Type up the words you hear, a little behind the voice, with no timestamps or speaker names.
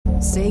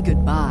Say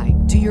goodbye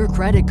to your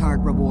credit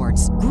card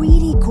rewards.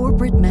 Greedy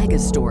corporate mega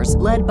stores,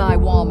 led by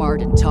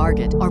Walmart and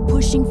Target, are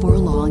pushing for a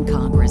law in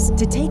Congress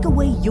to take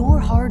away your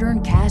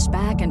hard-earned cash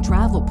back and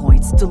travel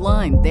points to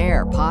line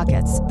their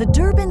pockets. The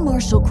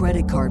Durbin-Marshall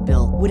credit card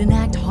bill would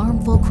enact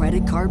harmful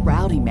credit card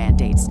routing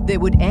mandates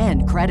that would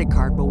end credit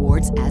card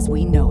rewards as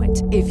we know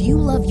it. If you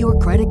love your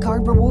credit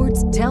card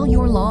rewards, tell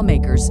your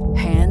lawmakers,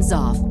 hands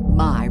off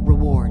my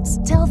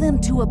rewards. Tell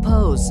them to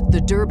oppose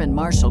the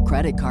Durbin-Marshall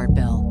credit card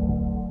bill.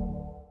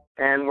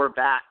 And we're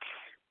back,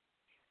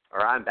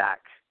 or I'm back.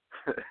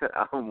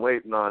 I'm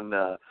waiting on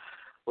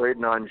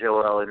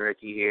Joel and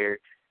Ricky here.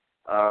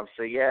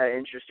 So yeah,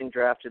 interesting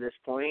draft to this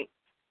point.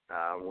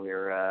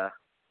 We're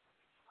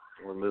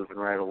moving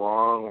right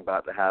along. We're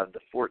about to have the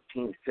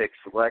 14th pick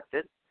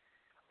selected,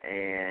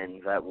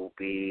 and that will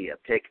be a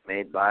pick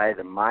made by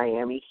the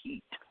Miami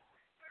Heat.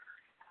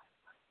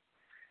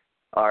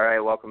 All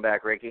right, welcome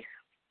back, Ricky.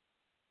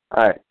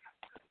 All right.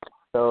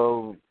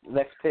 So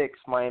next pick's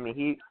Miami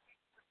Heat.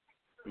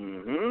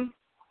 Mm-hmm.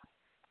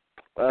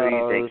 Who are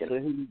you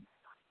thinking?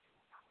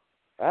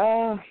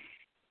 I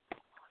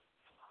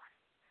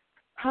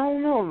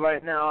don't know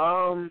right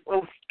now.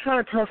 Well, it's kind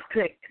of tough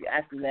pick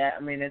after that. I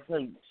mean, it's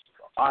an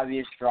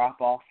obvious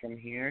drop-off from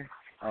here,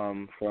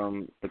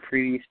 from the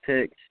previous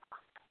picks.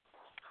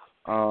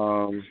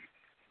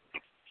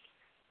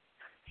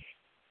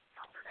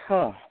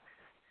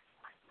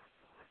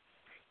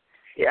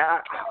 Yeah,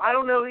 I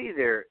don't know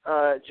either.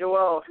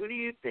 Joel, who do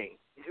you think?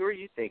 Who are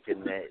you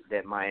thinking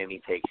that Miami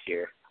takes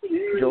here?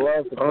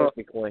 Joel's the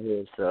perfect one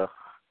here, so.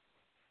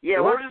 Yeah,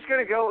 we're just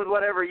going to go with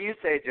whatever you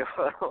say,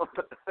 Joel.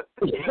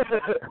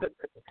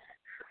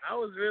 I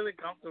was really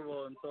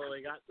comfortable until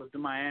they got to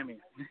Miami.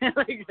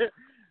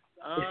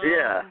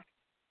 Yeah.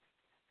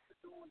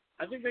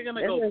 I think they're going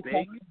to go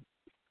big.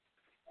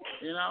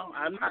 You know,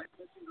 I'm not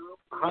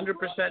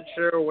 100%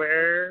 sure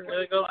where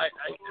they go.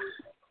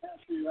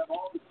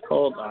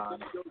 Hold on.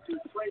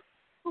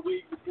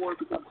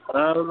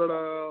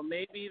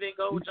 Maybe they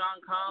go with John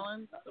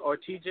Collins or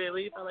TJ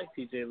Leaf. I like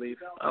TJ Leaf.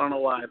 I don't know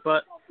why,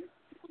 but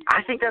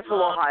I think that's a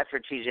little high for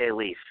TJ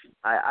Leaf.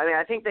 I mean,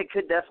 I think they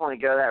could definitely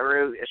go that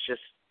route. It's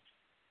just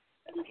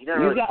he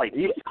doesn't really play.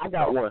 I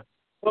got one.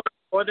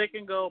 Or they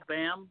can go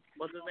Bam.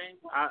 What's his name?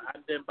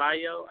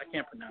 Adebayo. I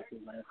can't pronounce his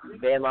name.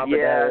 Bam Adebayo.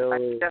 Yeah, I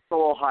think that's a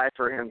little high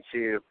for him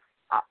too.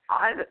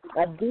 I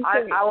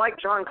like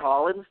John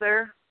Collins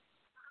there.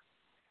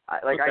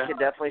 I could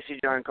definitely see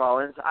John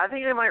Collins. I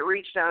think they might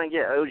reach down and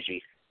get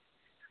OG.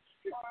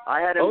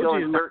 I had him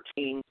going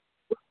 13.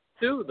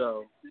 Too,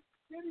 though.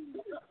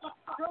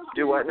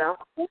 Do what now?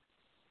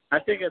 I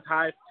think it's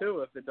high, too,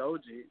 if it's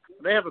OG.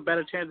 They have a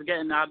better chance of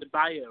getting out of the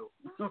bio.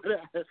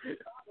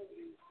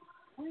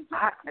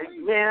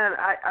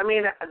 I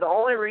mean, the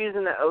only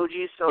reason that OG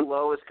is so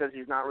low is because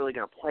he's not really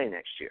going to play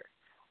next year.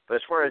 But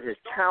as far as his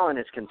talent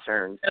is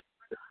concerned.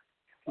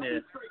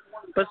 Yeah.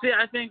 But see,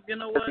 I think, you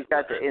know what? He's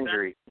got the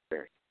injury.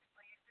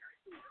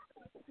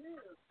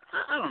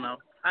 I don't know.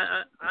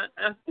 I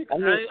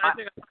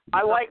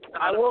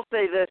will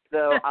say this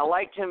though. I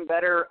liked him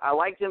better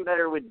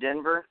with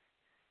Denver.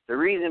 The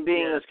reason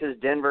being is because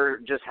Denver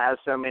just has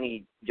so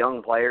many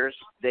young players.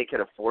 They could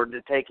afford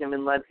to take him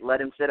and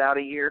let him sit out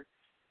a year.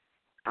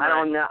 I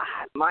don't know.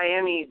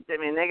 Miami. I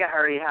mean, they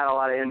already had a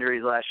lot of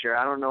injuries last year.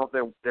 I don't know if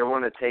they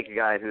want to take a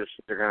guy who's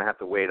they're going to have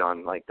to wait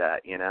on like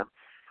that. You know.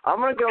 I'm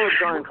going to go with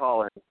John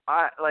Collins.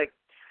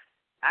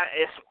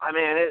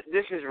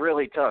 This is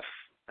really tough.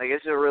 Like,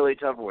 it's a really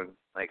tough one.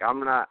 Like, I'm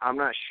not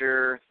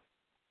sure.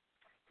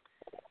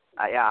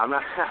 I'm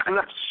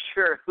not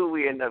sure who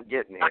we end up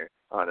getting here,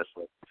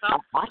 honestly.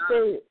 I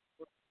say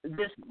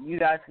this. You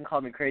guys can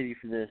call me crazy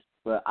for this,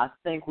 but I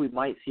think we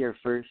might see our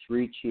first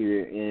reach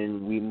here,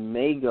 and we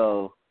may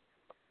go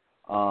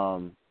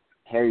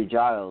Harry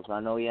Giles. I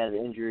know he has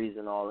injuries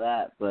and all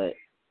that, but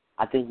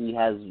I think he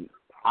has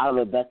out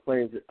of the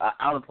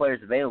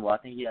players available. I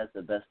think he has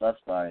the best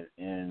upside,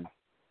 and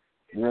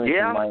really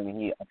from Miami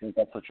Heat, I think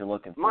that's what you're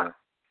looking for.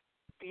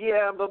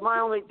 But my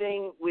only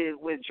thing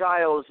with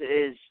Giles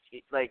is,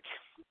 like,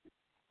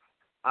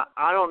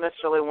 I don't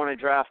necessarily want to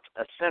draft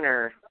a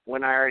center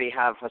when I already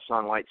have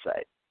Hassan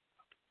Whiteside.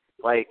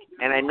 Like,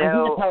 and I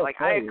know, like,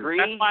 I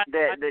agree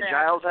that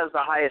Giles has the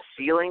highest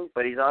ceiling,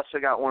 but he's also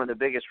got one of the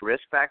biggest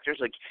risk factors.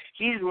 Like,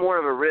 he's more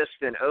of a risk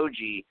than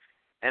OG,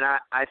 and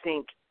I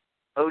think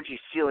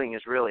OG's ceiling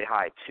is really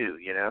high too,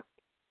 you know?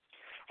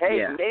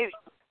 Hey,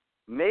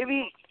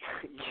 maybe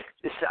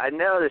I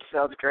know this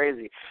sounds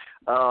crazy,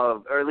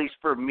 or at least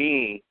for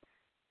me,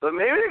 but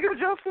maybe they go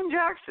Justin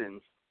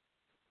Jackson.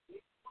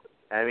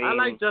 I mean, I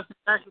like Justin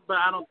Jackson, but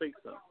I don't think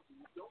so.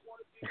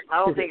 I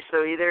don't think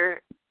so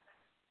either.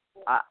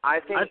 I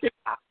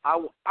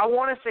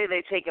want to say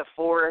they take a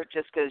 4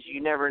 just because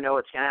you never know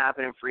what's going to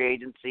happen in free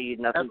agency.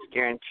 Nothing's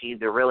guaranteed.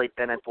 They're really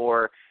thin at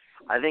 4.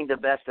 I think the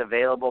best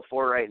available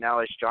 4 right now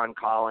is John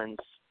Collins.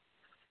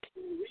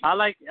 I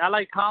like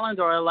Collins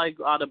or I like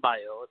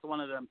Adebayo. It's one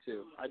of them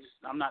two.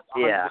 I'm not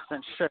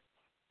 100% sure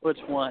which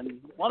one.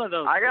 One of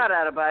those. I got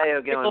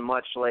Adebayo going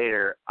much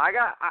later. I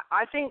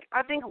think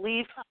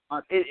Leaf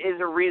is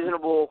a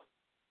reasonable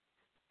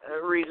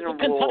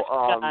reasonable.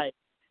 Guy.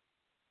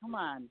 Come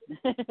on.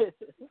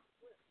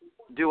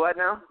 Do what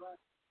now?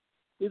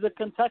 He's a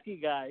Kentucky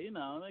guy. You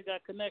know, they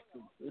got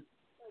connections.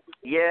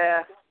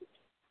 Yeah.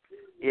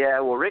 Yeah.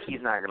 Well,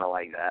 Ricky's not gonna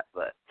like that,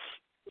 but.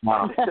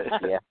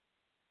 Yeah.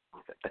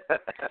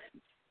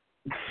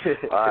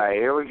 All right,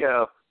 here we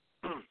go.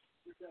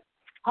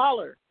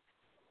 Holler.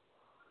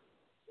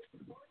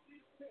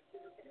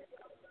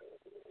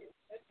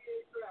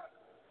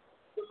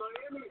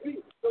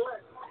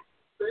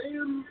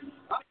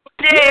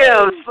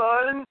 Damn,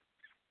 son!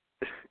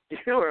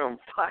 You were on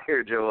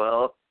fire,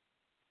 Joel.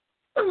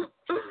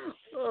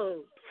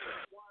 Oh.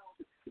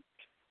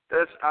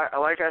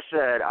 Like I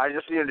said, I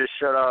just needed to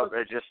shut up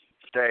and just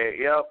say,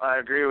 "Yep, I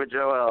agree with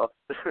Joel."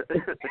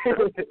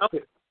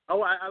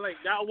 I like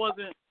that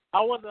wasn't.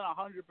 I wasn't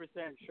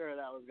 100% sure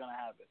that was gonna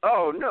happen.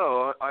 Oh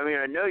no! I mean,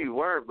 I know you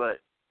weren't, but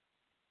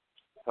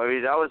I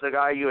mean that was the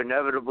guy you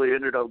inevitably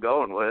ended up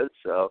going with.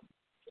 So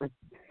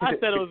I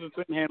said it was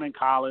between him and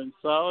Collins,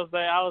 so I was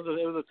like,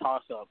 it was a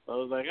toss up. I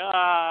was like,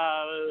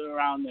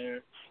 around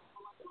there.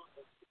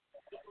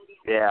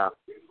 Yeah.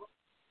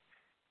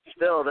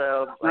 Still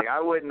though, like I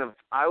wouldn't have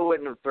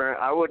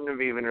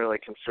even really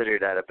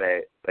considered that a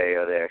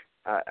Bayo there.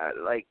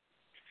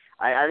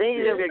 I think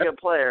he's gonna be a good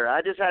player.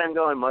 I just had him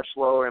going much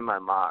lower in my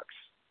mocks.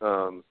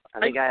 I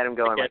think I had him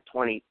going like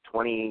 20,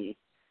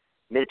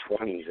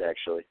 mid-20s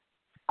actually.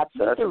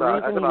 So that's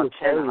about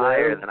 10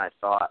 higher than I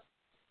thought.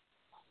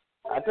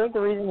 I think the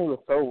reason he was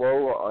so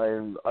low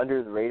on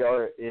under the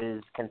radar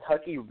is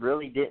Kentucky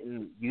really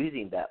didn't use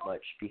him that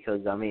much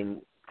because, I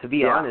mean, to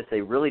be honest,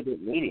 they really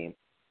didn't need him.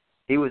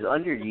 He was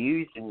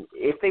underused, and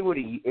if he would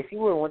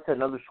have went to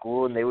another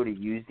school and they would have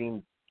used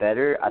him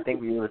better, I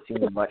think we would have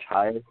seen him much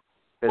higher.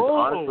 Because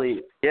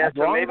honestly,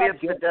 so maybe it's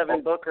the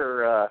Devin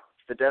Booker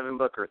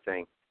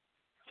thing.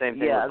 Same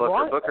thing with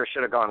Booker. Booker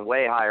should have gone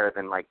way higher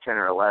than like 10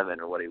 or 11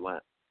 or what he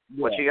went.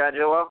 Yeah. What you got,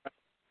 Joel?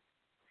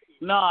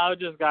 No, I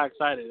just got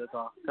excited. That's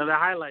all. Because the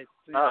highlights,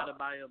 you got to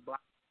buy a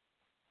block.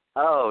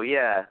 Oh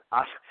yeah,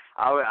 I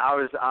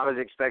was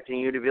expecting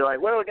you to be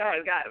like, well, guys,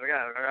 we got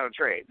to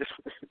trade.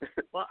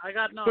 Well, I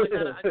got an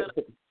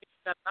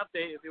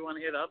update if you want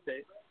to hear the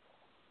update.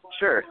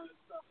 Sure.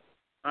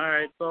 All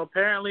right. So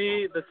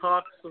apparently the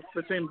talks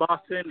between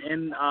Boston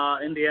and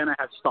Indiana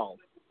have stalled.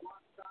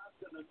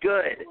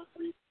 Good.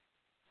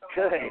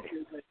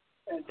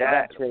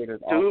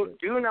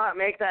 Do not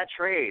make that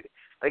trade.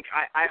 Like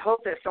I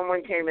hope that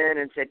someone came in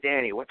and said,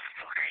 Danny, what the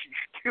fuck are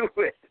you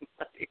doing?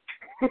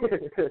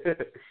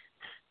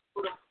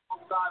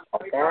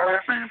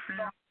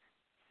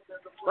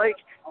 Like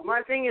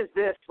my thing is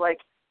this, like,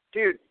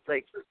 dude,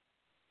 like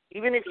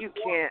even if you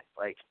can't,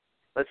 like,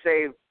 let's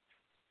say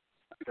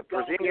the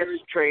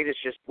Porzingis trade is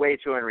just way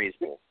too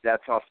unreasonable.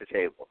 That's off the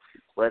table.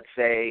 Let's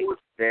say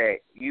that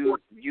you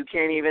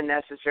can't even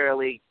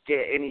necessarily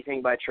get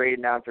anything by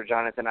trading down for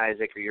Jonathan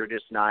Isaac, or you're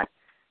just not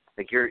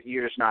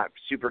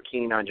super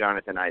keen on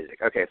Jonathan Isaac.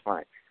 Okay,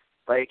 fine.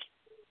 Like,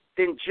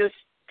 then just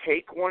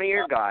take one of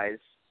your guys,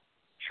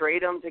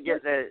 trade them to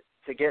get the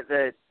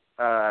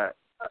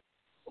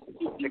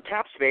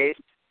cap space,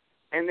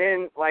 and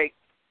then like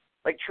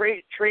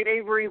trade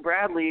Avery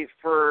Bradley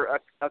for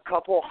a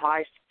couple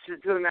high to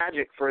the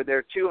Magic for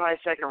their 2 high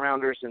second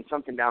rounders and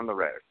something down the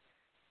road.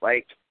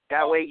 Like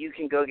that way you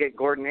can go get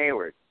Gordon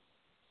Hayward.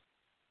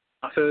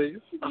 I feel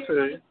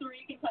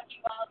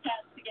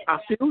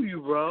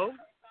you, bro.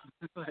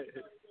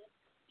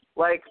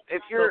 Like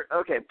if you're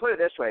put it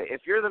this way: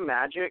 if you're the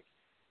Magic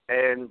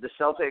and the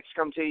Celtics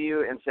come to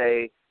you and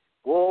say,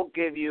 "We'll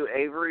give you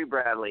Avery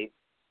Bradley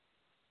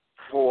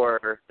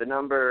for the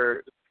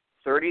number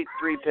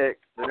 33 pick,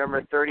 the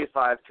number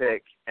 35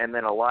 pick, and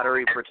then a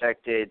lottery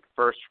protected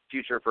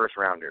future first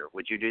rounder,"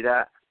 would you do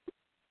that?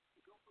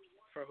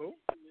 For who?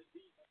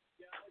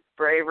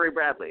 For Avery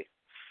Bradley.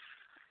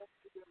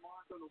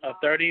 A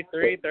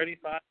 33,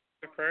 35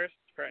 first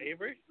for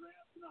Avery?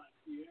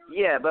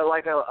 Yeah, but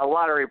like a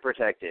lottery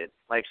protected.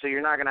 Like, so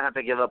you're not going to have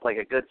to give up like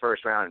a good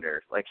first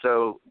rounder. Like,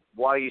 so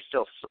while you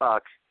still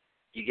suck,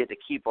 you get to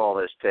keep all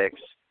those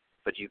picks,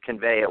 but you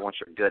convey it once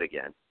you're good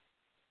again.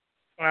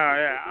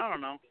 Yeah, I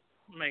don't know.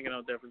 Making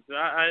no difference.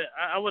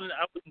 I wouldn't.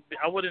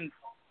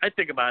 I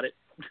think about it.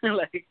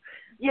 Like.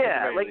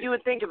 Yeah, like you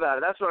would think about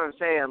it. That's what I'm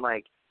saying.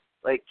 Like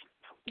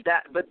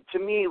that. But to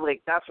me,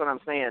 like that's what I'm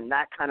saying.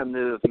 That kind of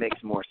move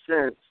makes more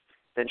sense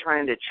than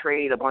trying to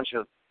trade a bunch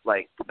of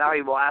like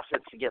valuable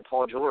assets to get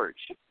Paul George.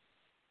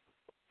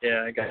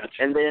 Yeah, I got you.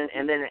 And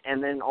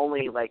then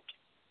only like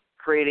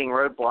creating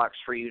roadblocks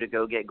for you to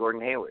go get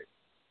Gordon Hayward.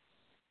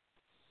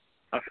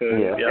 I feel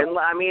you. Yeah. And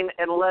I mean,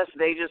 unless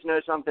they just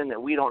know something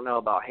that we don't know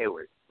about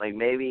Hayward. Like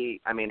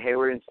maybe, I mean,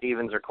 Hayward and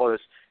Stevens are close.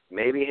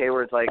 Maybe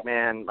Hayward's like,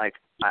 man, like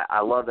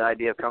I love the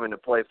idea of coming to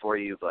play for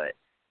you, but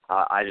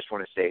I just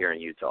want to stay here in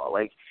Utah.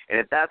 Like, and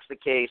if that's the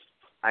case,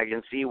 I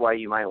can see why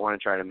you might want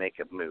to try to make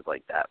a move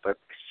like that. But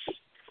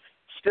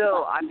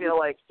still, I feel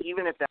like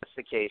even if that's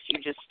the case,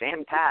 you just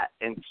stand pat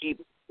and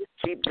keep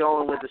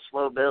going with the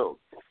slow build.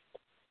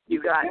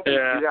 You got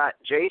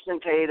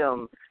Jason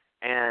Tatum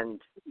and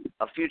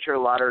a future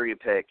lottery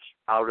pick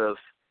out of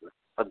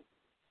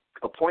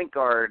a point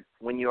guard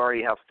when you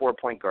already have 4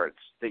 point guards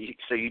so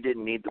you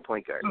didn't need the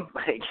point guard.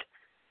 Like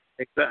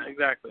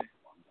exactly.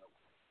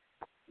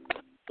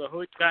 So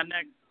who you got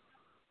next?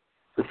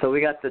 So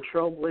we got the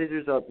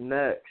Trailblazers up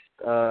next.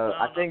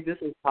 I think this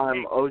is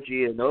time OG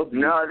Anunoby.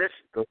 No, this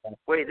is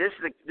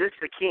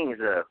the Kings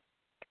though.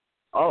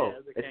 Oh, yeah,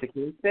 it's the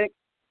Kings pick?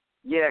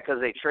 Yeah,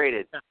 because they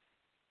traded.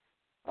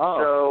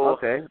 Oh, so,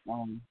 okay.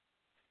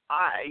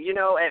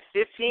 At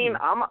 15,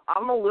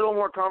 I'm a little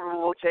more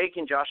comfortable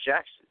taking Justin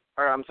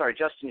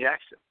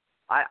Jackson.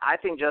 I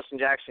think Justin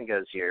Jackson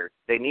goes here.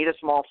 They need a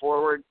small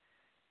forward.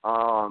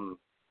 I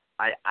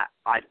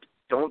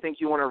don't think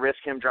you want to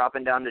risk him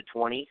dropping down to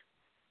 20.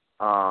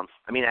 I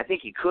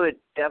think he could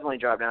definitely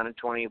drop down to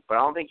 20, but I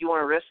don't think you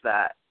want to risk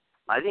that.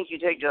 I think you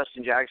take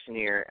Justin Jackson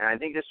here, and I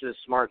think this is a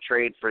smart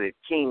trade for the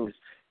Kings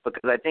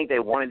because I think they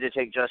wanted to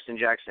take Justin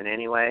Jackson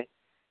anyway,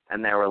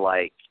 and they were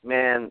like,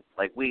 man,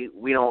 like we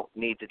don't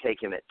need to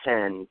take him at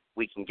 10.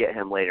 We can get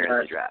him later in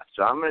the draft.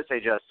 So I'm going to say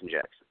Justin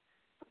Jackson.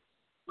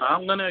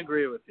 I'm going to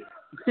agree with you.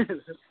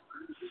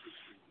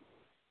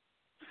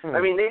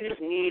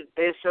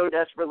 They so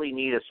desperately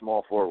need a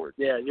small forward.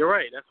 Yeah, you're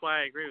right. That's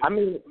why I agree with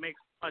you. It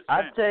makes much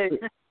sense.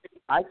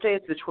 I'd say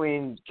it's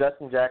between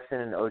Justin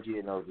Jackson and OG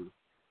Anunoby.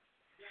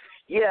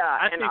 Yeah,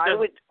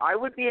 I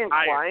would be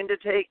inclined to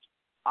take.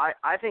 I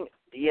think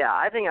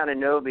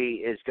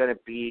Anunoby is going to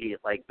be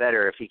like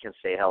better if he can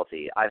stay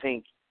healthy. I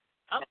think.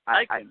 I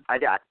like him.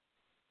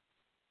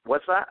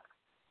 What's that?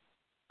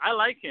 I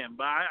like him,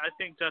 but I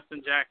think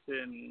Justin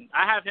Jackson.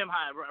 I have him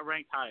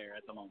ranked higher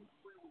at the moment.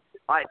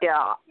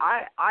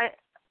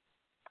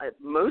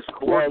 Most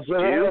courts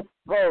do.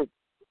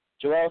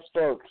 Joel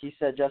spoke. He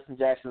said Justin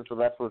Jackson, so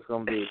that's what it's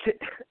going to be.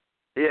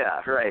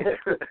 Yeah, right.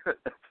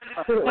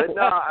 But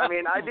no,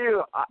 I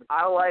do.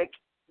 I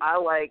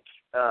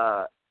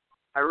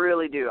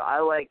really do. I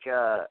like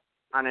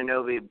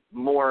Anunoby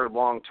more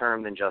long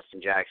term than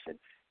Justin Jackson.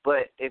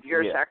 But if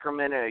you're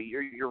Sacramento,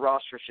 your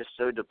roster's just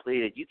so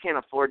depleted, you can't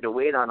afford to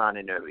wait on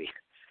Anunoby.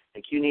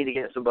 Like you need to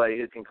get somebody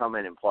who can come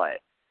in and play.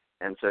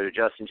 And so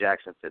Justin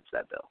Jackson fits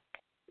that bill.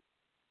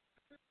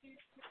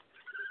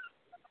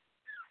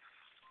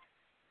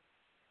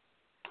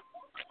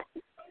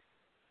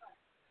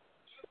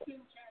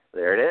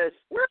 There it is.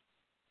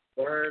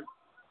 Word.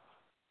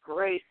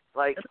 Great.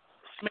 Like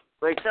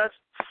that's,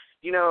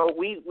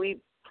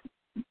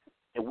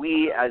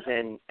 we as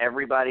in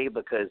everybody,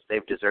 because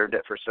they've deserved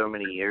it for so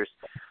many years,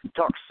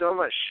 talk so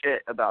much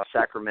shit about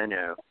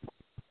Sacramento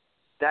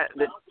that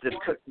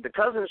the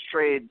Cousins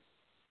trade,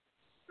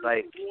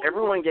 like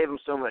everyone gave them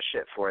so much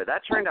shit for it.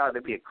 That turned out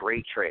to be a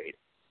great trade.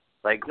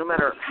 Like no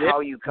matter how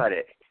you cut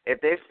it, if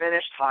they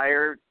finished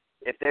higher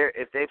in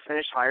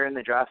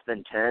the draft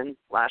than 10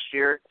 last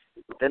year,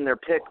 then their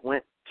pick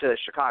went to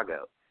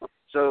Chicago.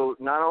 So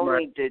not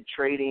only did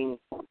trading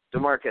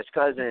DeMarcus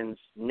Cousins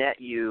net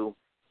you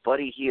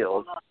Buddy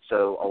Hield,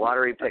 so a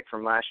lottery pick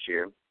from last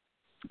year,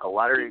 a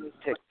lottery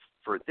pick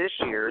for this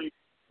year,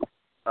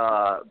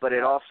 but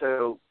it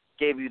also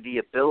gave you the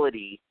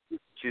ability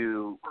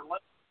to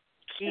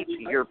keep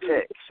your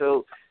pick.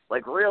 So,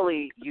 like,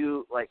 really,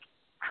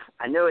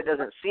 I know it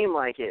doesn't seem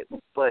like it,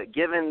 but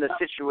given the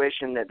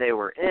situation that they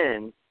were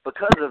in,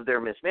 because of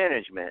their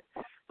mismanagement,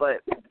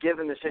 but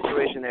given the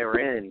situation they were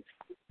in,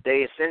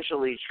 they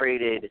essentially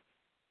traded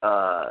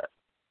Boogie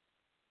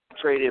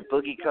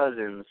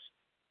Cousins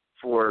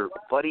for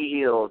Buddy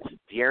Hield,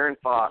 De'Aaron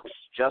Fox,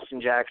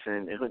 Justin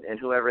Jackson, and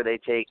whoever they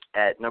take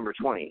at number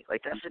 20.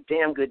 Like, that's a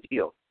damn good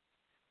deal.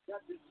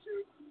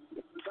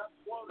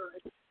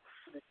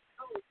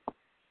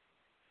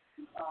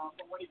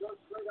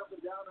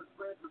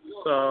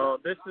 So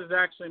this is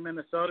actually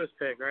Minnesota's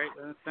pick, right?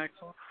 This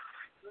next one?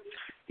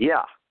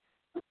 Yeah.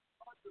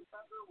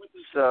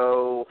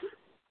 So,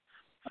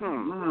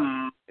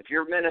 if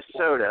you're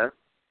Minnesota,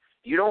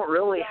 you don't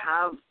really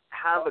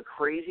have a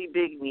crazy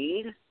big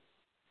need.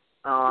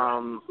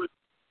 You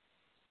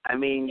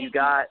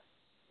got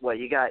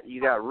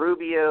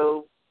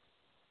Rubio,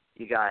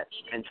 you got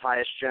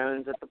Tyus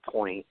Jones at the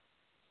point.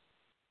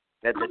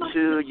 At the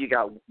 2, you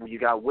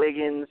got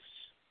Wiggins.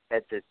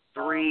 At the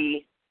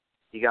 3,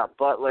 you got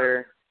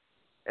Butler.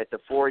 At the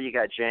 4, you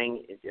got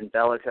Jang and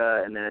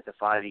Belica, and then at the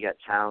 5, you got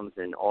Towns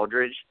and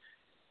Aldridge.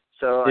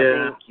 So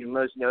I think you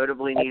most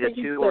notably need a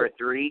 2 or a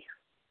 3.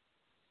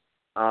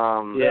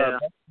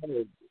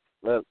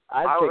 Look,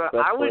 I'd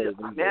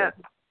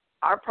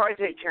probably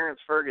take Terrence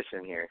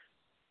Ferguson here.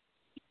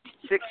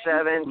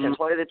 6'7", can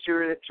play the 2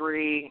 or the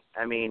 3.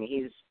 I mean,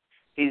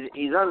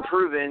 he's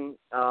unproven.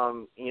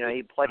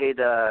 He played.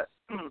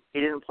 He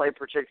didn't play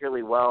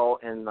particularly well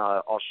in the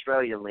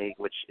Australian League,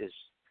 which is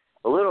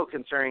a little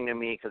concerning to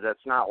me because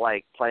that's not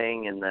like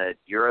playing in the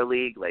Euro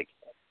League. Like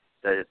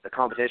the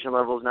competition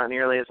level is not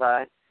nearly as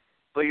high,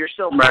 but you're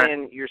still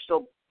playing. You're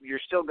still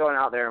going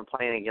out there and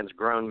playing against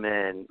grown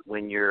men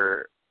when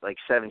you're like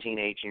 17,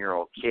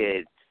 18-year-old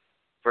kids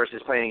versus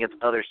playing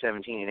against other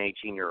 17 and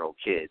 18-year-old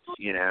kids.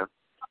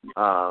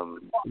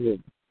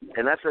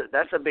 And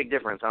that's a big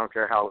difference. I don't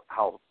care how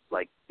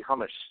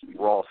much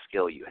raw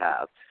skill you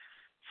have.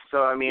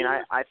 So I mean,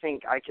 I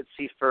think I could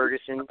see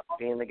Ferguson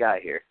being the guy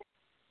here.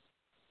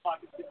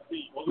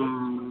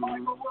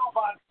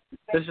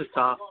 This is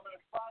tough.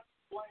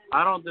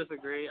 I don't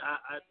disagree.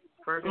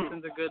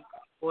 Ferguson's a good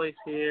choice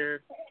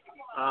here.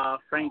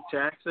 Frank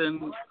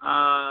Jackson,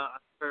 I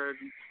heard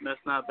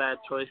that's not a bad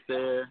choice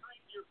there.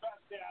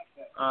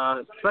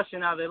 Especially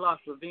now they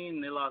lost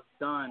Levine, they lost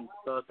Dunn,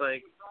 so it's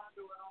like,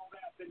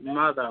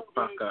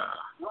 motherfucker.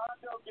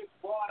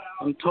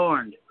 I'm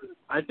torn.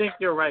 I think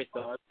you're right,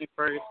 though. I think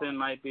Ferguson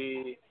might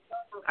be.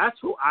 That's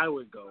who I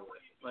would go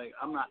with. Like,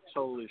 I'm not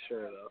totally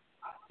sure though.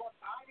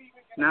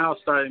 Now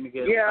it's starting to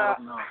get. Yeah,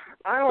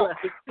 I don't know.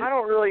 I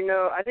don't really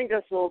know. I think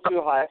that's a little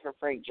too high for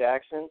Frank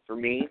Jackson for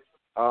me.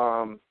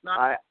 I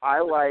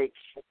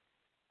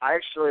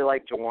actually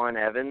like Jawan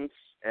Evans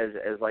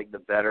as like the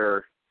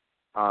better.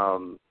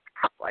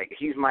 Like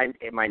he's my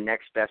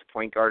next best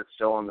point guard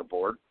still on the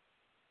board.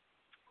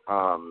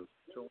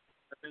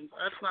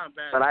 That's not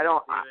bad. But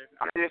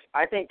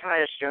I think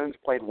Tyus Jones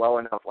played well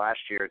enough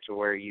last year to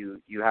where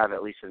you have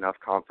at least enough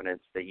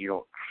confidence that you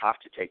don't have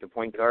to take a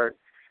point guard,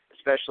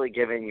 especially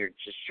given your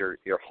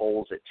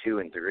holes at 2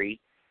 and 3.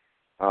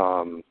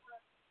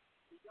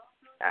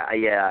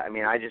 Yeah, I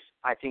mean, I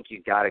think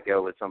you got to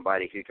go with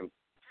somebody who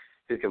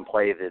can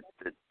play the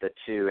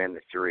 2 and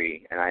the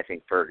 3, and I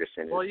think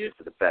Ferguson is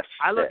the best.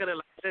 I look at it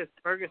like this: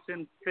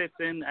 Ferguson fits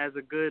in as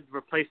a good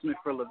replacement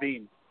for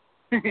Levine.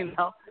 You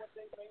know?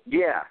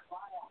 Yeah,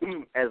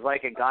 as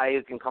like a guy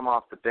who can come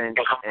off the bench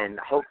and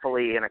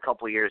hopefully in a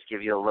couple of years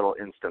give you a little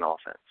instant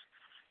offense.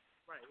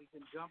 Right, he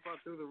can jump up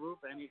through the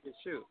roof and he can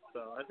shoot.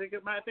 So I think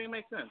it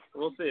makes sense.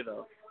 We'll see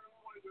though.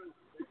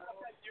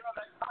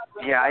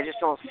 Yeah, I just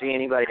don't see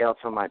anybody else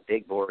on my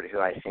big board who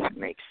I think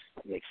makes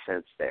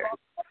sense there.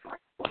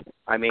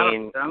 I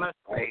mean, unless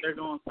they're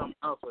going something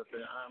else with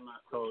it, I'm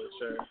not totally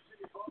sure.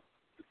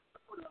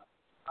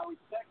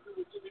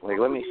 Like,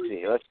 let me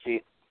see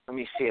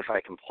if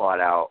I can plot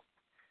out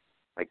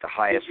like the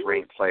highest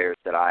ranked players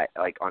that I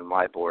like on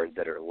my board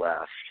that are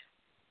left.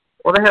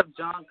 Well, they have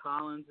John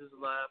Collins is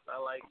left. I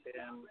like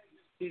him.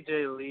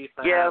 TJ Leaf.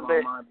 I have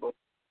on my board.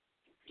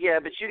 Yeah,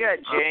 but you got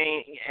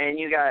Jane and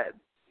you got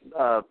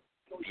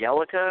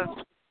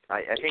Bielica.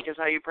 I think is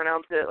how you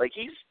pronounce it. Like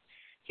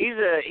he's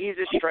a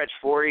stretch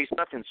 4. He's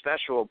nothing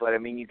special, but I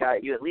mean you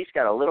at least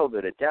got a little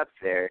bit of depth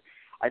there.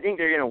 I think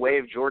they're gonna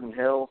waive Jordan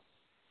Hill.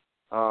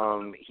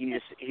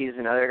 He's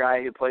another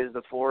guy who plays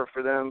the 4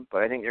 for them,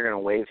 but I think they're going to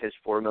waive his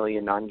 $4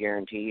 million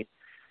non-guaranteed.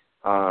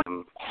 So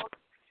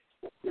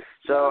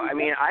I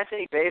mean, I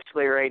think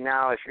basically right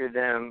now, if you're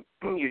them,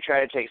 you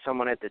try to take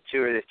someone at the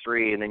 2 or the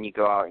 3, and then you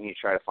go out and you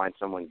try to find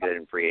someone good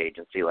in free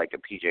agency, like a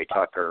PJ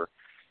Tucker.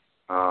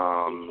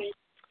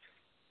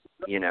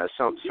 You know,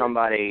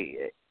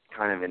 somebody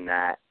kind of in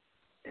that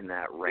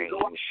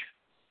range.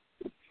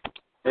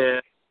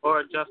 Yeah,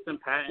 or Justin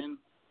Patton.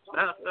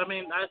 I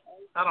mean,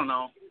 I don't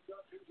know.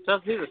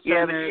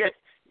 Yeah, but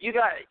you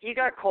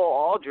got Cole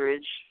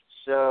Aldridge,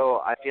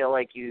 so I feel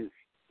like you're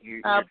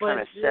kind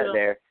of set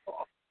there.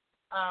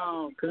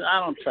 Because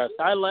I don't trust.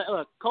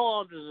 Look, Cole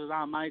Aldridge is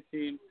on my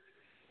team.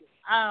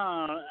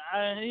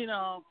 You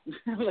know,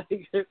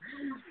 like.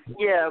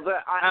 Yeah,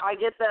 but I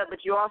get that.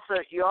 But you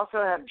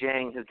also have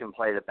Jang who can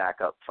play the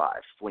backup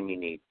 5 when you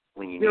need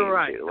You're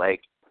right. to.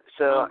 Like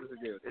so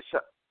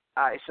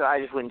I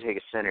just wouldn't take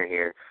a center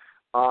here.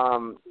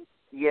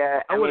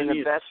 Yeah, I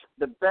mean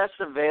the best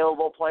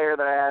available player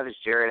that I have is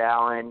Jared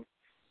Allen,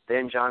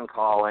 then John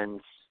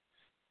Collins,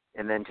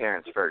 and then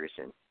Terrence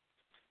Ferguson.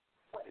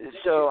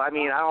 So I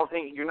mean, I don't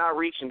think you're not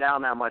reaching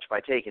down that much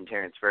by taking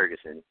Terrence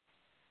Ferguson.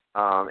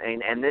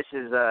 And this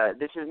is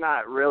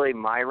not really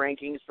my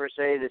rankings per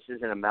se. This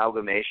is an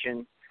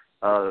amalgamation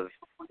of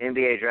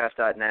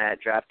NBADraft.net,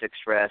 Draft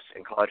Express,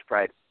 and College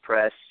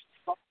Press.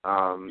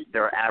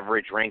 Their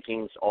average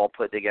rankings all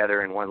put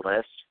together in one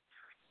list.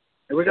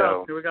 Here we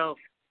go.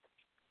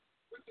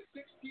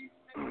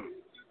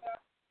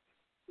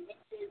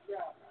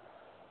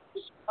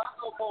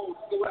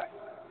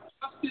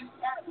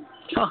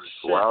 Oh,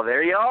 well,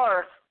 there you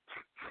are.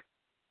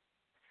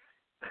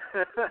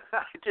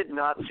 I did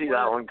not see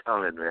that one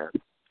coming, man.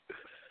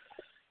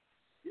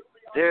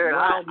 Dude,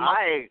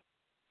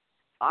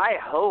 I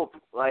hope,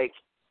 like,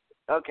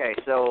 okay,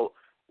 so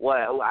what?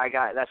 I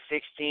got that's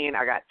 16.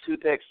 I got 2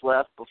 picks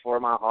left before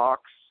my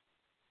Hawks.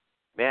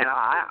 Man,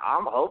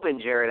 I'm hoping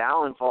Jared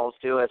Allen falls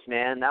to us,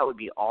 man. That would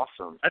be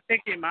awesome. I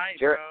think he might,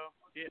 bro.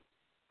 Yeah.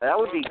 That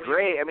would be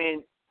great. I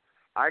mean,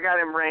 I got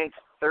him ranked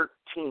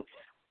 13th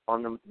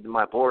on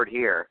my board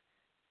here.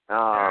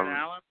 Jared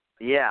Allen?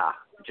 Yeah.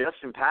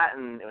 Justin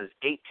Patton was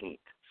 18th.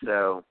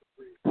 So,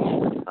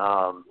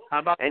 how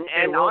about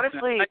and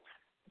honestly,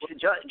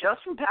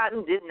 Justin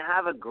Patton didn't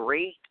have a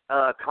great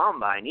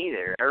combine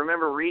either. I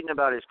remember reading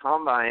about his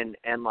combine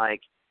and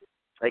like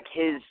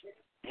his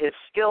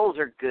skills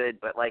are good,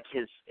 but like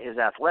his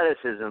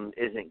athleticism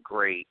isn't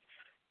great.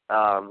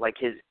 Like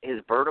his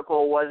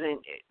vertical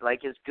wasn't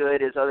like as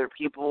good as other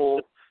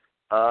people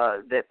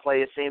that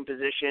play the same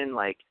position.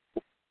 Like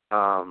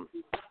I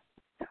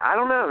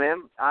don't know,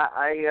 man.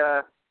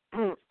 I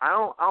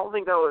don't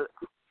think that was.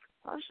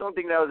 I just don't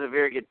think that was a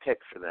very good pick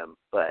for them.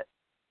 But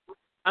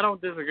I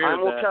don't disagree time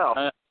with will that. tell.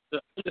 I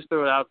just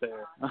threw it out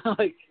there.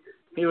 Like,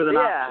 he was an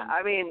option.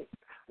 I mean,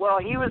 well,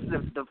 he was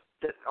the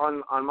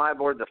on my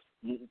board the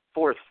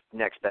fourth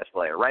next best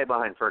player, right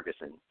behind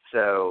Ferguson.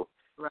 So,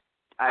 right.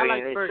 I mean,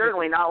 like it's Ferguson.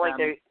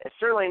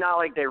 certainly not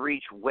like they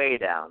reach way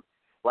down.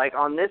 Like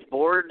on this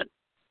board,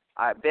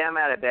 Bam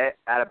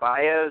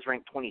Adebayo is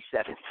ranked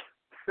 27th.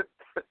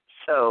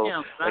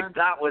 So, like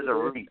that was a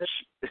reach.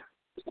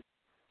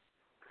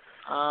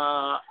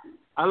 I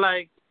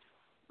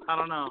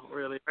don't know,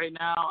 really. Right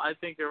now, I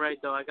think you're right,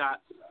 though. I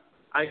got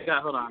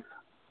hold on.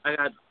 I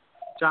got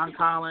John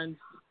Collins,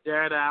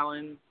 Jared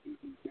Allen,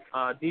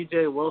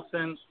 DJ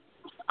Wilson.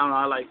 I don't know,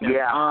 I like him.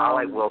 Yeah, I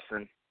like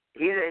Wilson.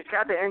 He's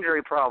got the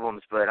injury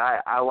problems, but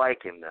I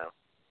like him, though.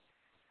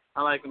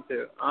 I like him,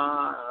 too.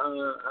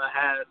 I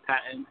had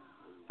Patton.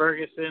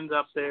 Ferguson's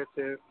up there,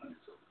 too.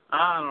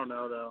 I don't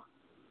know, though.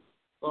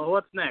 Well,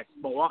 what's next?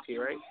 Milwaukee,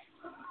 right?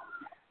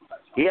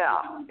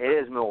 Yeah,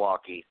 it is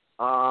Milwaukee.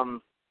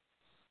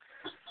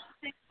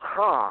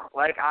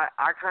 Like I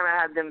kind of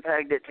had them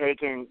pegged at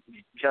taking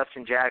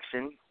Justin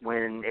Jackson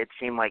when it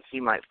seemed like he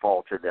might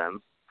fall to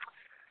them.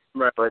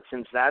 Right. But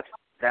since that's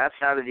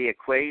out of the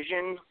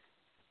equation,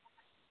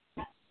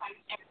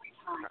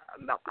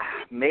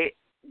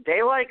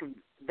 they like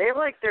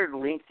their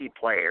lengthy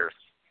players.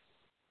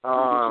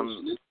 Well,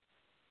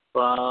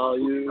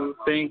 you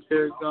think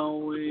they're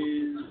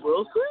going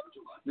Wilson?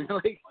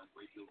 Like,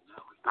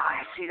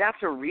 I see,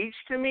 that's a reach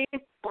to me.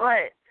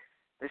 But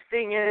the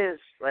thing is,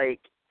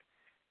 like,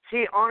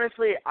 see,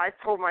 honestly, I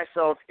told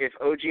myself if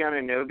OG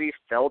Anunoby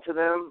fell to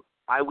them,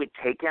 I would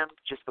take him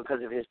just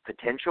because of his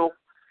potential.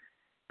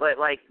 But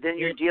like, then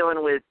you're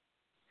dealing with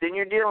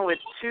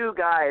two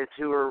guys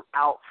who are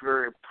out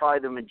for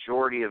probably the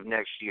majority of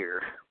next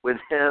year with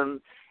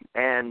him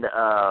and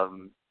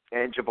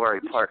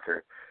Jabari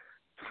Parker.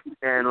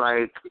 And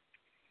like,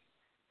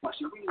 I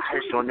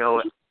just don't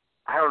know.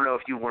 I don't know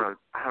if you want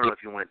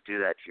to do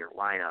that to your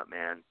lineup,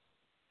 man.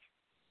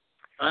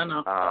 I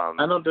know. I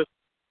know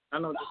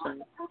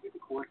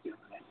what you're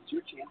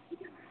saying.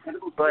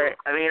 But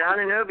I mean,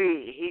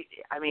 Anunoby, he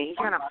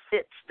kind of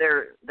fits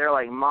their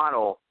like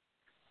model,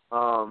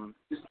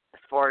 as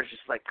far as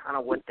just like kind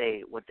of what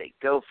they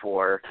go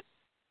for,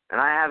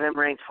 and I have him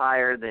ranked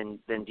higher than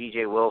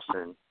DJ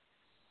Wilson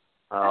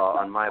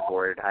on my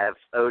board. I have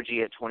OG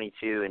at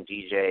 22 and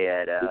DJ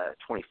at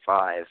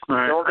 25.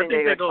 Right. The only thing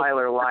they got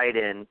Tyler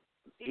Lydon.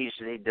 He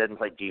doesn't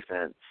play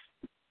defense.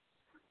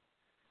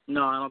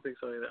 No, I don't think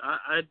so either.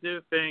 I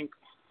do think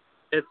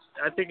it's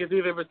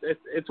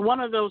one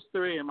of those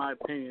three in my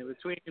opinion,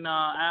 between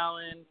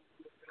Allen,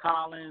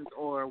 Collins,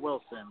 or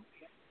Wilson.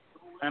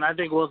 And I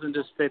think Wilson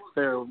just fits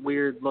their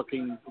weird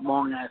looking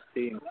long ass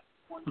team.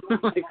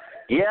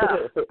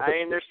 Yeah, I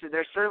mean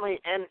there's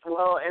certainly and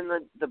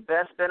the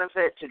best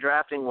benefit to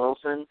drafting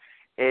Wilson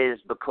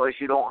is because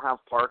you don't have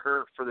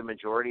Parker for the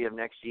majority of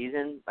next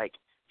season. Like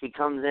he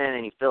comes in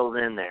and he fills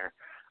in there.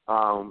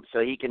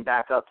 So he can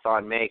back up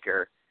Thon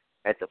Maker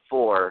at the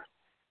 4,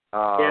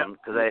 because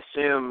I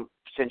assume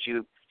since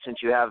you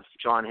have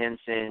John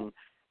Henson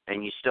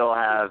and you still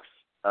have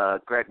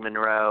Greg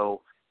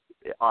Monroe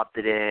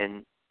opted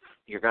in,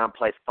 you're going to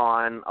play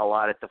Thon a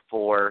lot at the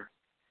 4.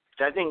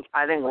 So I think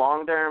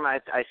long term I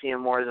see him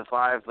more as a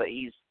 5, but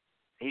he's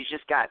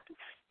got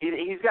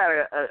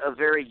a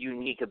very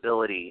unique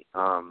ability,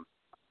 and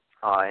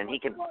he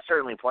can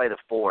certainly play the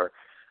 4.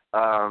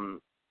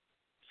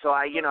 So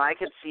I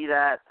could see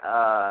that.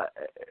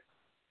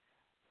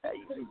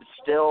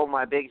 Still,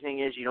 my big thing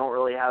is you don't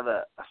really have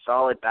a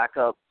solid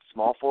backup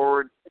small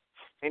forward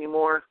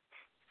anymore.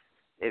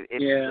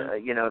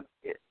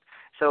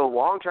 So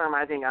long term,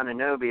 I think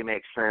Anunoby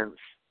makes sense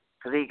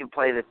because he can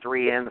play the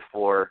 3 and the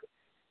 4,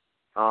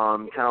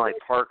 kind of like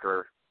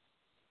Parker.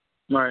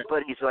 Right.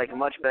 But he's like a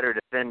much better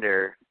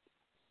defender.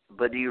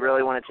 But do you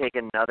really want to take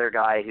another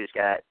guy who's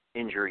got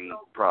injury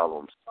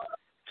problems?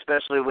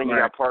 Especially when you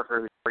got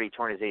Parker who's already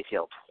torn his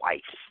ACL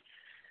twice.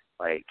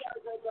 Like,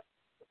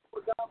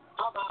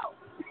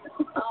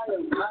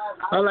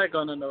 I like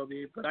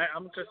Anunoby, but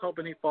I'm just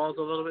hoping he falls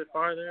a little bit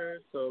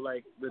farther, so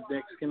like the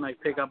Knicks can like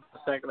pick up a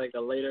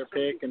later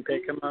pick and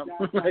pick him up.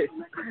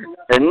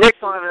 The Knicks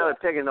don't have another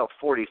pick until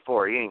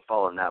 44. You ain't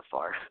falling that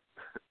far.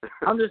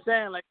 I'm just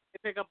saying, like they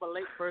pick up a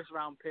late first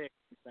round pick.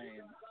 I'm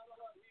saying.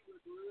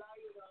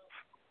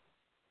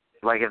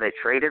 Like if they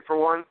traded for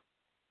one?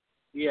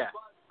 Yeah,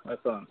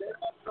 that's what I'm saying.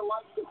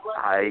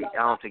 I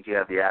don't think you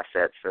have the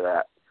assets for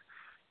that.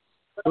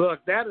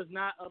 Look, that is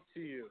not up to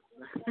you.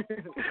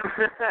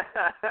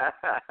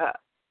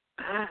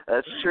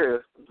 That's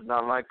true. It's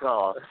not my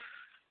call.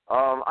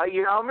 I'm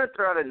going to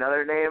throw out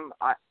another name.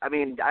 I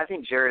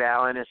think Jared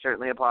Allen is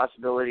certainly a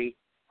possibility.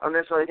 I don't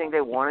necessarily think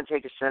they want to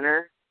take a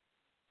center,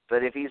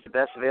 but if he's the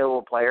best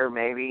available player,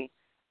 maybe.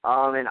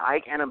 And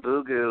Ike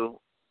Anigbogu,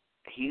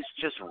 he's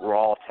just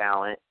raw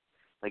talent.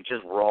 Like,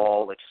 just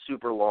raw, like,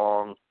 super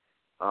long.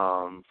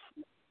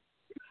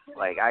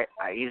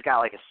 He's got,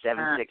 like, a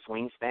 7'6"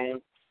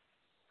 wingspan.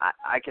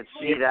 I could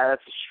see that.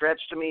 That's a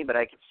stretch to me, but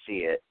I could see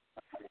it.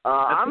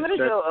 I'm gonna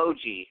go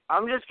OG.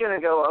 I'm just gonna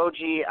go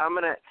OG. I'm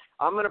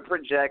gonna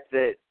project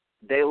that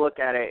they look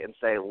at it and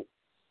say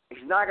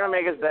he's not gonna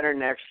make us better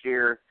next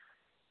year,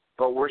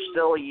 but we're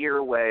still a year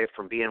away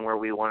from being where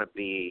we want to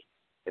be.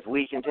 If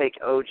we can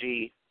take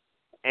OG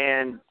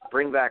and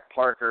bring back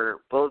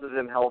Parker, both of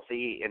them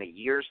healthy in a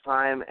year's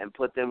time, and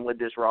put them with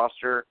this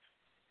roster,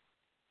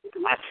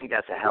 I think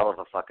that's a hell of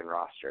a fucking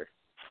roster.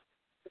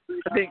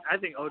 I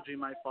think OG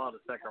might fall to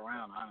second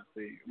round,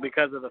 honestly,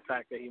 because of the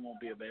fact that he won't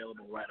be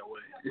available right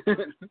away.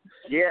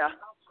 Yeah,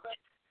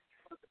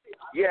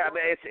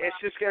 but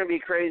it's just going to be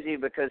crazy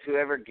because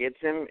whoever gets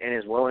him and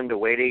is willing to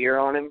wait a year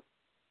on him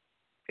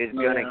is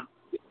going to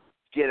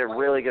get a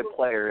really good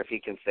player if he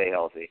can stay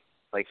healthy.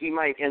 Like, he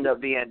might end up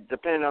being,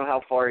 depending on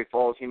how far he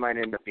falls, he might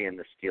end up being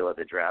the steal of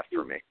the draft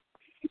for me.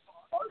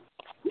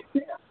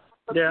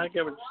 Yeah, I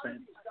get what you're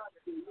saying.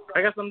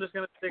 I guess I'm just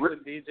going to stick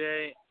with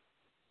DJ.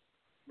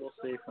 We'll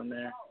see from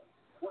there.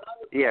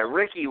 Yeah,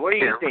 Ricky, what do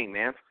you think,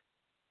 man?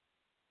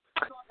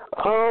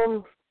 I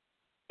don't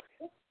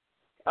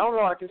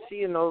know. I can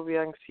see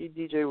Anunoby. I can see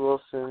DJ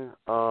Wilson.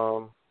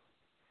 I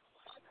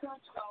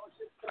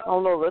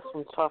don't know. This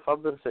one's tough.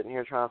 I've been sitting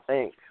here trying to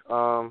think.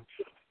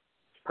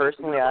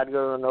 Personally, I'd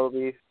go to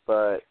Anunoby,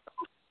 but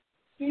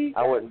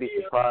I wouldn't be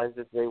surprised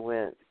if they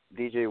went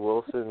DJ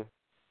Wilson,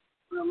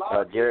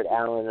 Jared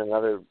Allen,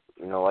 another,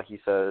 like you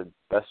said,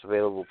 best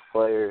available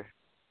player.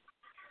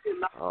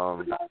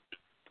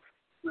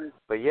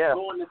 But yeah,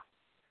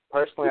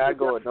 personally, I'd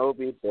go with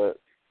Anunoby, but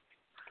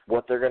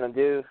what they're gonna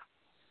do,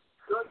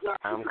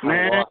 I'm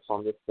kind of lost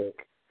on this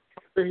pick.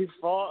 He's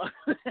fall.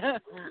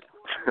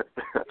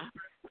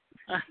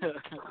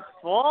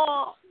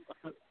 Fall.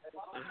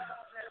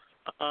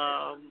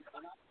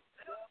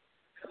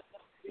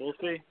 We'll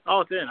see.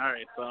 Oh, it's in. All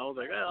right. So I was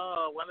like,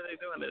 oh, when are they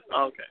doing this?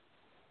 Oh, okay.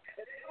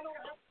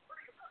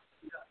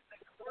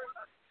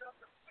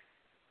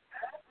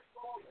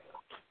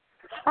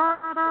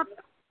 I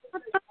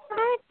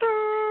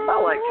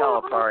like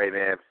Calipari,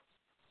 man.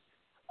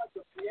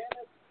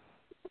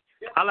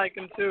 I like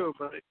him too,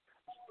 but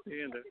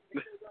he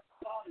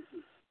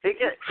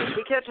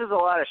catches a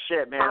lot of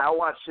shit, man. I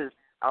watched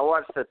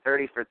the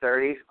 30 for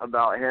 30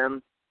 about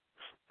him,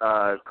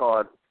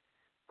 called,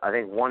 I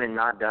think, One and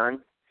Not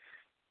Done,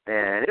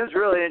 and it was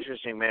really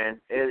interesting, man.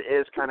 It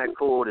is kind of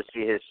cool to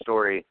see his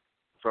story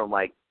from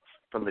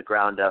the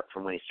ground up,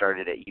 from when he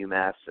started at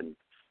UMass and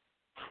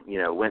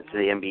went to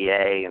the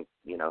NBA and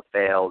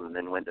failed, and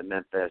then went to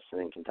Memphis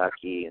and then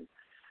Kentucky, and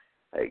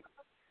like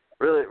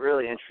really,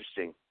 really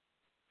interesting.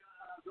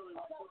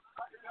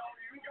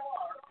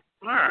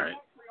 All right.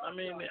 I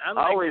mean,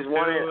 I always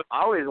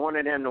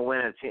wanted him to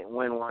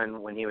win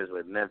one when he was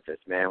with Memphis,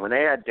 man. When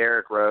they had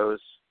Derrick Rose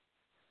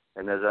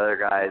and those other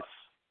guys,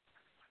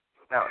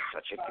 that was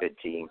such a good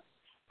team.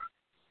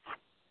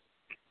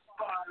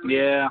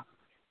 Yeah,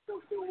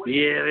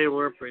 they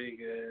were pretty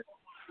good.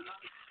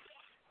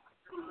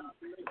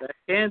 That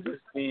Kansas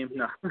team,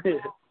 no.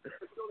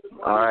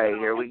 All right,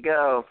 here we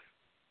go.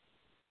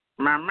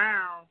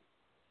 Meow.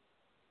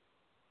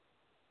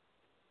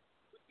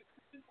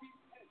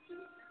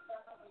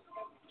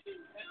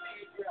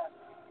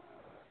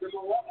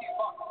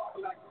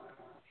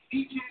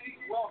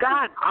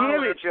 God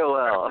damn it,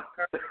 Joel.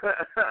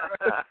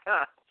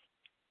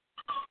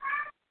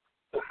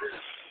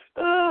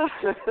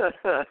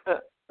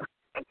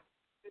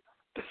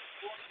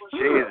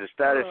 Jesus,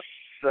 that is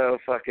so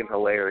fucking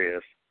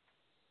hilarious.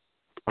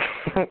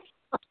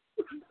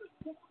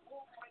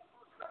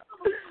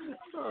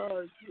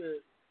 Oh,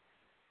 shit.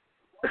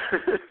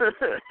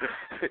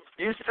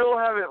 You still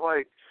haven't,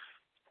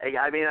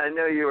 I mean, I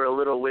know you were a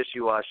little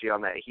wishy-washy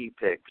on that Heat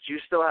pick, but you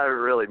still haven't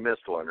really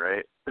missed one,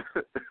 right?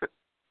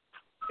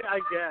 I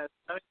guess.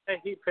 I mean, that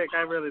Heat pick,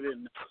 I really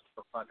didn't know what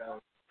the fuck I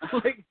was.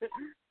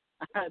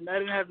 I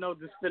didn't have no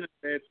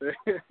definitive answer.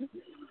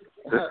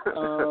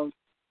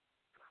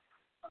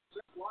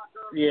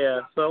 Yeah,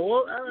 so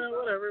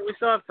whatever. We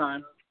still have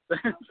time.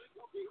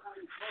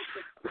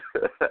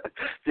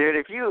 Dude,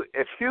 if you,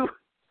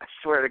 I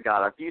swear to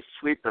God, if you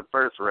sweep the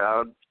first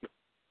round,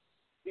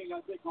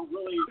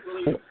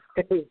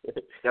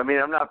 I mean,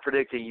 I'm not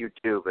predicting you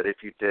too, but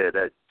if you did,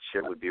 that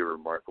shit would be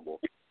remarkable.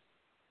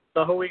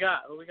 So who we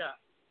got?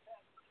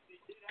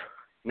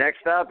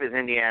 Next up is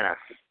Indiana.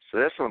 So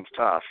this one's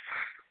tough.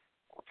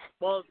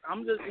 Well,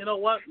 I'm just, you know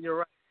what? You're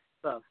right.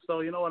 Stuff. So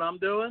you know what I'm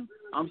doing?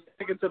 I'm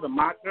sticking to the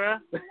mock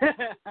draft.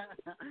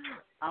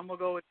 I'm gonna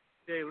go with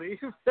TJ Leaf.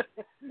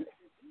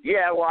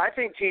 Yeah, well, I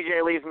think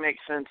TJ Leaf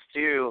makes sense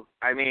too.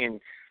 I mean,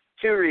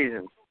 two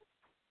reasons.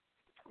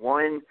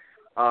 One,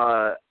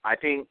 I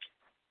think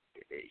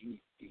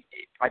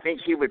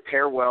he would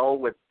pair well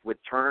with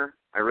Turner.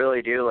 I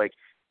really do. Like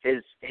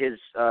his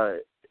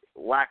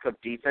lack of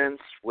defense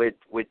would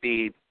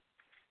be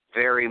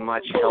very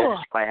much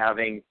helped by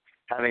having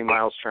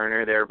Miles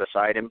Turner there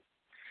beside him.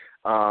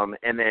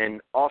 And then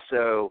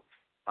also,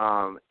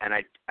 and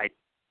I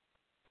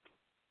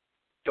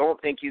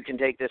don't think you can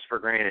take this for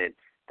granted.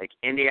 Like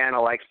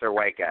Indiana likes their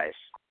white guys,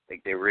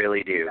 like they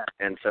really do.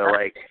 And so,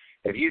 like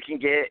if you can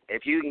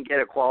get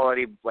a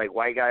quality like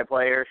white guy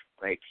player,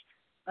 like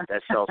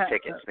that sells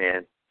tickets,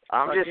 man.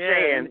 I'm just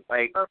saying,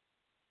 like.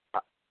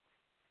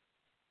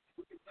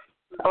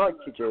 I like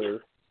TJ.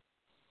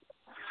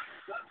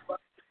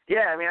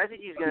 Yeah, I mean, I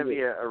think he's going to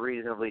be a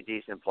reasonably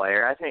decent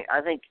player. I think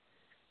I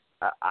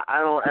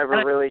don't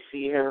ever really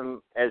see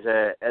him as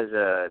a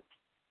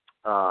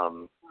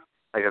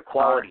like a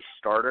quality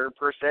starter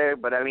per se,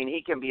 but I mean,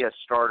 he can be a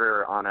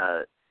starter on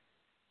a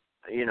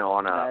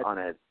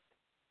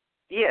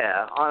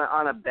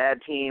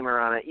bad team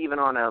or even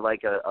on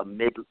a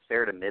mid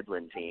fair to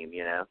Midland team,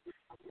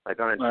 like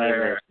on a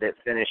team that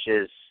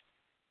finishes,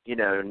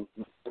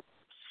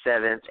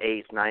 7th,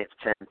 8th, 9th,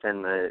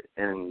 10th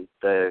in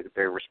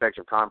their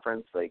respective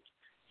conference. Like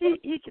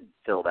he could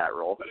fill that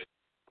role.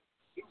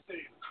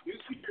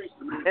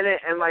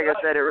 And like I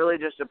said, it really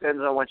just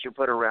depends on what you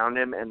put around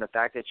him, and the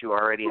fact that you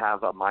already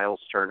have a Miles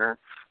Turner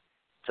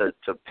to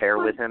pair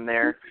with him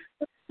there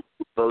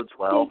bodes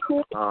well.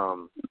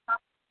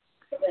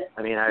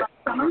 I mean,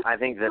 I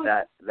think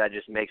that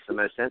just makes the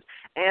most sense.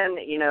 And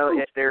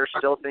if they're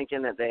still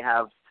thinking that they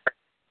have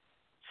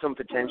some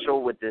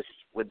potential with this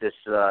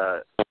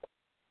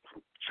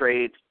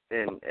trade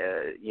and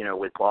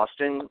with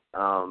Boston,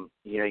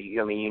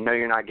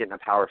 you're not getting a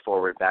power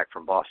forward back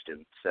from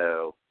Boston,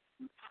 so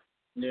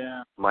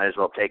yeah, might as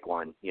well take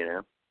one.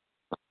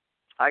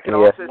 I can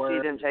also see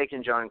them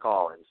taking John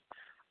Collins.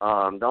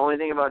 The only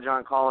thing about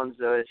John Collins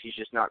though is he's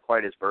just not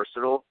quite as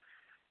versatile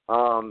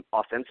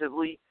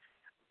offensively.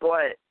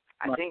 But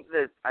I think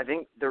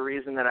the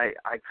reason that I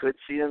could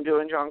see them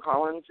doing John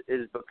Collins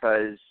is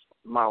because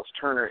Miles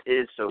Turner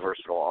is so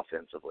versatile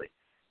offensively.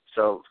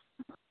 So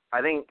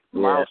I think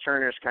Miles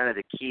Turner is kind of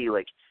the key.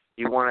 Like,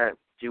 do you want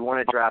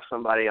to draft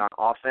somebody on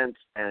offense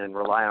and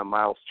rely on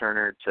Miles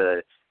Turner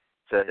to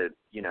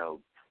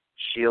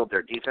shield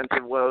their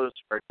defensive woes,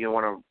 or do you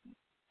want to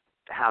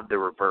have the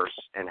reverse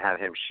and have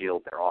him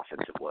shield their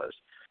offensive woes?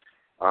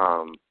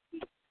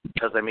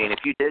 Because I mean,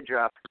 if you did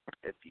draft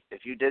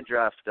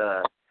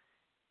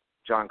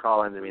John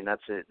Collins, I mean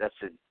that's a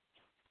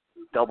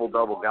double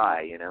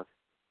guy,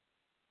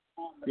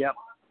 Yep,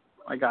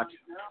 I got you.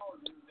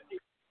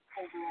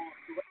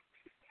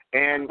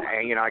 And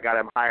I got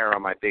him higher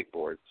on my big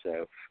board,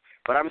 so.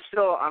 But I'm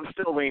still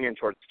leaning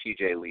towards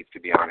TJ Leaf, to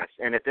be honest.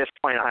 And at this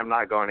point, I'm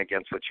not going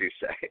against what you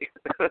say.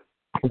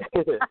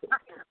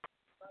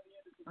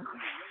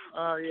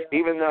 Yeah.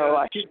 Even though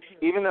I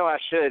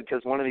should,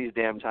 because one of these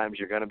damn times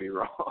you're going to be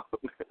wrong.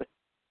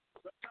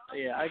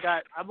 Yeah,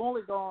 I'm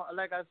only going,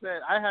 like I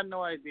said, I had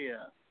no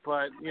idea.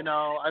 But,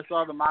 I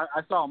saw a mock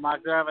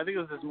draft, I think it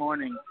was this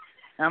morning.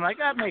 And I'm like,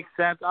 that makes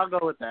sense. I'll go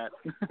with that.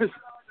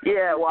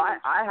 Yeah, well,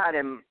 I had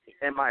him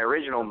in my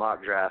original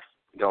mock draft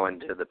going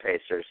to the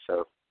Pacers,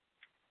 so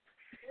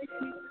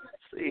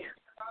let's see.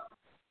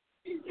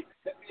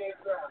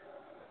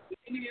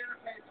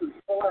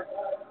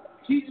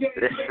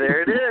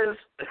 There it is.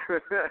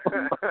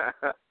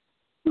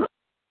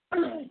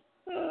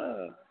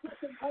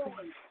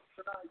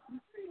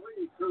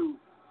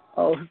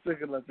 Oh, it's a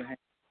good looking hand.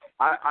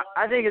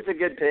 I think it's a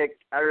good pick.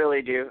 I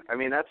really do. I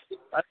mean,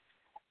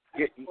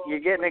 you're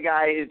getting a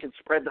guy who can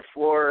spread the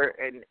floor,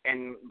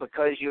 and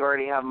because you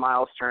already have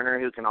Miles Turner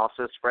who can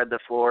also spread the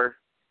floor,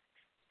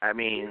 I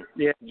mean,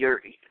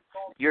 you're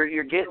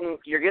getting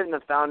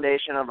the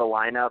foundation of a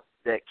lineup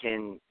that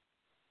can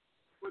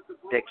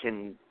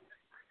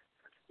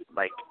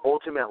like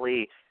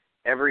ultimately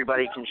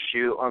everybody can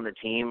shoot on the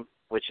team,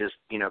 which is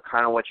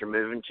kind of what you're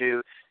moving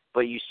to,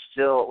 but you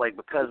still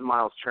because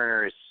Miles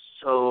Turner is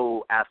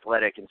so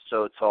athletic and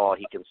so tall,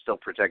 he can still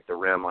protect the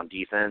rim on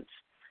defense.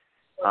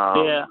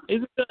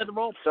 He's good at the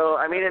role. So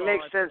I mean, it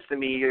makes sense to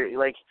me.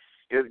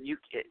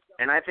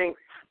 And I think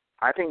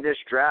this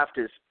draft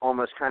is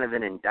almost kind of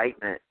an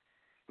indictment.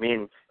 I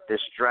mean,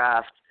 this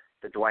draft,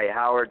 the Dwight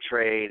Howard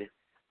trade,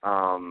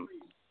 both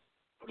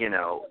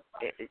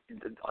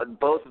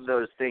of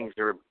those things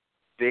are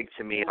big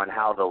to me on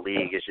how the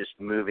league is just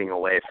moving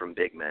away from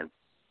big men.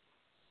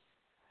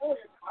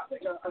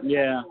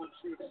 Yeah.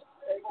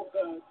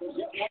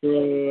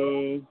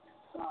 True.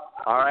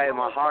 All right,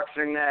 my Hawks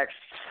are next.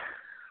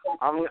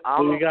 I'm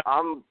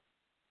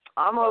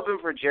hoping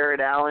for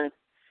Jared Allen.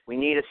 We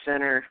need a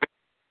center. I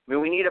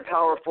mean, we need a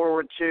power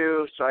forward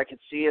too, so I could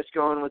see us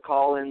going with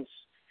Collins.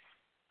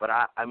 But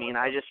I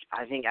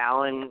think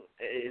Allen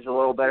is a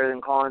little better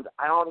than Collins.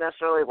 I don't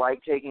necessarily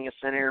like taking a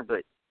center,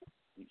 but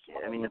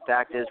I mean the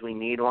fact is we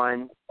need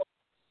one.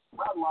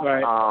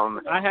 Right.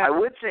 I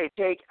would say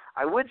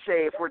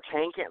if we're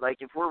tanking,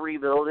 if we're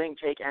rebuilding,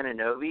 take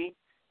Anunoby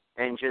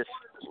and just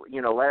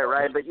let it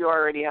ride. But you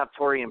already have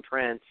Taurean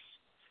Prince.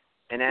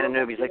 And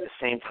Anunoby's the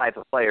same type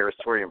of player as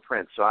Taurean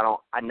Prince, so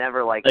I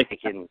never like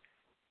taking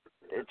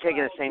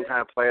the same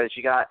kind of player that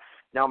you got.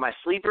 Now my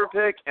sleeper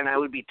pick, and I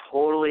would be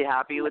totally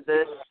happy with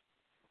this,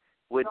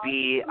 would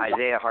be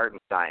Isaiah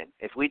Hartenstein.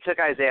 If we took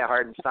Isaiah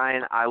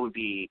Hartenstein, we'd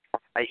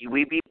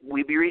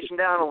be reaching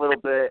down a little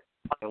bit,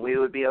 and we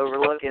would be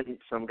overlooking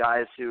some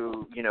guys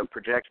who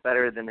project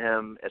better than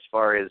him as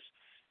far as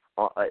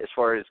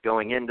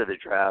going into the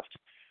draft.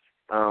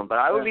 But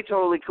I would be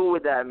totally cool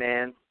with that,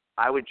 man.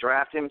 I would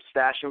draft him,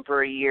 stash him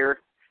for a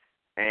year,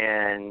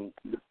 and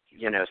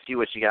see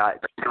what you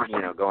got,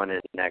 going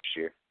into next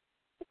year.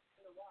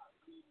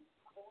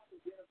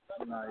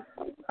 Nice.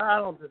 I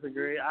don't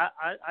disagree.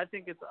 I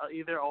think it's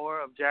either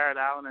or of Jared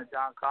Allen or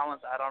John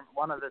Collins.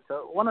 One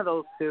of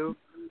those two,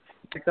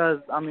 because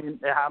I'm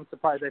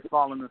surprised they've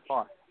fallen this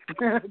far.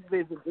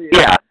 Basically.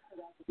 Yeah.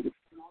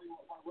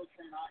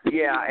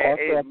 Yeah.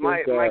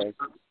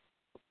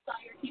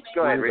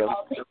 Go ahead, Rick.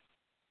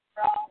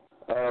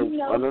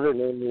 Another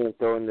name you can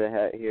throw in the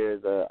hat here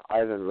is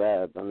Ivan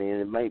Rabb. I mean,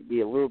 it might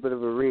be a little bit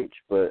of a reach,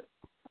 but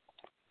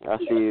I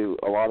see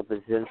a lot of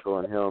potential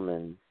in him,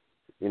 and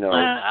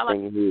I like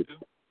him,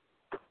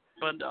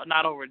 but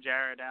not over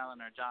Jared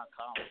Allen or John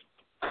Collins.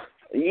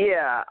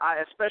 Yeah,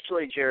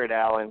 especially Jared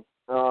Allen.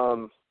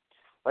 I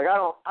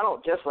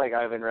don't dislike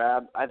Ivan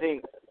Rabb. I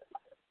think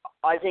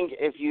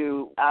if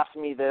you asked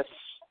me this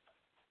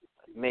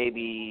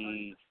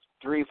maybe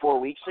 3-4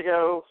 weeks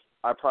ago,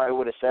 I probably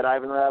would have said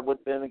Ivan Rabb would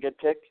have been a good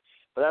pick.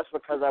 But that's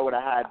because I would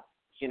have had,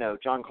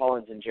 John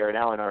Collins and Jared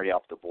Allen already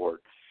off the board.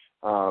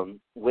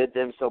 With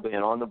them still being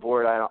on the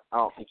board, I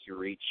don't think you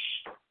reach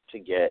to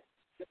get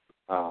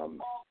Ivan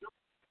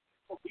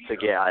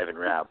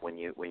Rabb when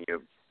you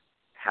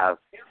have,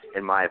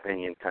 in my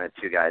opinion, kind of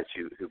two guys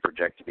who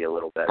project to be a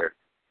little better.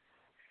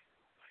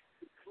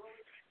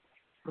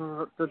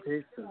 But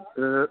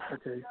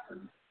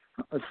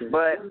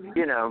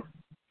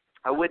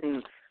I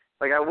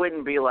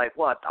wouldn't be like,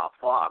 what the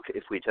fuck,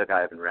 if we took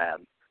Ivan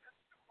Rabb.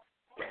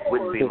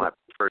 Wouldn't be my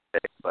first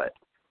pick. But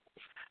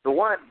the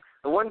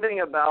one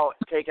thing about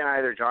taking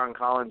either John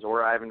Collins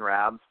or Ivan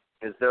Rabb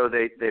is, though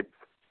they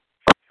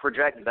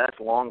project best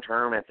long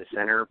term at the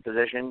center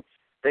position,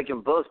 they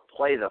can both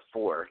play the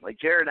 4. Like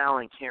Jared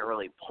Allen can't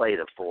really play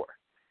the 4.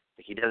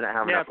 Like he doesn't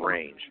have enough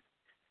range.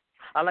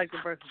 I like the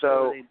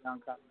versatility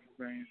John Collins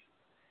brings.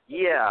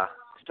 Yeah.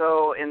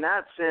 So in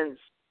that sense,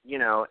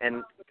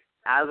 and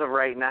as of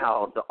right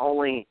now, the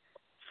only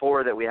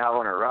 4 that we have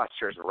on our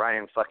roster is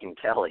Ryan fucking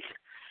Kelly.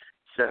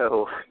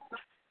 So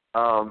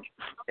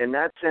in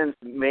that sense,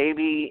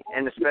 maybe,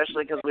 and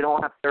especially because we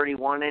don't have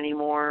 31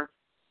 anymore,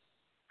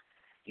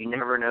 you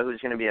never know who's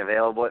going to be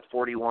available at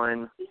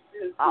 41.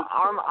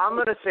 I'm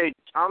gonna say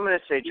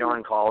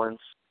John Collins.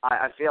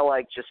 I feel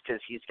like just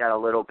because he's got a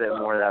little bit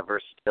more of that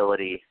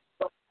versatility,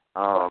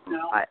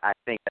 I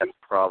think that's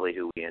probably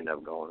who we end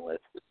up going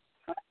with.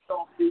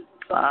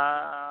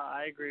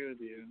 I agree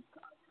with you.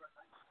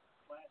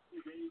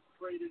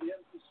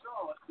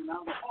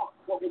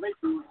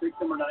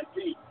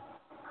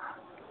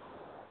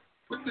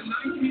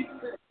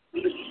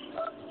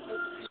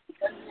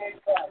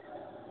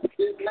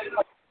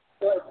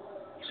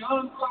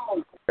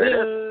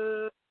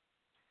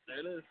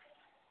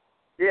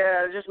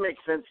 Yeah, it just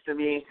makes sense to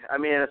me. I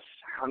mean,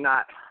 I'm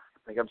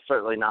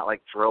certainly not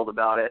thrilled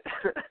about it.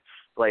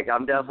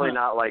 I'm definitely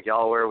not like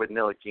y'all were with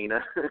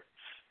Ntilikina.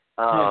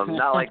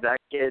 Not like that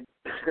kid.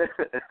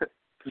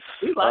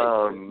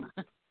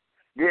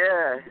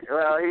 Yeah,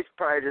 well, he's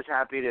probably just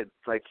happy to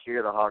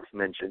hear the Hawks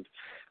mentioned.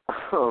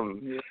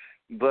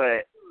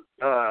 But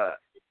yeah,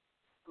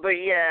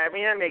 I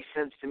mean, that makes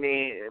sense to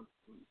me.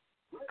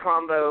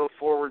 Combo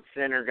forward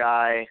center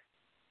guy,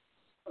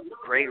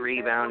 great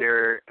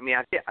rebounder. I mean,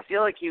 I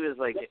feel like he was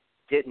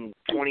getting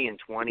 20 and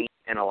 20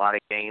 in a lot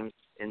of games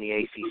in the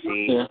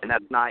ACC, and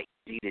that's not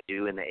easy to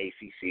do in the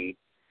ACC.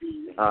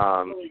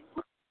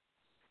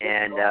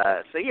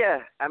 So yeah,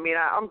 I mean,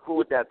 I'm cool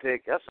with that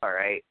pick. That's all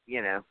right.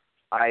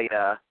 I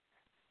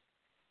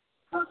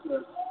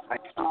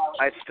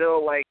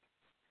still I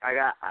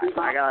got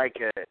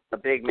a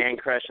big man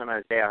crush on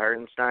Isaiah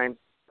Hartenstein.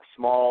 A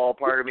small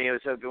part of me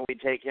was hoping we'd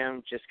take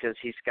him just because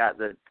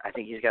I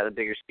think he's got the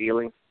bigger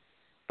ceiling.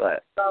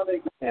 But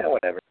yeah,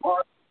 whatever.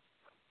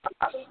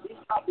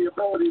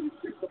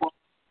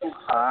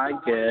 I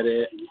get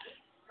it.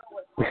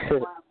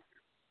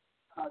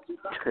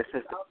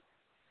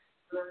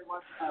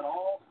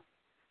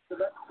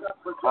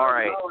 All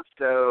right,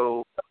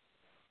 so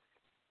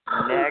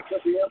next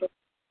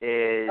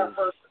is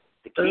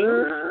the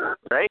Kings,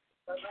 right?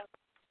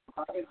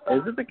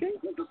 Is it the Kings?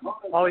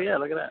 Oh, yeah,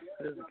 look at that.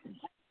 It is the Kings.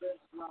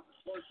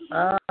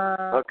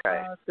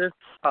 Okay.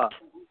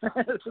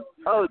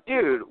 Oh,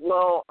 dude,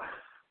 well,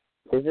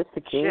 is this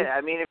the Kings? Shit,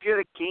 I mean, if you're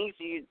the Kings,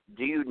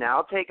 do you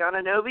now take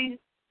Anunoby?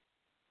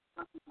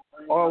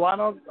 Or why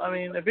not? I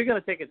mean, if you're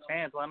going to take a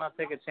chance, why not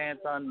take a chance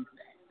on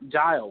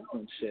Giles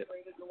and shit?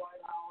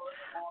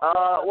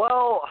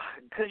 Well,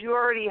 because you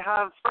already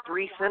have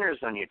 3 centers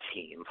on your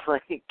team,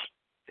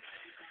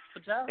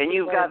 and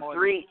you've got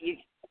 3.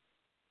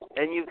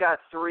 And you've got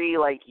 3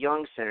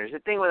 young centers. The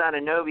thing with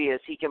Anunoby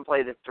is he can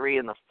play the 3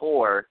 and the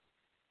 4,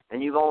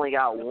 and you've only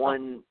got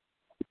 1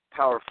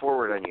 power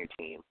forward on your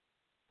team.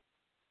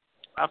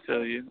 I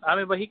feel you. I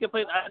mean, but he can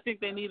play. I think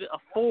they need a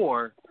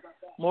 4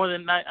 more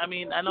than 9. I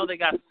mean, I know they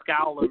got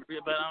Scowler,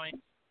 but I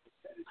mean,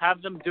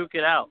 have them duke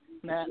it out.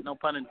 Nah, no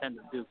pun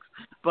intended, Dukes.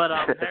 But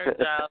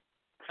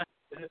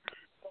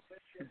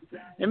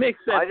it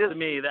makes sense to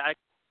me that.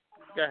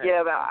 Go ahead.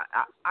 Yeah, but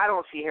I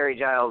don't see Harry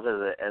Giles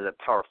as a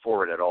power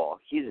forward at all.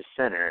 He's a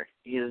center.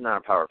 He is not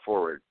a power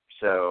forward.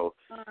 So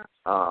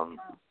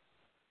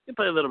You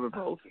play a little bit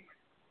both.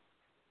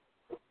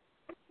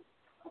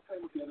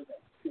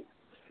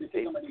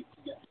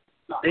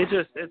 It's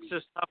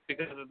just tough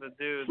because of the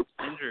dude's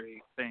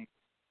injury thing.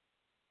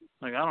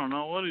 Like, I don't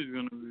know what he's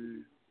gonna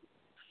be.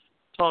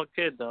 Tall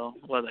kid though,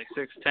 what, like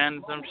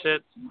 6'10", some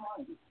shit.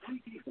 I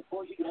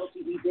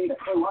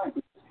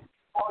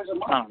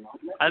don't know.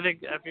 I think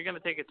if you're gonna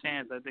take a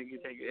chance, I think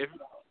if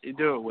you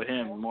do it with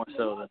him more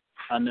so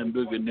than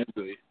Anunoby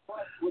Nugui.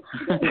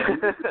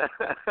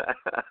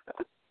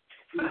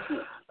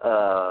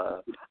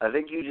 I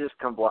think you just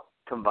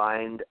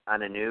combined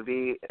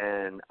Anunoby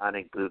and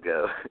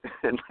Anigbugo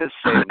in the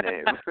same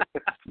name.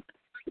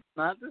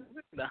 Not this.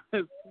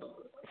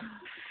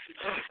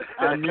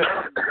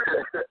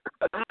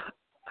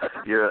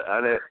 You're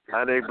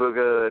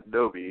Anigbugo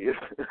Nobi.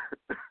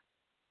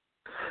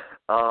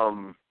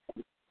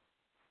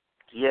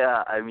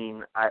 Yeah, I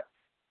mean, I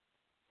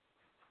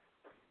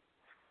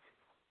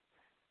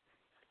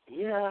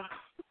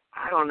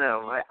don't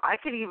know. I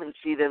could even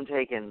see them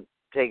taking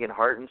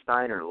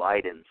Hartenstein or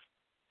Leidens.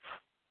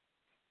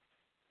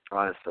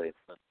 Honestly.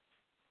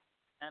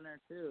 Tanner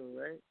too,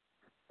 right?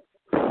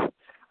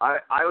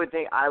 I would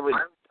think I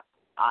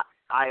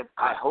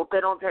hope they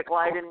don't take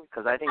Leiden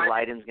because I think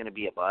Leiden's going to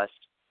be a bust.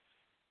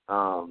 But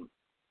I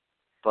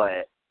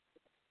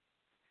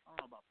don't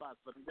know about bust,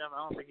 but I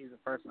don't think he's a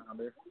first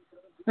rounder.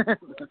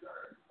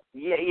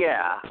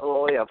 yeah.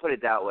 Well, yeah. Put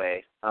it that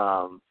way.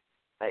 I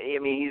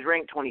mean, he's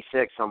ranked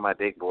 26 on my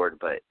big board,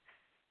 but.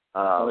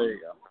 There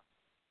you go.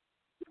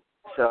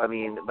 So I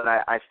mean, but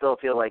I still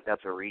feel like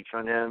that's a reach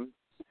on him.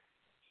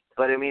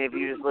 But I mean, if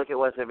you just look at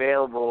what's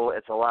available,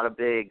 it's a lot of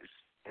bigs,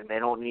 and they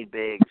don't need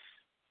bigs.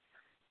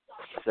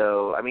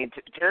 So, I mean,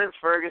 Terrence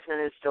Ferguson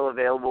is still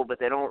available, but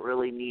they don't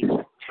really need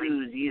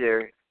twos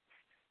either. I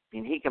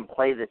mean, he can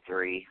play the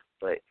three,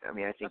 but, I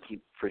mean, I think he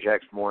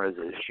projects more as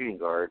a shooting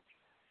guard.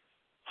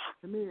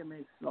 To me, it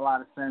makes a lot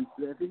of sense.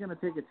 If you're going to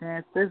take a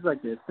chance, this is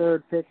like your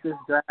third pick this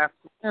draft.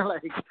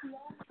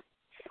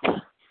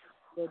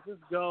 So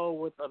just go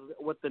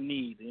with the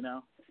need, you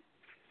know?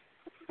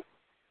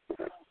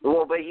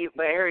 Well, but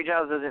Harry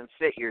Giles doesn't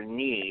fit your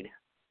need.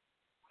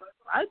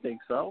 I think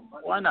so.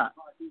 Why not?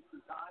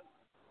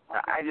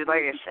 I just,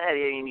 like I said,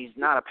 I mean, he's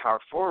not a power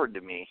forward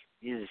to me.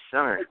 He's a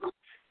center.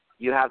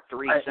 You have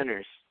three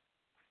centers.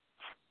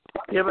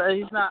 Yeah, but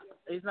he's not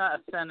a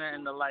center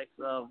in the likes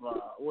of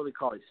Willie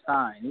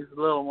Cauley-Stein. He's a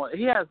little more.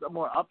 He has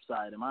more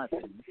upside, in my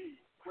opinion.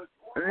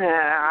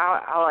 Yeah,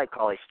 I like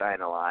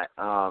Cauley-Stein a lot.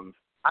 I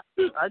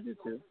do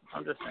too.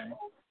 I'm just saying.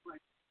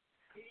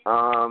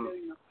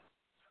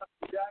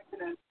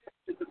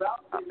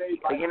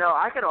 You know,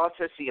 I could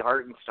also see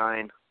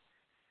Hartenstein.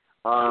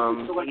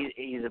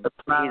 He's a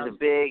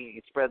big. He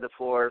can spread the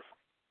floor.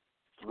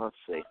 Let's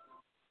see.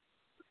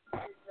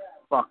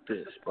 Fuck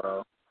this,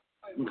 bro.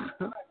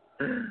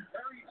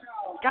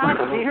 God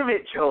damn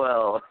it,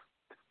 Joel.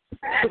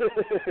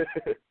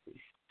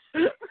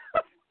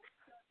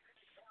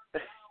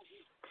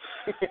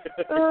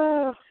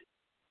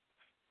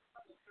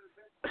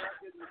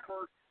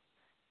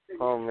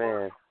 Oh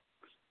man,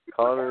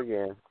 call her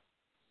again.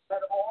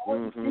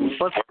 Mm-hmm.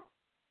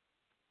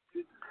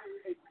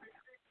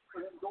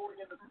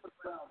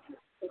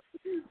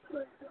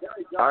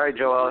 All right,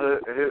 Joel.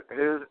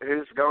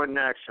 Who's going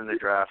next in the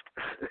draft?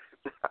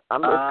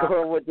 I'm just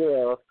going with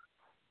Joel.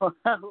 Who's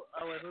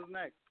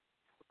next?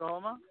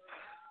 Oklahoma?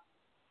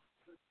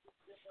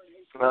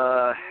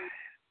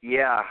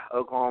 Yeah,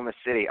 Oklahoma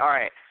City. All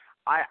right.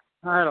 I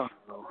don't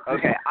know.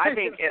 Okay, I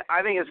think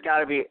it's got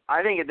to be.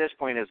 I think at this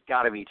point it's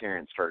got to be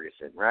Terrence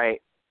Ferguson,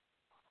 right?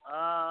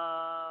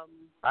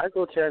 I'd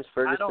go Terrence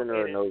Ferguson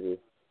or Anunoby.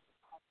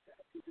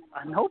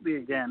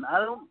 Anunoby again.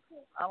 I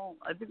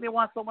think they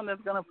want someone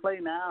that's gonna play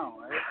now.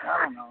 Right?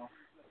 I don't know.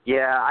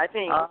 Yeah, I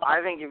think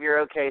if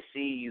you're OKC,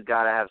 you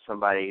got to have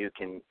somebody who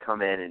can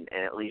come in and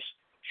at least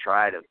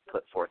try to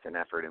put forth an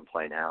effort and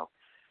play now.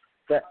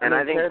 And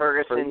I think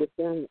Ferguson,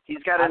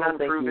 he's got an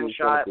unproven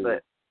shot,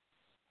 but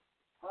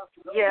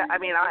yeah, I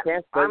mean,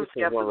 I'm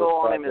skeptical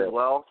on him as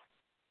well.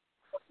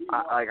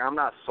 I'm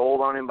not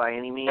sold on him by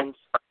any means,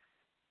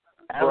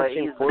 but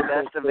he's the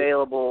best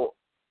available.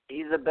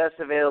 He's the best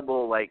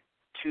available, like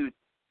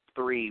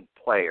 2-3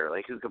 player,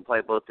 like who can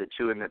play both the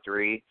 2 and the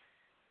 3.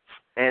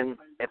 And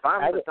if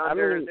I'm the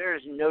Thunder,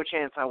 there's no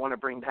chance I want to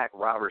bring back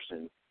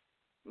Robertson.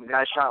 The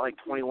guy shot like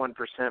 21%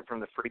 from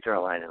the free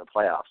throw line in the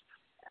playoffs.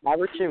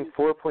 Averaging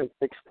 4.6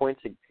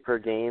 points per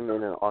game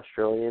in an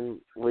Australian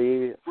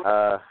league.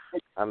 I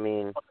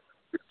mean,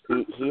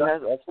 he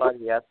has upside,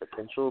 he has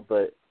potential,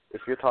 but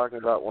if you're talking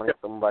about wanting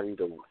somebody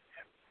to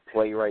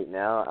play right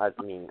now, I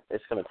mean,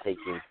 it's going to take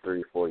him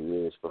 3-4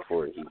 years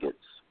before he gets to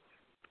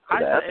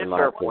that. That's a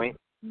fair point.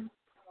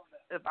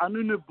 If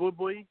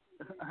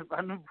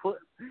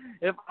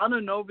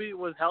Anunoby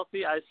was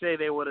healthy, I'd say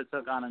they would have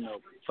took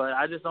Anunoby. But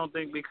I just don't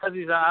think, because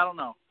he's, I don't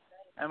know.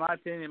 In my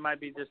opinion, it might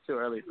be just too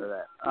early for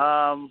that.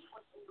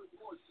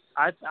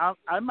 I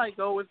might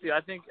go with you. I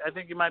think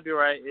you might be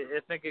right. I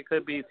think it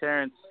could be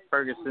Terrence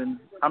Ferguson.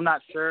 I'm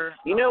not sure.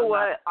 You know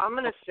what? I'm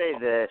going to say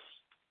this.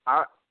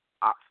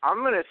 I'm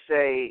going to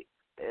say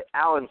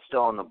Allen's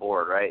still on the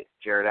board, right?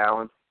 Jared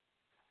Allen?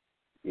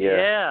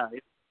 Yeah.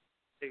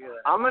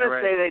 I'm going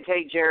to say they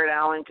take Jared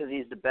Allen because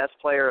he's the best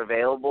player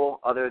available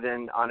other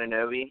than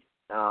Anunoby,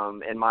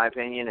 in my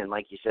opinion. And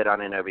like you said,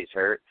 Anunoby's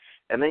hurt.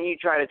 And then you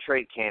try to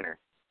trade Cantor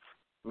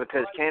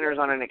because Cantor's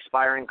on an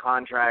expiring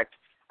contract.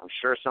 I'm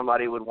sure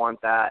somebody would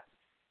want that.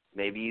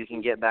 Maybe you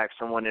can get back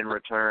someone in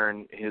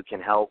return who can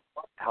help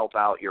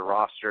out your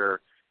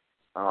roster.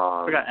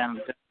 I forgot Adam.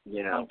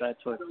 You know, bad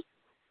choice.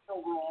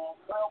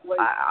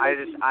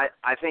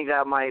 I think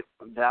that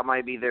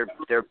might be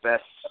their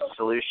best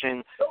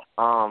solution.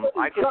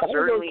 I could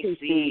certainly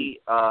see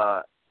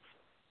the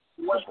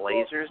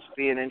Blazers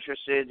being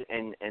interested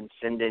in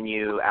sending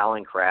you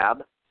Alan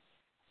Crabb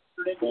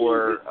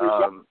for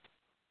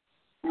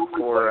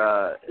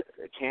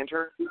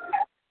Cantor,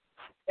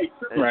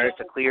 just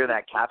to clear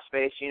that cap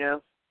space, you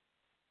know.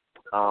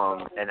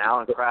 And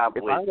Alan Crabb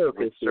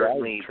would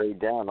certainly trade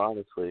down,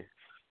 honestly.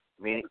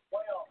 I mean,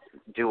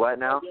 do what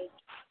now?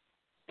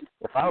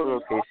 If I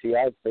was OKC,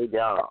 I'd trade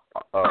down,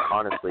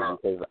 honestly,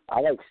 because I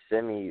like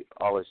Semi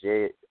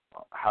Ojeleye.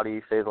 How do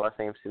you say the last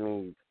name,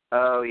 Semi?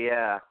 Oh,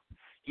 yeah.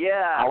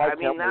 Yeah, I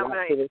mean, that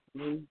might...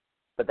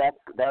 But that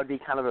would be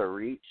kind of a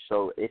reach.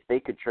 So if they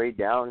could trade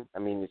down, I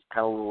mean, it's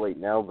kind of a little late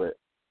now, but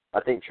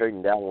I think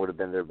trading down would have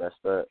been their best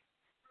bet.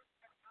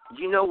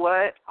 You know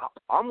what?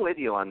 I'm with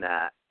you on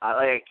that.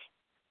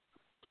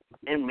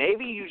 And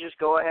maybe you just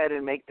go ahead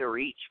and make the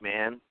reach,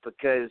 man,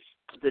 because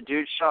the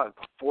dude shot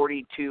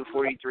 42,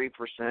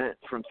 43%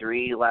 from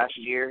three last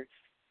year.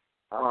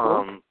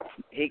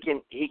 He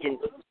can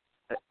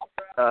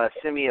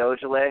Semi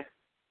Ojeleye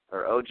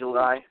or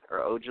Ojeleye.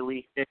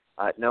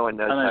 No one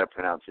knows how to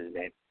pronounce his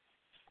name.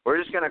 We're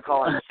just gonna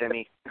call him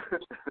Semi.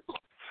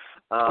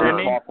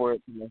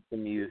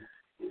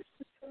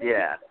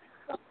 Yeah.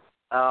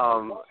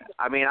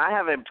 I mean, I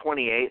have him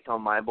 28th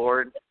on my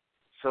board,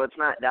 so it's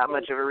not that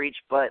much of a reach,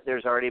 but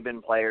there's already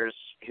been players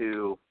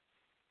who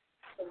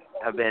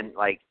have been,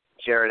 like,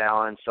 Jared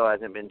Allen still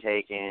hasn't been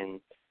taken,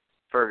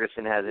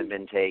 Ferguson hasn't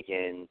been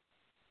taken,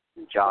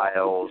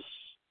 Giles,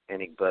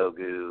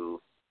 Enigbogu,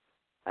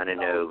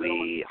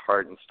 Anunoby,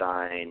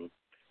 Hartenstein,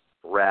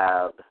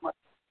 Rab.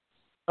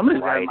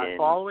 Somebody's got my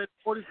fall all the way to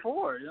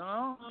 44, you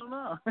know? I don't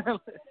know.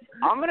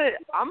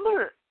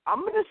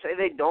 I'm gonna say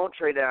they don't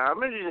trade down. I'm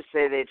gonna just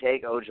say they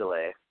take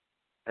Ojeleye.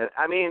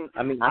 I mean,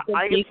 I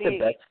think he's the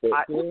best fit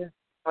here.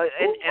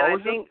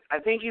 And I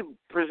think you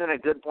present a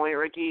good point,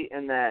 Ricky,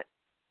 in that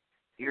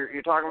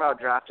you're talking about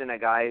drafting a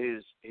guy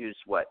who's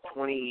what,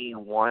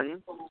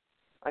 21,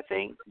 I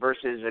think,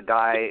 versus a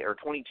guy, or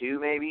 22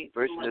 maybe,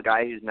 versus a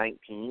guy who's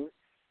 19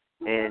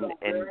 in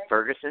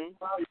Ferguson.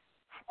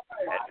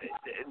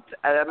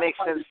 That makes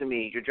sense to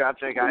me. You're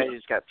drafting a guy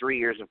who's got 3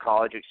 years of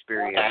college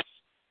experience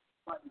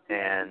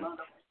and,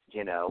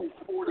 you know,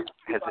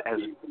 has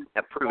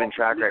a proven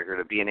track record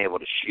of being able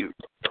to shoot.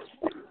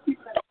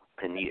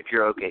 And if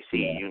you're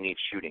OKC, you need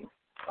shooting.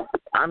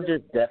 I'm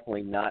just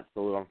definitely not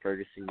sold on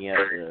Ferguson yet.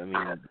 I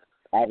mean,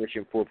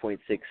 averaging 4.6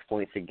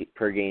 points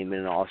per game in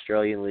an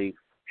Australian league.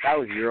 That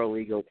was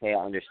EuroLeague, okay,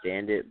 I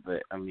understand it,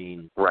 but I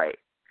mean, right?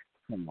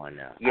 Come on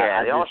now.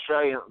 Yeah, the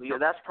Australian.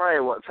 That's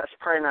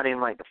probably not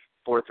even like the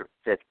fourth or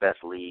fifth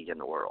best league in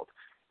the world.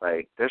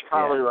 Like, there's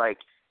probably like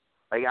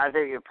I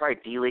think probably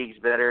D League's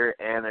better,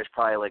 and there's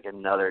probably like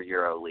another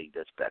EuroLeague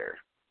that's better.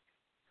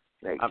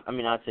 Like, I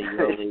mean, I'd say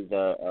EuroLeague,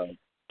 the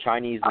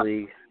Chinese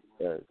league.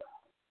 I'll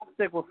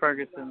stick with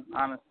Ferguson,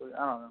 honestly.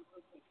 I don't know.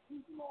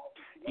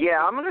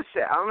 Yeah, I'm gonna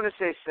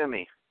say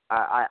Semi.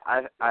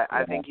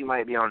 I think you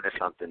might be onto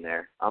something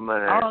there. I'm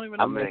gonna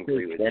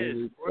agree with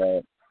you.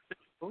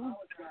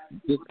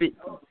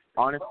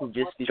 Honestly,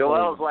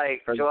 Joel's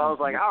like, I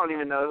don't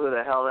even know who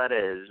the hell that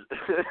is.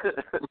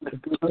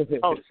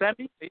 Oh,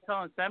 Semi? Are you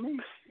calling Semi?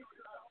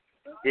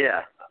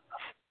 Yeah.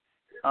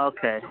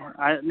 Okay.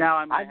 Now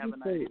I might have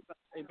an idea.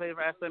 He played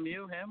for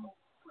SMU, him?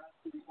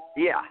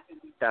 Yeah,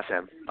 that's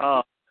him.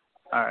 Oh,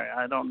 all right.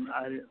 I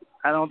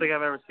don't think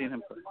I've ever seen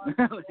him play.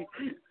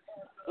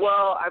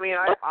 Well, I mean,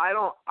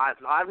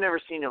 I've never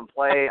seen him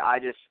play. I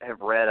just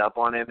have read up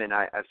on him, and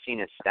I've seen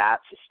his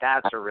stats. His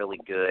stats are really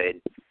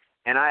good.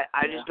 And I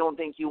just don't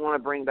think you want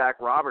to bring back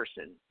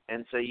Robertson.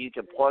 And so you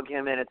could plug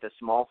him in at the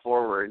small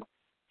forward.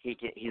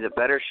 He's a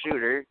better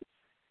shooter.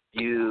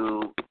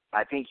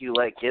 I think you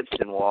let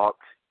Gibson walk.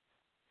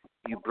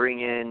 You bring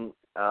in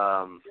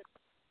I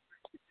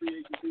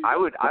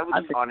would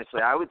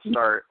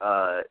start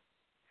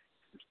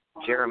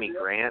Jeremy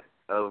Grant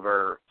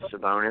over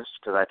Sabonis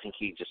because I think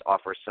he just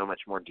offers so much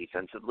more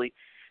defensively.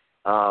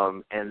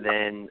 And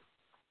then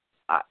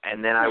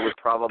I would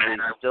probably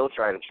still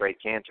try to trade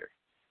Cantor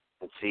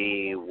and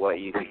see what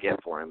you could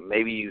get for him.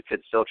 Maybe you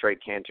could still trade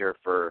Cantor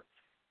for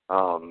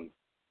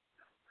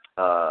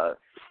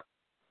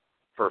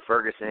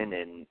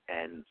Ferguson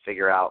and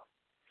figure out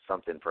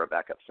something for a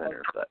backup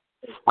center. But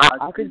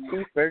I could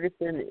see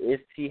Ferguson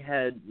if he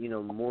had,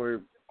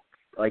 more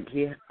like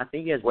I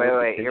think he has.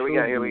 Wait, here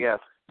we go.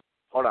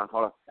 Hold on.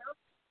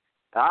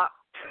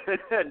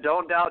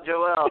 Don't doubt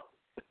Joel.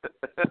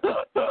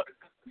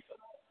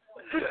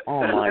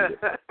 Oh my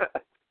God.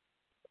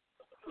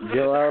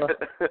 Joel.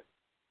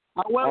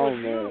 Well, Oh,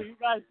 it's man. true. You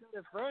guys said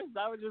it first.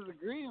 I was just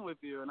agreeing with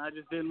you, and I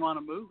just didn't want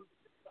to move.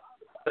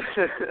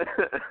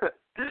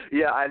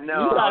 Yeah, I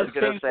know. You I guys was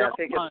gonna changed say. your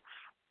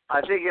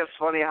I think it's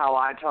funny how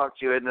I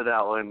talked you into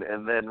that one,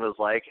 and then was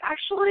like,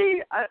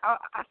 actually, I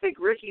think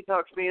Ricky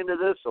talked me into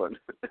this one.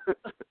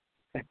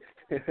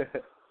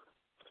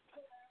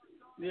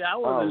 Yeah, I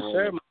wasn't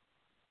sure.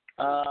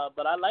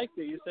 But I liked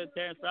it. You said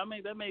Terrence. I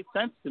mean, that made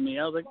sense to me.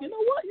 I was like, you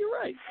know what? You're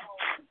right.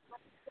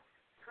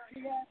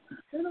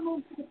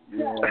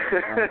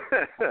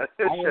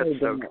 It's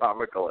just so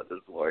comical at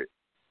this point.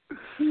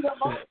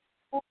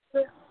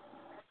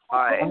 All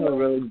right,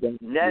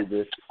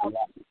 Nets.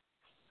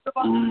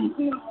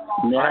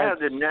 I have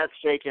the Nets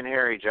taking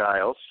Harry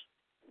Giles,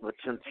 but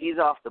since he's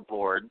off the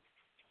board,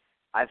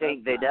 I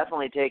think they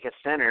definitely take a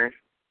center.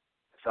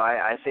 So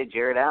I say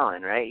Jared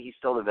Allen, right? He's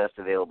still the best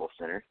available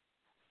center.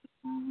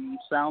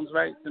 Sounds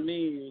right to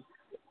me.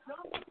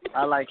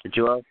 I like it.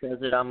 Joel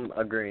says it. I'm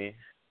agreeing.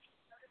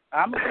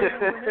 I'm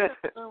agreeing with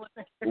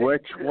it. We're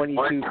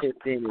 22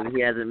 hits in, and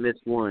he hasn't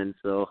missed one,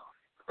 so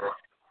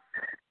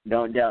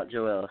don't doubt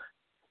Joel.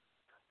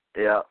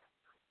 Yeah.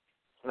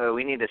 Well,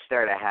 we need to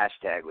start a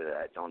hashtag with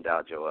that. Don't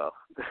doubt Joel.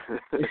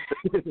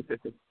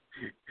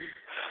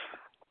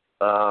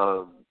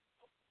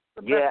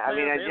 Yeah, I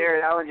mean,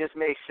 Jared Allen just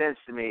makes sense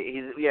to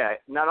me.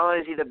 Not only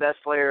is he the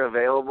best player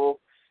available,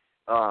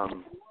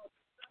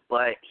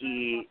 but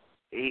he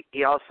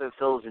also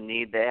fills a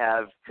need they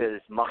have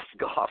because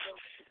Moskov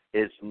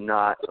is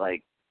not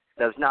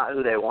that's not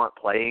who they want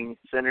playing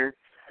center.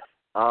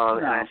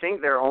 And I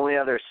think their only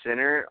other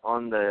center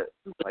on their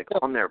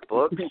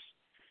books.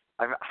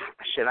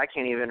 I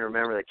can't even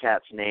remember the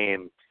cat's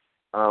name,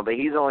 but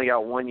he's only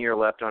got 1 year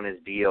left on his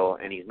deal,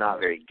 and he's not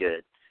very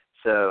good.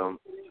 So,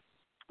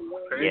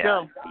 you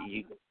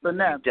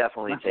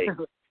definitely take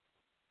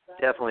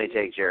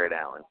Jared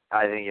Allen.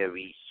 I think it would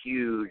be a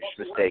huge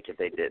mistake if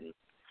they didn't.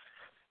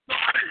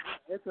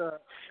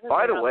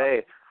 By the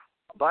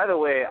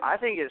way, I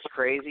think it's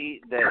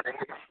crazy that,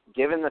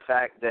 given the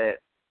fact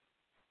that,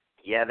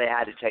 they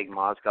had to take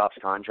Mozgov's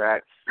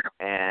contract,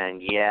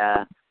 and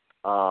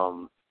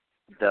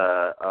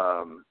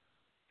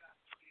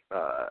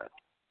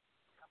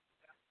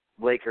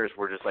Lakers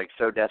were just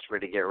so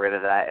desperate to get rid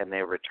of that, and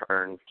they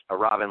returned a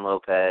Robin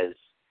Lopez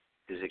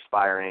who's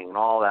expiring and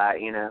all that,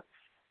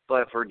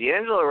 But for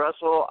D'Angelo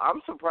Russell,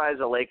 I'm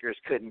surprised the Lakers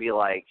couldn't be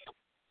like,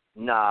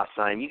 nah,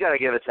 son, you got to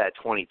give us that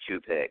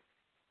 22 pick.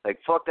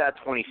 Fuck that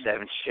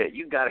 27 shit.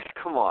 You got to,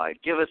 come on,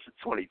 give us the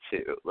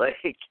 22.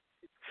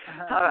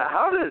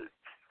 How do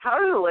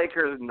the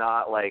Lakers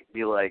not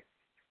be like,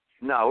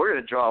 no, we're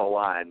going to draw a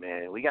line,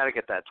 man. We got to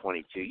get that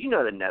 22.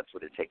 The Nets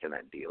would have taken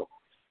that deal.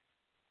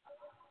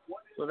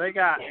 So they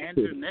got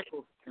Andrew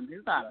Nichols, and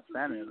he's not a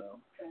center, though.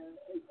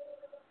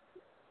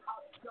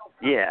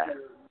 Yeah,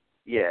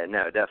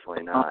 no,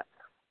 definitely not.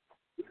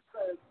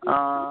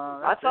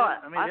 I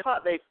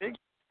thought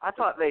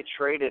they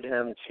traded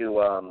him to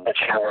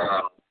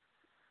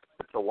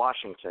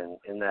Washington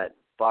in that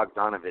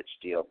Bogdanovich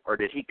deal, or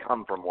did he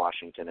come from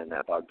Washington in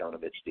that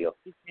Bogdanovich deal?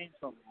 He came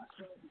from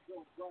Washington.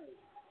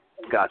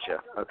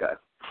 Gotcha. Okay,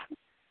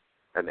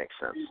 that makes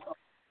sense.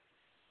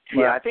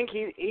 Yeah, I think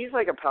he's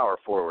like a power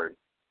forward.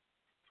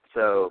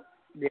 So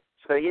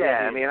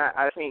I mean,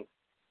 I think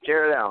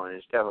Jared Allen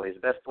is definitely the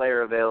best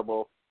player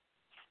available.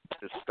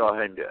 Just go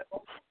ahead and do it.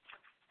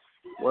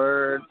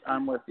 Word,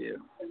 I'm with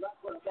you.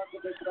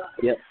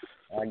 Yep,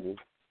 I agree.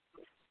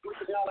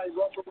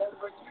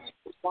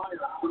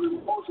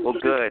 Well,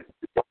 good.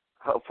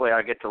 Hopefully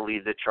I get to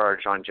lead the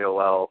charge on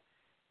Joel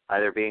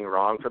either being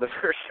wrong for the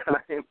first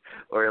time,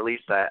 or at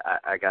least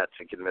I got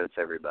to convince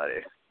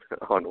everybody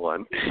on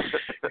one.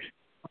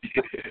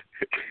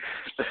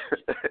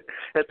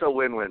 It's a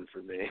win-win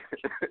for me.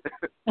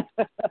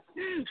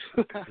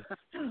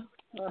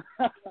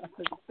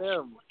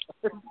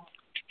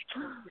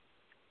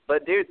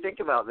 But dude, think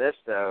about this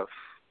though.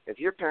 If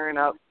you're pairing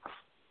up,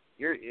 if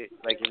you're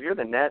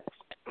the Nets,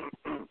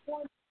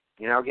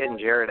 getting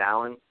Jared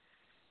Allen,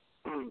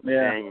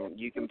 and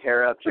you can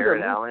pair up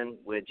Jared Allen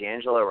with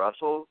D'Angelo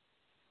Russell.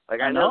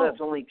 I know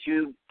that's only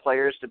two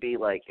players to be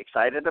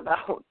excited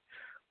about,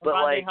 but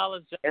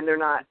and they're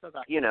not.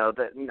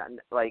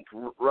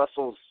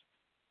 Russell's.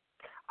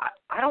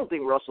 I don't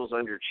think Russell's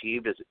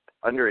underachieved as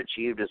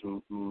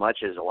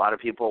much as a lot of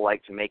people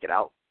like to make it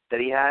out that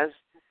he has.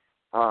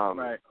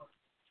 Right.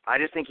 I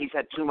just think he's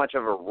had too much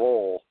of a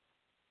role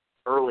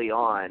early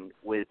on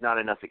with not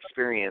enough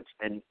experience,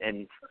 and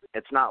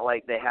it's not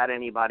like they had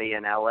anybody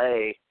in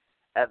LA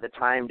at the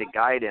time to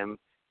guide him.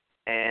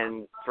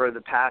 And for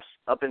the past,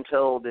 up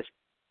until this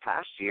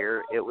past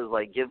year, it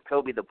was give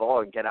Kobe the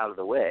ball and get out of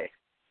the way.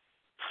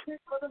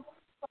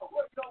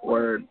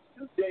 Word.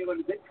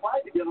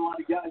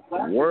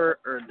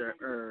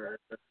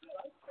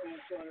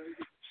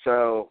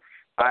 So,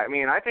 I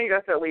mean, I think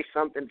that's at least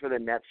something for the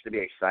Nets to be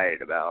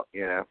excited about,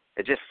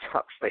 It just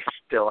sucks they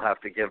still have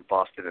to give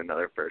Boston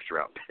another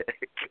first-round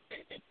pick.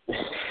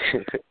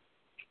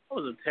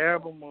 was a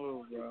terrible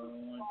move, bro.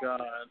 Oh my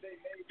God.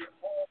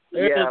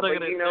 Yeah,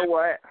 but you know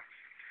what?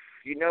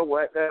 You know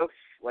what though?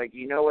 Like,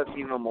 you know what's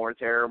even more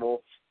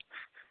terrible?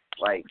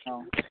 Like,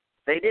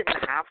 they didn't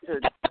have to.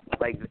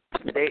 Like,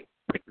 they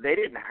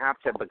didn't have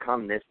to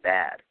become this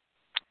bad.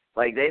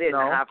 Like, they didn't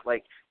have,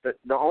 like,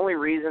 the only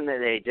reason that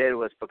they did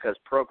was because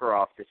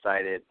Prokhorov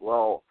decided,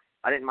 well,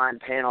 I didn't mind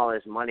paying all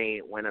this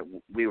money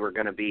when we were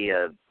going to be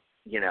a,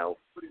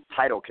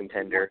 title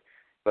contender,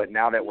 but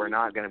now that we're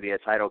not going to be a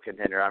title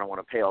contender, I don't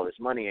want to pay all this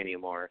money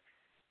anymore,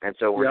 and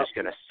so we're just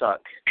going to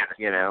suck,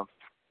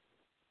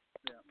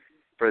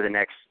 for the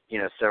next,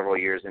 several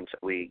years until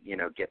we,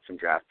 get some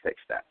draft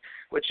picks back,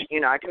 which,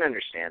 I can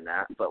understand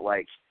that, but,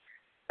 like,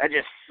 that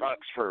just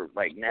sucks for,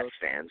 like, Nets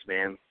fans,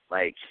 man.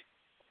 Like,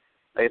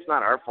 it's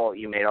not our fault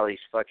you made all these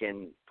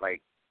fucking,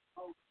 like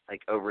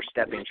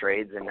overstepping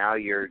trades, and now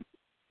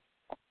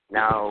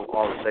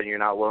all of a sudden you're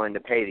not willing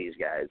to pay these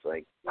guys.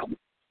 Like,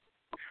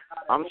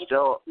 I'm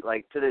still,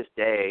 like, to this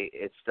day,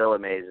 it still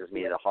amazes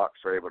me the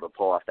Hawks were able to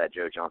pull off that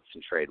Joe Johnson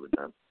trade with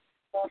them.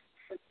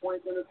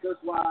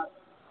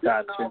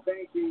 Gotcha.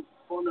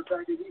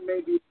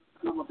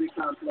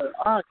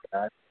 Oh,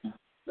 God.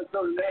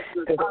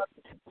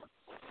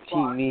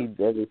 Team needs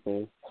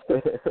everything.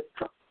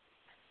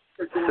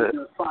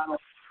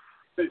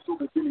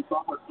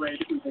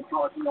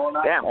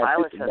 Damn,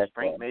 Silas has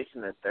Frank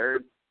Mason the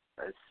third,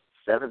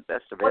 seventh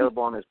best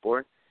available on his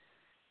board.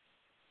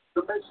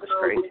 That's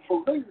crazy.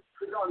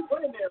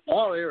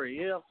 Oh, here he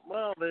is.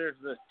 Well, there's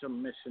the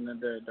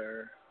commissioner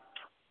there.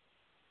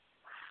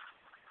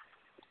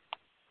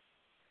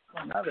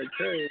 Another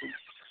trade.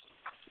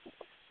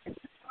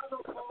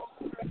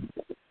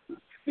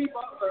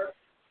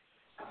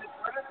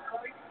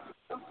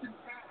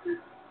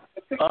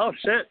 Oh,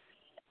 shit.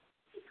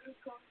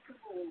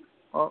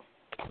 Oh.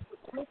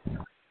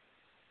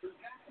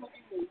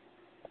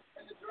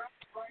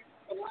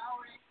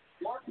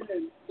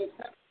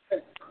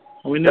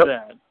 We knew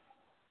that.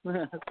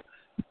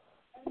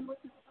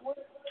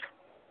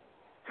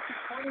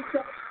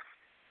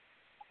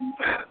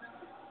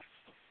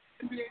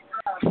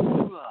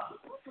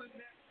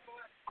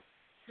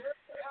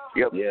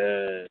 Yep.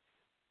 Yeah.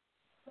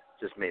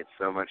 Just made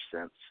so much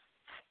sense.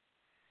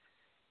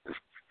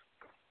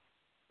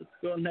 Let's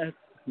go next.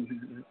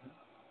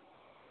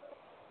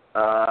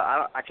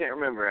 I can't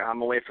remember.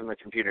 I'm away from the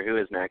computer. Who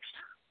is next?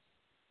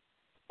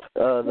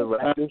 The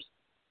Raptors.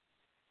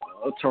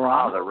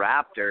 Toronto. Oh, the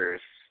Raptors.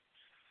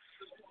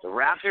 The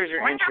Raptors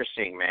are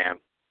interesting, man,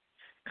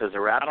 because the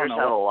Raptors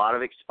have a lot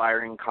of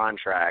expiring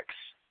contracts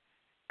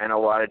and a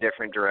lot of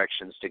different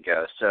directions to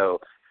go. So,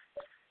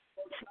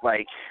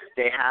 like,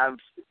 they have,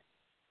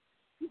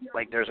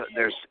 like, there's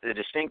a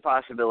distinct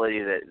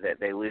possibility that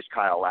they lose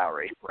Kyle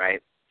Lowry,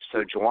 right?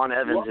 So Juwan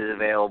Evans is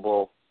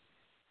available.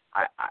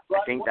 I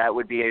think that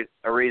would be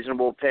a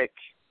reasonable pick,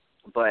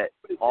 but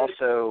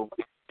also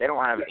they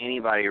don't have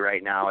anybody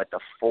right now at the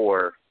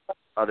 4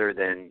 other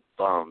than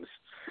bums.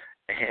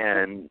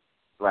 And,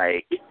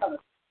 like,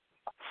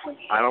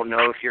 I don't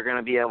know if you're going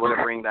to be able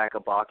to bring back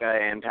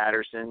Ibaka and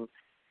Patterson.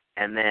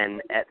 And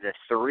then at the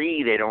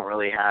 3, they don't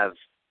really have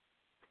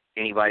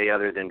anybody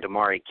other than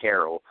Damari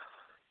Carroll.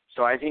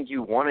 So I think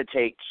you want to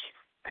take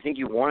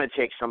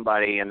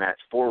somebody in that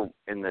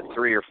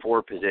 3 or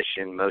 4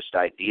 position most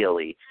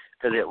ideally,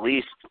 because at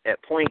least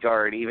at point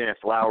guard, even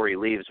if Lowry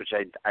leaves, which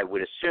I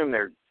would assume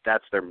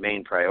that's their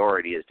main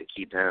priority is to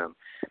keep him.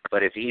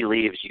 But if he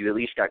leaves, you at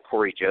least got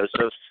Corey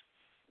Joseph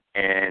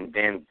and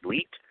Van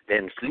Fleet,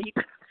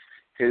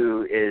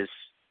 who is,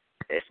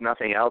 if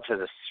nothing else, has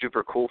a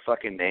super cool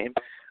fucking name.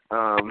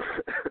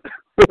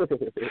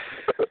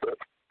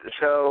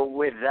 So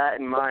with that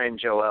in mind,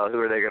 Joel, who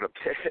are they going to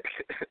pick?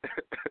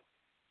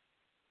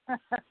 I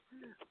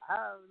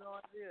have no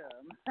idea.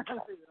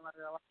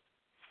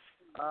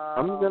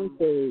 I'm going to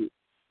say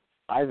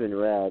Ivan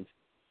Rabb.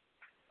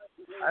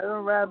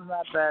 Ivan Rabb's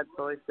not bad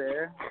choice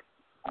there.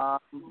 I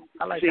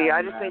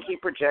just think he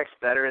projects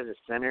better as a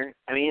center.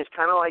 I mean, he's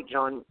kind of like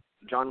John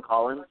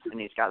Collins, and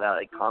he's got that,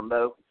 like,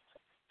 combo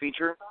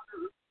feature.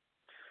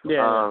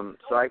 Yeah.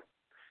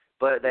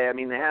 But they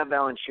have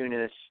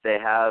Valanciunas. They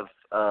have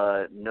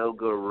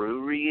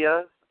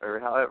Nogueira, or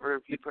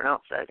however you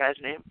pronounce that guy's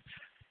name.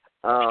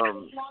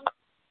 I'm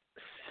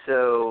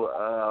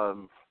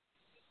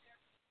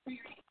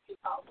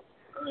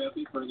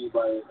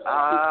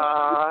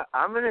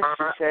going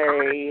to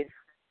say,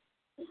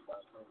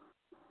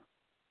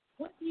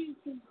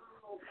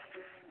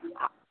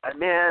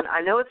 man,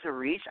 I know it's a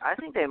reach. I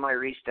think they might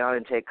reach down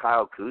and take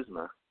Kyle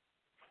Kuzma.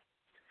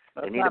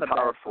 They need a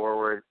power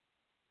forward.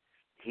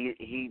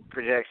 He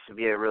projects to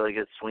be a really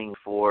good swing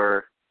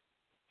 4.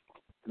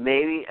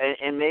 Maybe,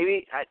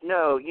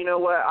 no, you know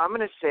what? I'm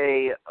going to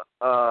say,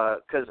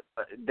 because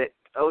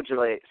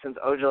since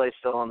Ojale is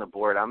still on the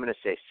board, I'm going to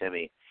say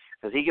Simi.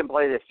 Because he can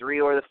play the 3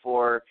 or the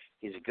 4.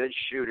 He's a good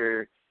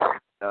shooter. He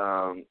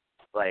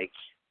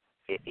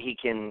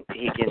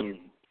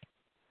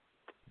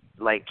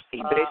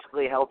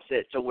basically helps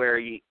it to where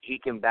he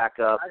can back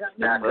up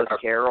both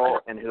Carroll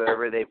and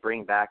whoever they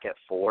bring back at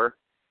 4.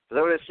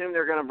 Because I would assume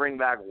they're going to bring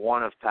back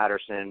one of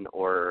Patterson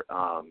or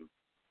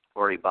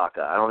Ibaka.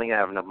 I don't think I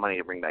have enough money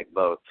to bring back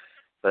both,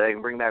 but they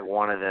can bring back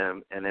one of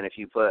them, and then if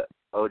you put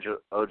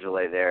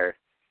Ojale there,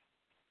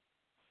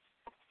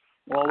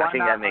 well, I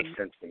think that makes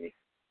sense to me.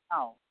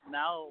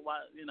 Now,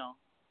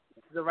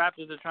 the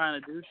Raptors are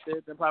trying to do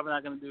shit. They're probably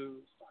not going to do.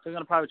 They're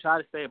going to probably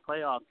try to stay a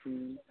playoff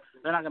team.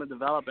 They're not going to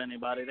develop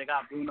anybody. They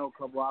got Bruno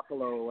Caboclo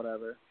or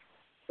whatever.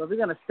 So if you're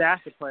going to stash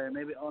a player,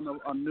 maybe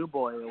on New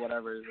Boy or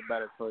whatever is a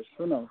better choice.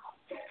 Who knows?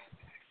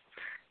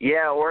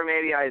 Yeah, or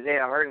maybe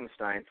Isaiah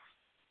Hartenstein.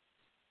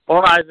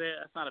 Or Isaiah.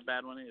 That's not a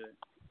bad one either.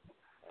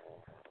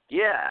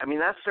 Yeah, I mean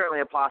that's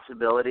certainly a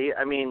possibility.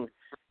 I mean,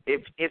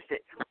 if the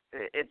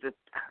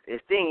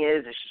thing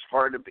is, it's just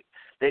hard to be.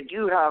 They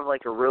do have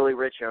like a really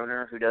rich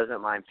owner who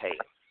doesn't mind paying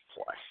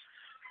plus.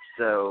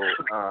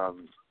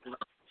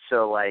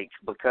 So like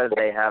because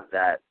they have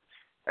that,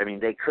 I mean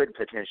they could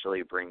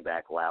potentially bring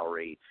back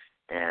Lowry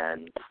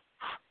and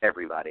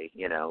everybody,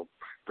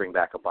 bring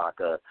back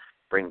Ibaka,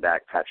 bring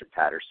back Patrick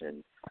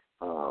Patterson,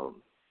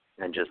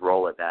 and just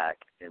roll it back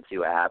and see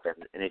what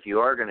happens. And if you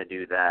are going to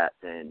do that,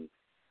 then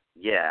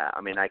yeah,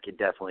 I mean I could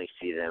definitely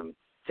see them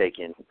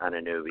taking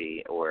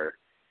Anunoby or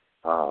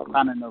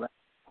Anunoby.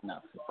 No.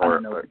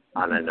 Or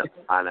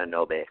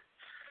Anunoby.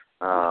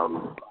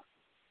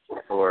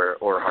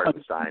 Or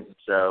Hartenstein.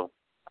 So,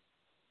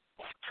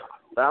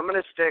 but I'm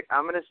gonna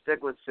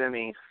stick with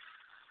Simi.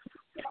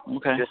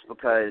 Okay. Just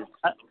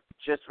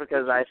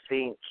because I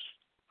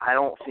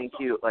don't think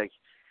you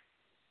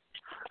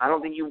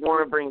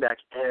want to bring back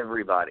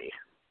everybody.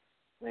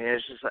 I mean,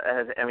 it's just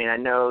I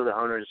know the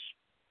owner's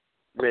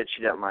rich,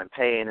 he doesn't mind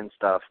paying and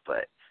stuff,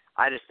 but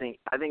I think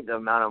the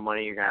amount of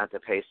money you're gonna have to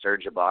pay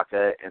Serge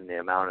Ibaka and the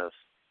amount of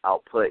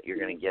output you're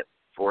gonna get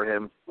for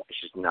him is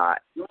just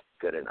not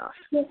good enough.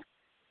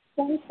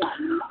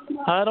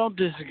 I don't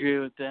disagree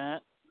with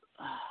that.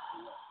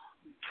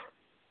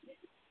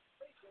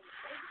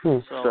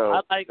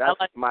 So I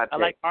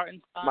like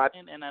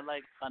Hartenstein and I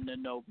like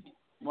Anunoby.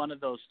 One of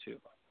those two.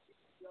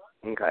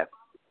 Okay.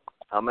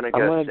 I'm gonna go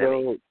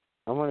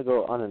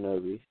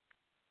Anunoby.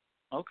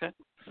 Okay.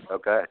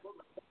 Okay.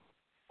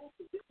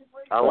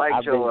 I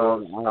like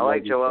Joel's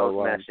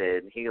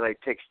method. He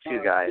picks two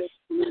guys,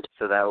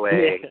 so that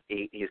way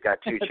he's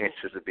got two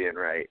chances of being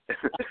right.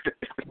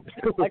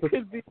 I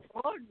could be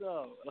wrong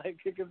though.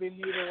 It could be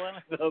neither one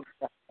of those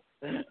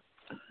guys.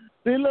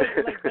 They look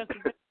like best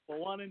example,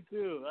 1 and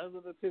 2. Those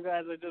are the two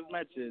guys I just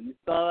mentioned. You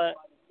saw that?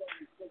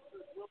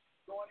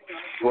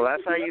 Well,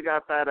 that's how you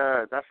got that.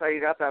 That's how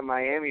you got that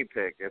Miami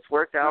pick. It's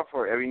worked out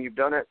for you. I mean, you've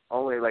done it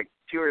only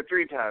 2 or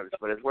 3 times,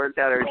 but it's worked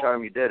out every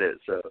time you did it.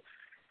 So.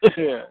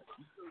 Yeah.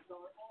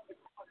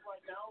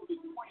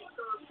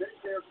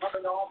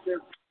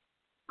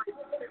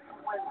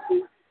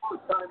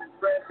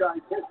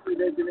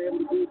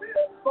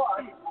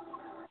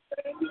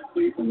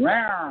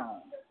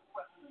 Wow.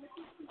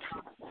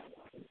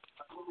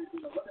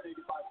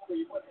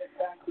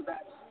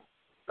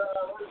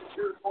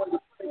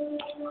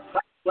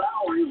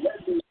 Lowry led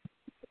the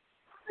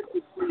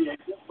 63 and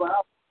just Lowry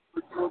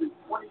recorded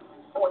 20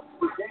 points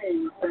per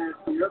game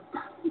last year.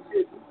 You see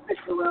if he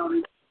sticks around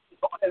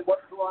and what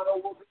Toronto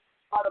will do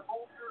try to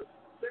bolster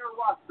their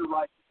roster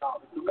right now.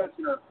 The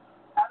commissioner,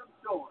 Adam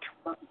Silver,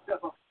 about to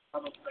step up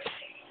on the stage.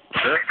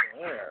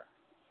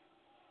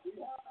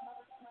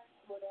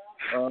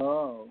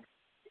 Oh.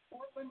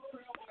 Portland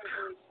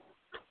Trailblazers.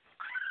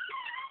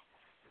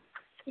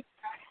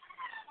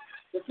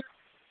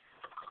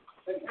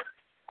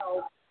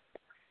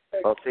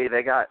 Well, see,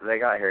 they got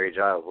Harry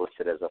Giles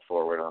listed as a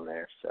forward on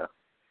there, so.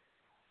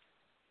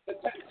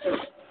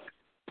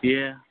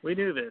 Yeah, we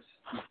knew this.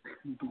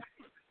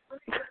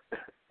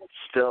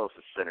 Still, it's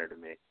a center to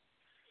me.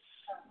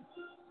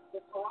 The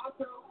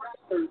Toronto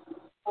Raptors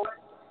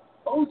select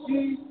OG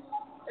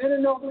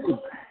Anunoby.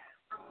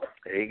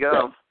 There you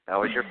go. That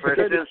was your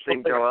first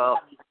instinct, Joel.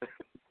 That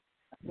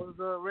was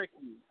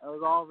Ricky. That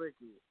was all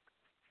Ricky.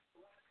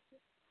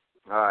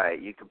 All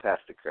right, you can pass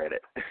the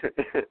credit.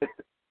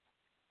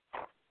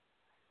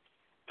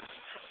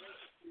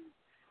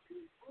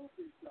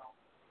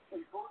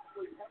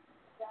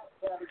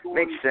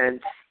 Makes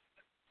sense.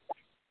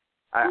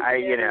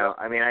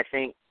 I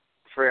think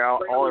for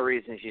all the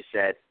reasons you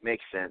said,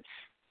 makes sense.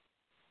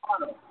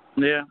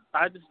 Yeah,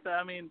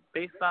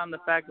 based on the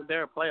fact that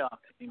they're a playoff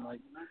team,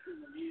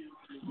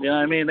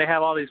 they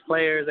have all these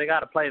players, they got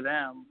to play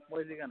them.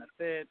 Where's he gonna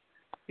fit?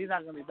 He's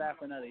not gonna be back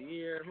for another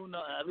year. Who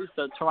knows? At least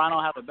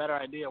Toronto have a better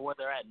idea where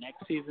they're at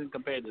next season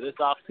compared to this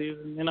off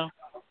season.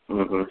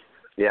 Mhm.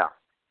 Yeah.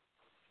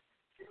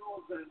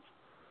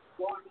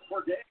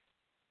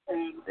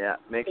 Yeah,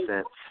 makes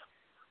sense.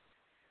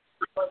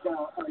 Like a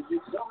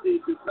utility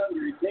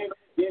defender, he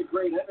gave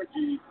great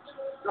energy.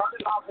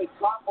 Started off his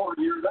sophomore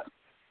year.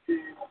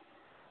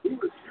 He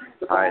was shooting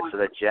the ball. All right, so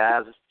the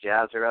Jazz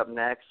are up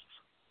next.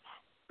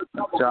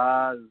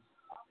 Jazz.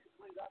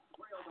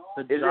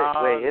 Is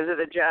it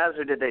the Jazz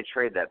or did they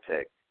trade that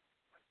pick?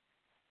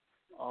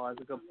 Oh,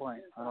 that's a good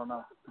point. I don't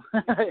know.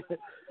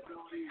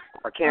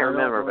 I can't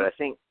remember, but I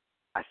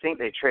think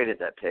they traded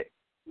that pick.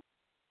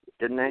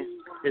 didn't they?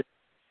 Is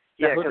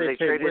Yeah, that who because they they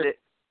trade traded with? it.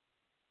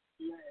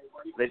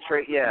 They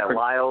trade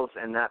Lyles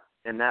and that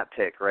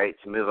pick, right,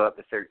 to move up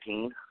to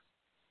 13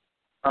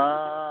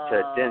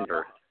 to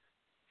Denver.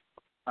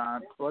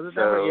 Was it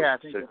So, Denver? Yeah, I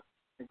think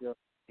so.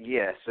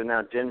 Yeah, so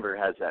now Denver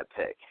has that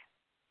pick.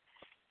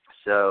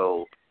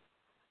 So.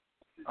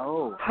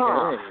 Oh.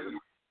 Huh. Okay.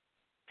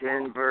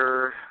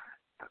 Denver.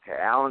 Okay,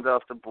 Allen's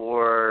off the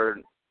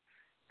board.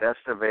 Best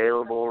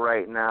available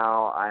right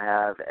now I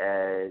have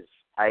as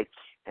Ike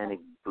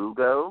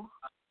Anigbogo.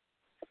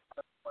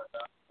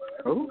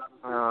 Who?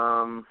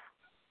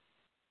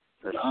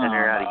 The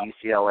center out of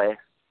UCLA.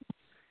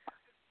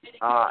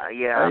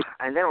 Yeah,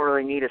 I don't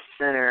really need a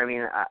center. I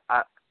mean,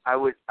 I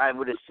would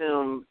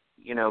assume,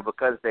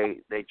 because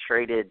they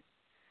traded,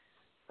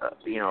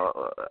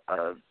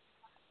 a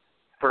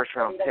first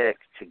round pick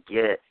to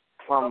get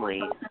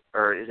Plumlee,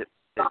 or is it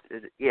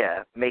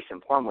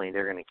Mason Plumlee?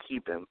 They're going to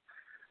keep him.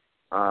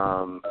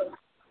 And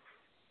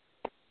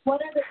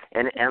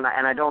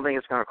I don't think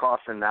it's going to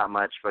cost them that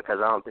much,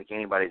 because I don't think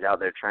anybody's out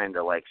there trying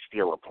to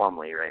steal a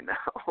Plumlee right now.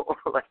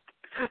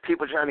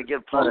 People trying to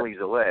give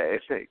Plumlees away. I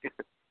think.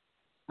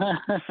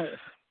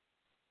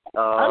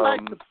 I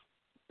like.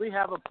 We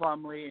have a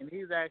Plumlee, and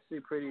he's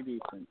actually pretty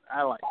decent.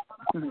 I like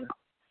him.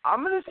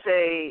 I'm going to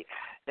say,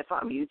 if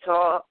I'm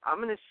Utah, I'm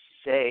going to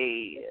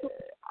say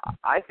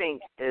I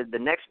think the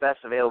next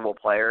best available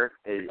player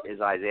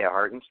is Isaiah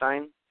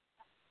Hartenstein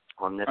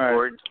on this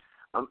board.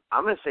 I'm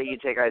going to say you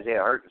take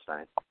Isaiah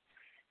Hartenstein.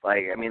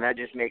 That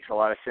just makes a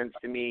lot of sense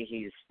to me.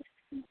 He's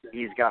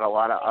got a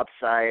lot of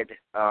upside.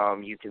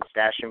 You can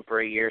stash him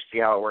for a year, see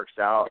how it works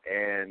out,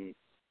 and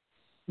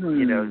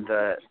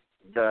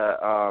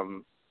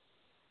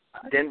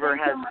Denver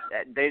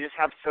they just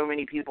have so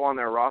many people on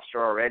their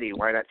roster already.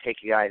 Why not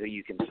take a guy who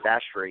you can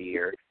stash for a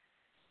year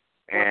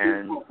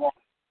and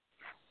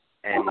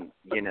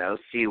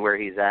see where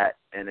he's at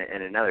in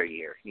another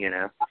year,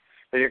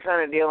 But you're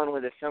kind of dealing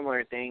with a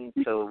similar thing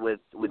to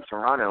with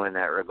Toronto in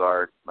that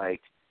regard. And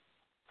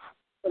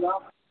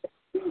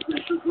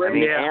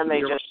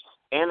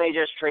they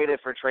just traded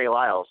for Trey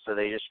Lyles, so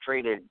they just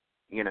traded,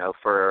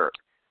 for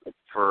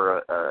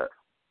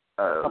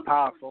a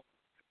powerful.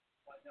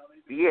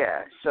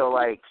 Yeah, so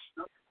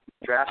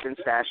draft and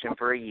stash him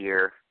for a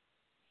year.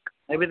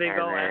 Maybe they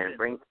go Evans.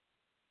 Bring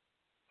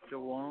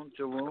Jawoon.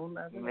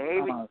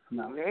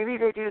 Maybe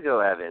they do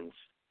go Evans.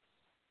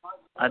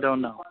 I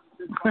don't know.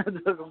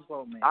 Doesn't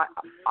quote me.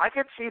 I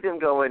could see them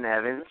going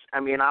Evans. I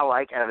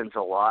like Evans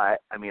a lot.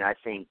 I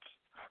think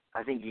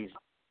he's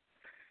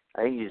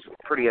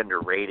pretty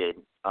underrated.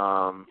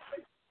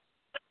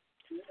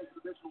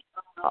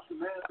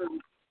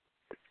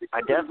 I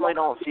definitely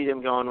don't see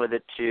them going with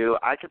it too.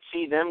 I could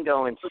see them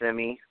going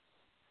Semi.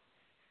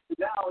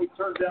 Now he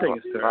turns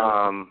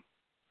out.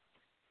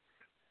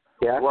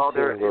 They're losing.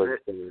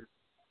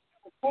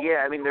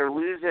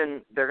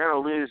 They're going to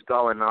lose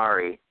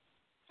Gallinari.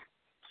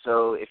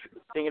 So if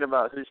you're thinking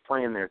about who's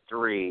playing their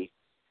three,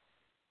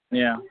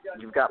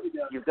 you've got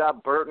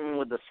Burton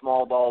with the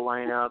small ball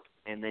lineup,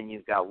 and then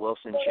you've got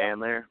Wilson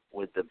Chandler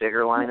with the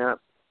bigger lineup.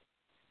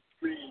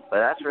 But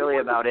that's really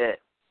about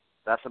it.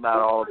 That's about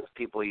all the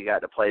people you got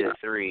to play the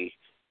three,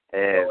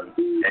 and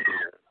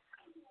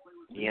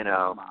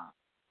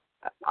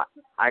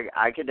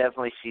I could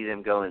definitely see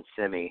them going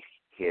Semi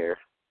here.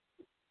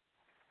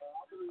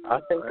 I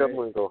think I'm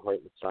going to go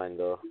Hartenstein,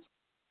 though.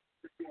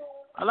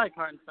 I like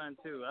Hartenstein,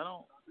 too. I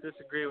don't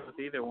disagree with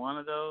either one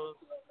of those.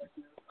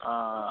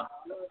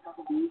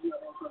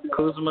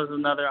 Kuzma's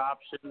another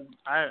option.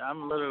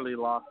 I'm literally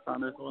lost on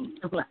this one.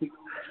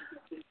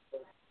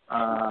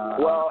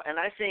 And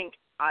I think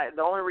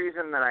the only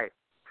reason that I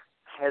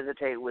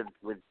hesitate with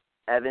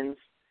Evans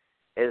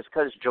is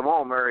because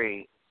Jamal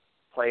Murray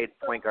played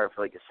point guard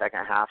for the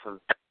second half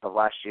of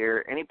last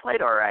year, and he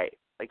played all right.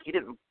 He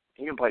didn't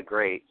play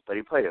great, but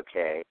he played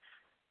okay.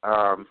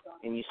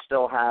 And you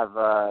still have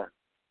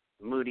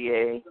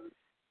Moutier,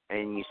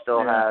 and you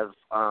still have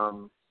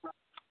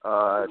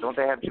don't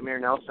they have Jameer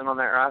Nelson on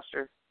that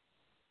roster?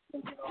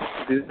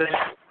 Do they?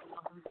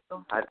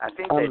 I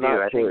think they do.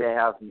 I think they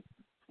have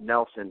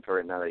Nelson for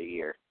another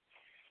year.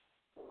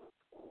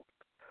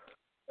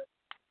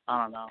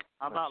 I don't know.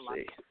 How about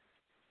Let's see.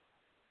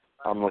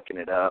 I'm looking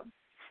it up.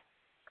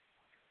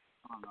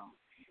 I don't know.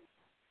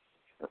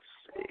 Let's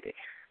see.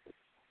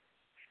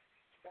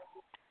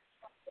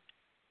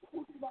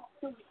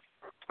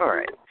 All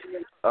right.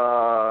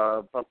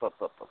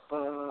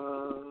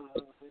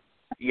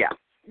 Yeah,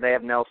 they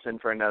have Nelson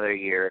for another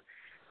year,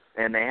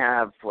 and they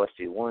have 1,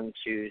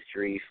 2,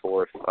 3,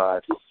 4,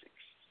 5, 6.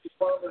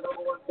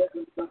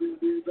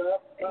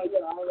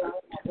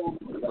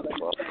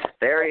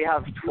 They already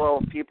have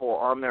 12 people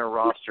on their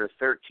roster,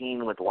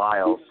 13 with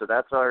Lyles, so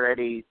that's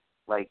already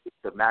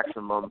the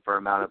maximum for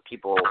amount of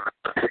people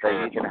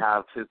that you can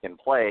have who can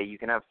play. You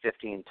can have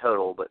 15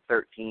 total, but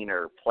 13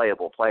 are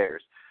playable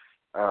players.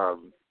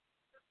 I'm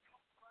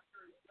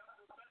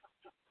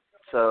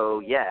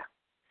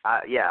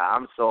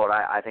sold.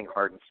 I think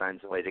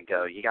Hartenstein's the way to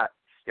go. You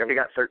already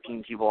got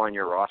 13 people on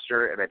your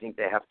roster, and I think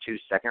they have 2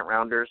 second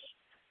rounders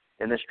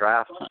in this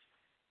draft.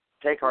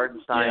 Take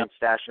Hartenstein,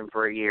 stash him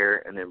for a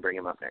year, and then bring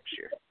him up next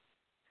year.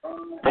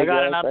 I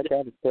got an I update.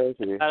 got a story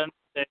for you.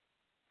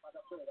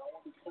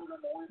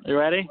 You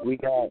ready? We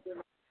got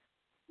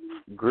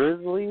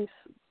Grizzlies.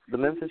 The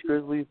Memphis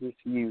Grizzlies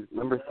received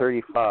number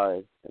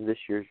 35 in this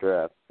year's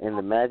draft, and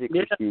the Magic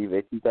received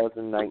a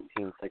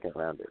 2019 second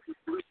rounder.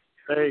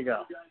 There you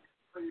go.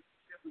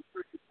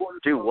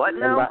 Do what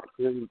now?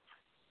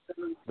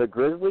 The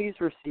Grizzlies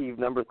received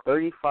number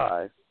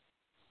 35.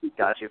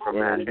 Got you from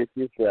in Magic. this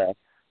year's draft,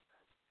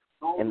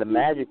 and the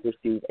Magic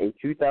received a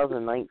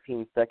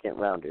 2019 second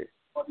rounder.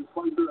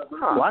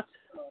 Huh. What?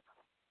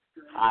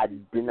 I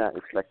did not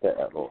expect that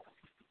at all.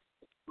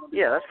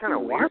 Yeah, that's kind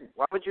of weird.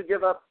 Why would you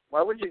give up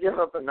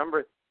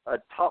a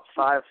top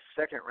 5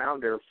 second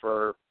rounder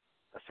for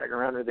a second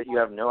rounder that you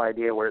have no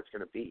idea where it's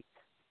going to be?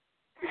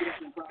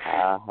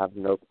 I have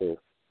no clue.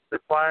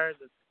 Acquired.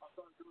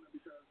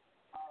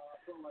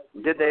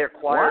 Did they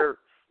acquire?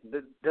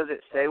 Does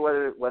it say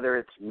whether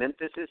it's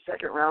Memphis'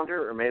 second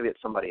rounder or maybe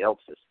it's somebody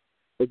else's?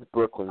 It's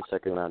Brooklyn's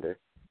second rounder.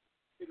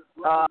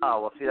 Oh,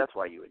 well, see, that's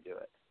why you would do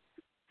it.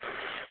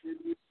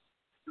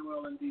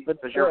 But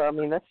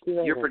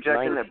you're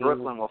projecting that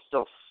Brooklyn will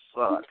still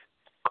suck,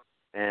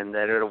 and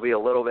that it'll be a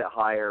little bit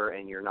higher,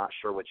 and you're not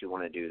sure what you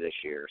want to do this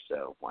year,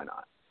 so why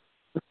not?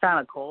 It's kind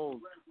of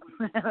cold.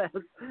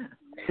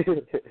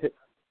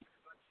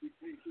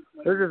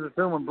 They're just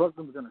assuming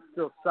Brooklyn's going to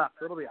still suck.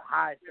 So it'll be a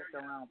high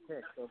second-round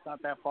pick, so it's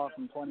not that far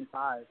from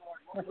 25.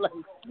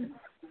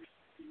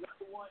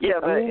 Yeah,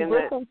 but in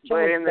the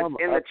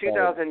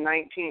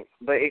 2019,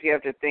 but if you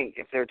have to think,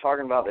 if they're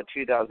talking about the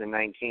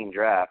 2019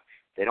 draft,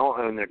 they don't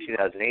own their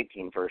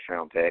 2018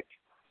 first-round pick.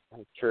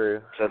 That's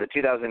true. So the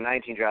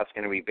 2019 draft's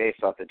going to be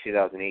based off the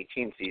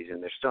 2018 season.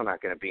 They're still not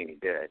going to be any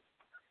good.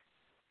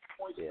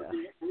 Yeah.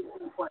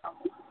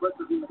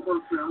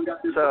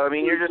 So I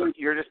mean,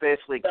 you're just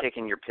basically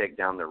kicking your pick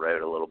down the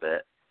road a little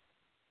bit.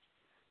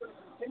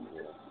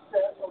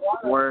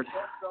 Word.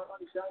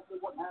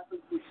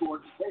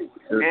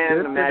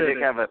 And the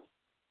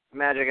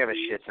Magic have a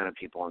shit ton of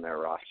people on their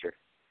roster.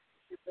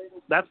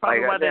 That's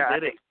probably why they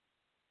did it.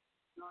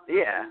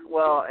 Yeah,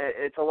 well,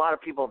 it's a lot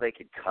of people they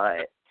could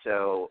cut.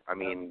 So I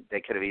mean,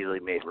 they could have easily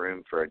made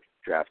room for a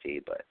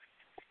draftee, but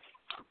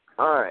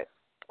all right.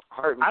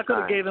 Hartenstein. I could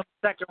have gave them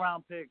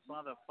second-round picks,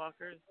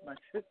 motherfuckers.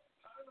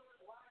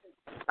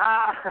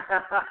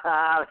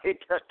 They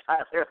took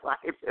Tyler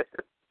Lyman.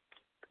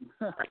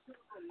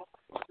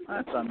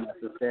 That's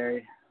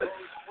unnecessary.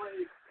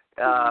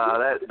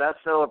 That's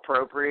so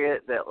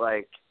appropriate that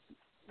like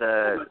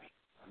the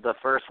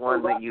first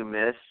one that you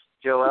missed,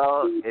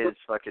 Joel, is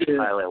fucking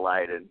Tyler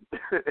Lydon.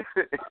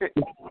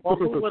 Well,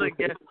 who would have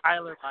guessed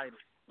Tyler Lydon?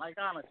 Like,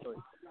 honestly.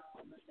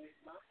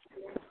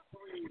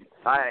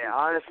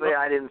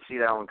 I didn't see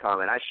that one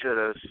coming. I should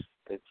have.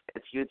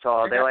 It's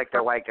Utah. They like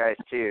their white guys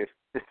too.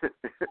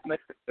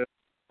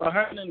 Well,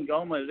 Hernan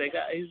Gomez,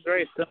 he's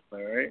very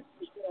similar, right?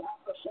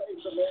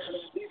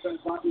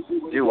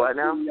 Do what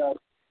now?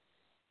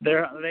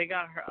 They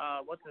got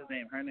what's his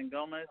name? Hernan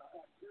Gomez?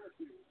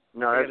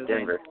 No, that's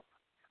Denver.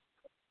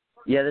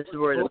 Yeah, this is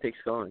where the pick's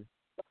going.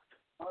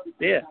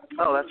 Yeah.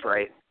 Oh, that's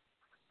right.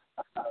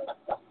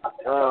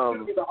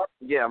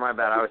 Yeah, my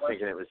bad. I was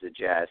thinking it was the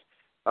Jazz.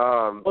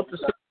 What's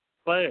the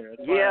player?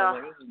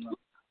 Yeah.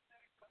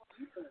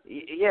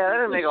 Yeah, that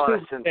doesn't make a lot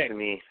of sense to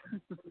me.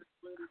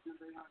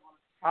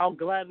 I'll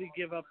gladly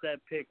give up that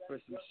pick for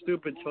some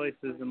stupid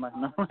choices in my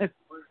life.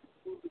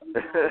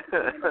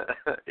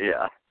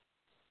 Yeah.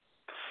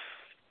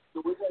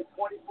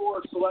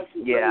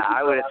 Yeah,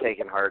 I would have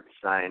taken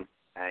Hartenstein.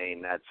 I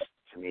mean,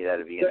 to me,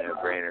 that'd be a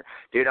no-brainer.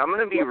 Dude, I'm going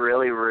to be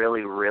really,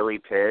 really, really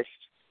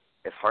pissed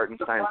if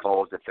Hartenstein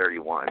falls to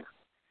 31.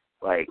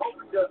 Like,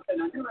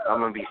 I'm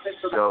going to be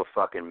so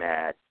fucking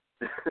mad.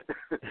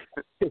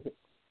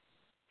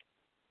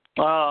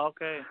 Oh,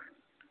 okay.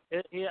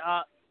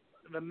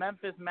 The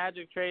Memphis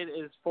Magic trade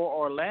is for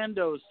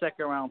Orlando's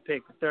second-round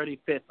pick,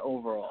 35th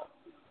overall.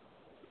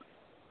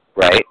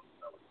 Right.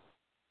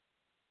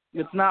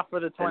 It's not for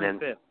the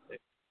 25th.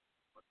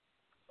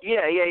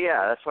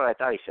 Yeah. That's what I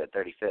thought he said,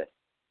 35th.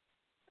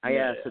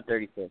 Yeah, it's the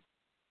 35th.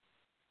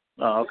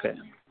 Oh, okay.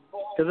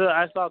 Because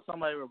I saw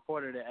somebody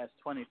reported it as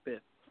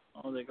 25th. I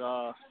was like,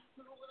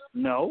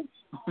 no.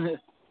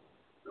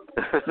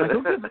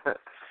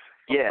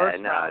 Yeah,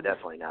 no,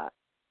 definitely not.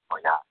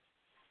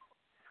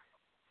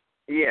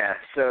 Yeah,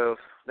 so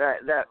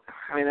that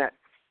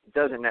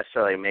doesn't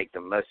necessarily make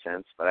the most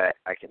sense, but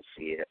I can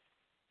see it.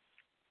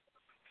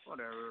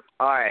 Whatever.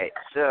 All right,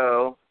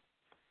 so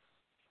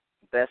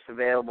best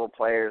available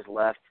players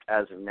left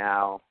as of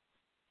now: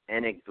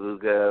 Enik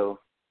Bugo,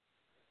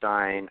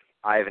 Stein,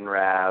 Ivan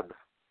Rabb,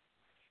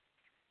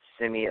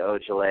 Semi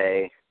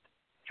Ojeleye,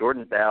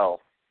 Jordan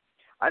Bell.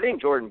 I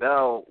think Jordan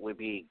Bell would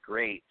be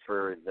great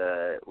for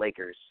the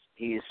Lakers.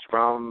 He's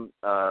from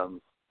Long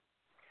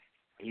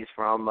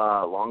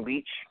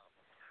Beach,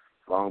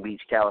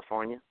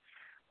 California,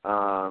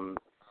 and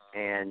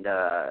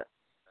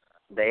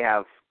they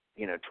have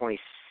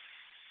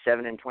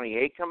 27 and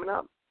 28 coming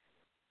up.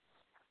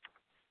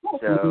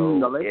 So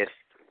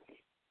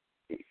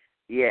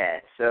Yeah,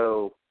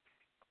 so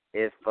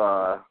if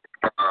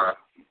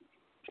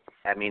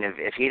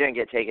if he didn't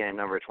get taken at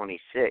number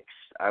 26,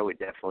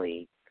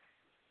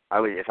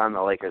 if I'm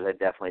the Lakers, I'd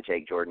definitely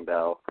take Jordan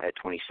Bell at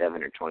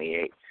 27 or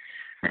 28.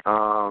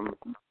 And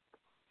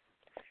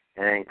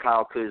then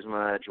Kyle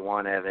Kuzma,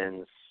 Juwan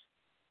Evans.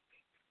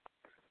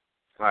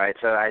 All right,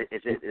 so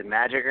is it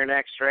Magic are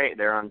next, right?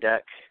 They're on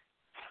deck.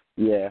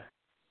 Yeah,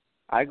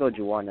 I go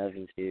Juwan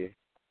Evans here.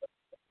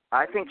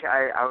 I think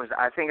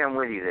I'm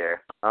with you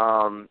there.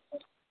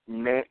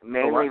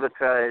 Mainly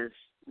because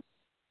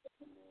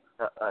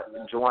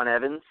Juwan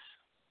Evans.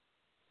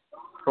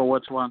 For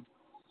which one?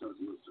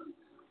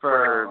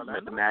 For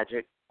the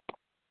Magic.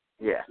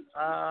 Yeah.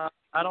 I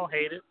don't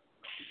hate it.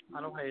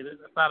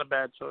 It's not a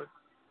bad choice.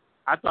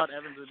 I thought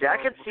Evans would. I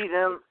could see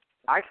them.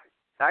 I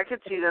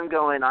could see them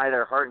going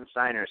either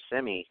Hartenstein or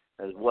Semi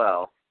as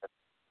well.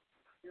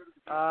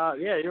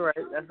 Yeah, you're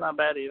right. That's not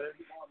bad either.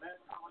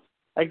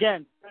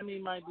 Again, Semi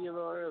might be a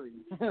little early.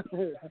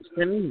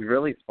 Semi's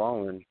really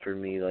fallen for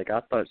me. Like, I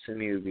thought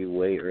Semi would be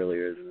way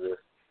earlier than this.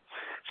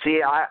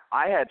 See, I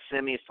had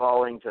Semi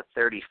falling to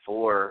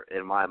 34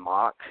 in my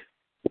mock.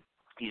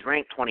 He's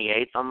ranked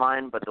 28th on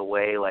mine, but the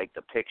way like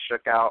the pick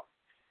shook out,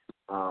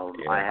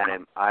 I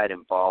had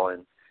him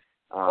falling.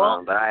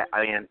 But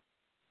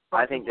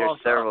I think there's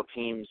several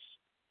teams.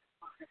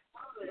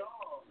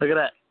 Look at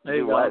that. There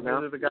you go.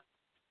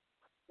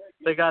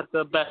 They got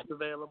the best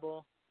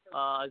available.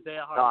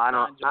 Isaiah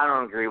Hartenstein. No, I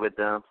don't agree with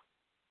them.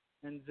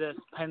 And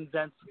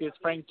Penzenskis,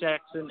 Frank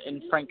Jackson,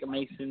 and Frank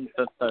Mason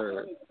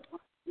III.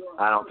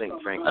 I don't think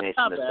Frank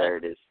Mason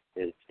III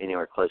is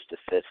anywhere close to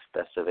fifth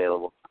best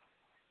available.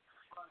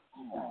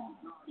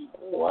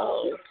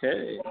 Well,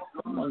 okay.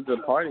 Someone's a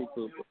party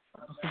pooper.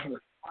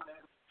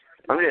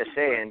 I'm just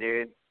saying,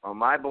 dude. On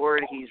my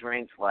board, he's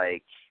ranked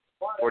like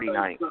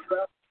 49th.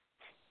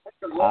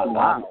 I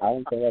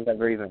don't think I've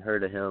ever even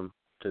heard of him,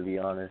 to be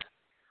honest.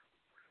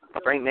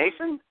 Frank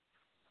Mason?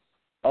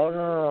 Oh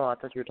no! I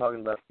thought you were talking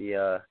about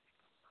the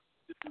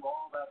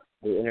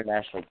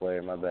international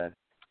player. My bad.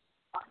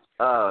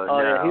 Oh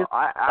no! Yeah,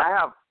 I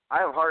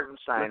have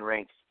Hartenstein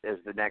ranked as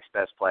the next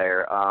best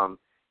player.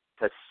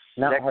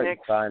 Not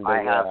Technics, Hartenstein, but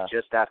I have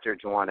just after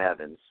Juwan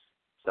Evans.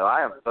 So I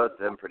have both of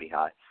them pretty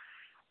high.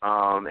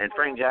 And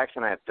Frank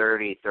Jackson, I have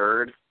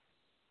 33rd.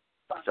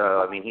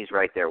 So, he's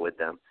right there with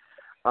them.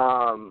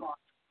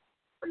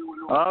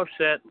 Oh,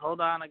 shit. Hold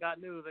on. I got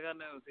news.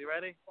 You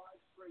ready?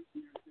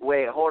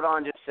 Wait, hold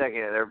on just a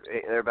second.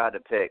 They're about to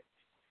pick.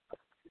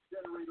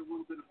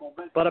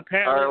 But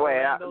apparently,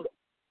 Orlando's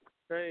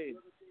trade.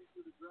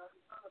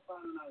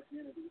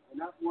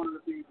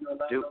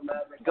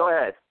 Go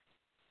ahead.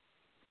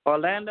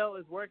 Orlando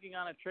is working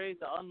on a trade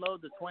to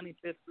unload the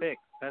 25th pick.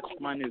 That's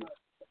my news.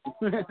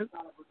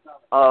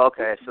 Oh,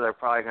 okay. So they're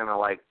probably going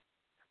to,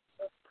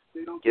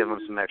 give them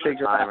some extra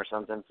time or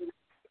something?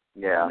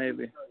 Yeah.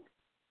 Maybe.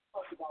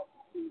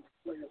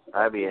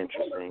 That'd be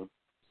interesting.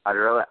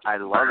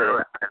 I'd love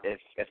it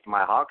if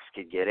my Hawks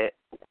could get it.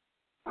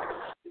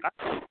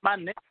 My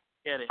Knicks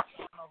get it. I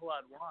don't know who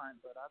I'd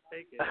want, but I'll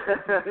take it.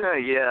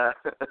 Yeah.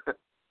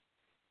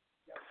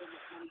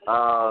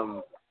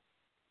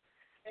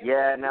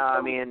 Yeah, no,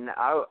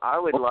 I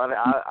would love it.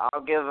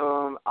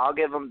 I'll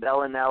give them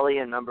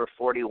Bellinelli and number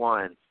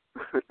 41.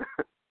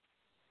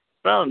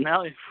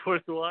 Bellinelli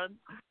 41.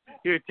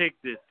 Here, take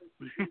this.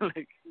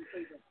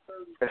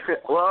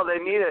 Well, they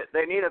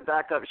need a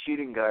backup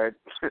shooting guard.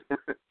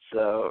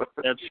 So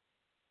that's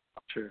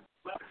true.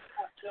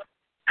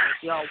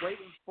 Y'all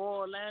waiting for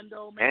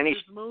Orlando make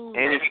this move?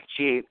 And he's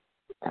cheap.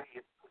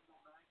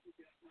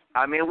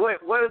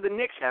 What do the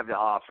Knicks have to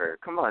offer?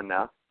 Come on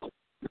now.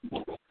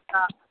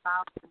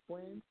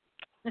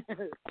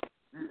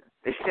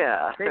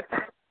 Yeah.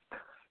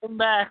 Come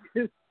back.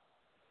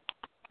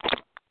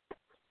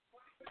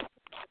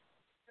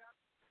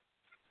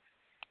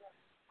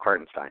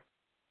 Hartenstein.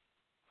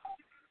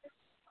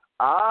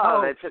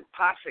 They took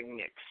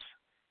Pasicniks.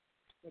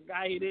 The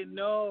guy he didn't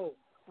know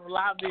from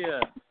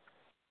Latvia.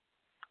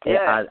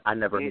 Yeah, I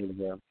never heard of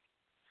him.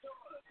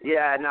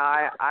 Yeah, no,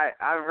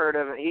 I've heard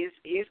of him.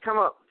 He's come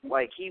up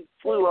he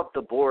flew up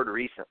the board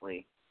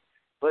recently.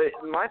 But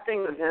my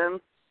thing with him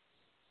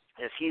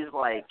is he's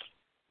I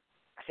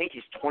think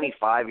he's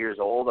 25 years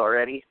old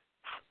already.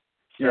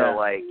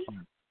 So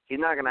he's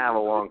not gonna have a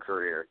long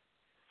career.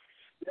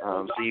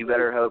 So you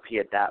better hope he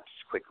adapts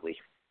quickly.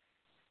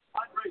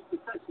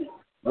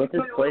 What's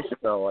his play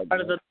spell like?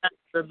 Part of the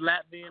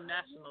Latvian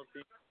national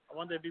team. I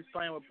wonder if he's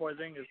playing with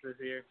Porzingis this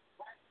year.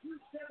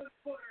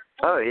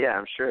 Oh yeah,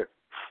 I'm sure.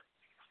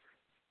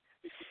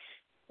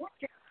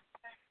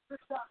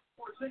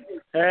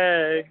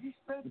 Hey.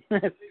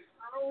 Okay,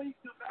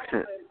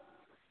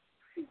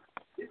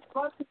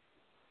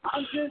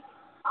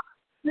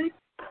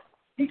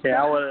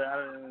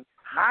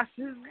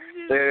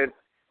 Dude,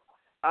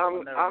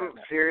 I'm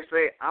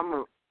seriously,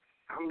 I'm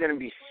gonna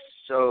be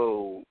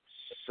so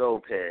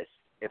pissed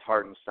if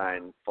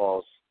Hartenstein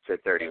falls to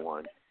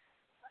 31.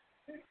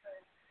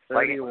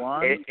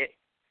 31?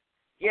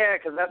 Yeah,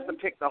 because that's the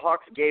pick the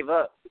Hawks gave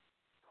up.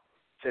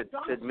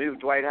 to move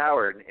Dwight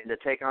Howard and to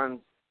take on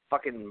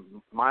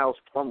fucking Miles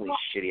Plumlee's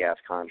shitty ass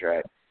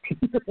contract.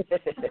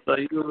 So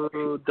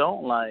you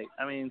don't like?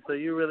 I mean, so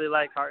you really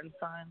like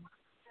Hartenstein?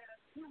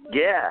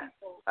 Yeah,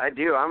 I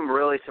do. I'm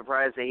really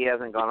surprised that he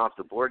hasn't gone off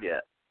the board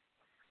yet.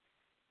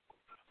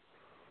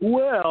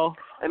 Well,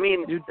 I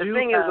mean, the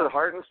thing is with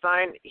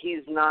Hartenstein, he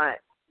is not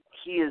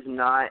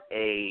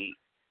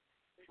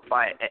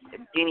by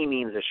any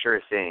means a sure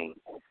thing.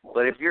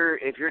 But if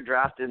you're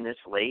drafting this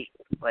late,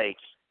 like,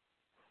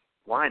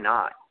 why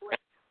not?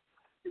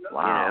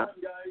 Wow.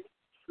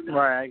 You know?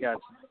 Right, I got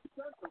you.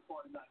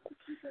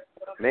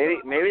 Maybe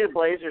the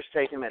Blazers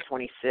take him at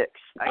 26.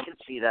 I could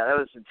see that. That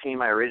was the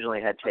team I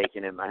originally had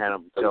taken him. I had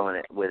him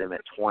going with him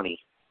at 20.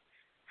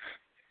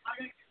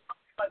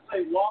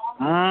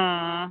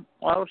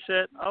 Oh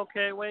shit.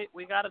 Okay, wait.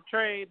 We got a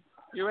trade.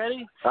 You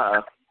ready?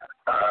 Uh-oh.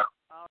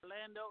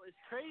 Orlando is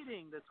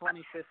trading the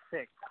 25th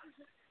pick,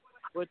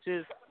 which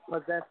is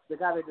that's the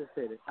guy they just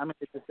traded. I mean,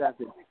 they just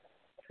drafted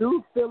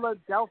to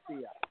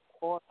Philadelphia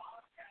for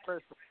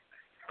first.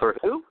 For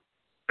who?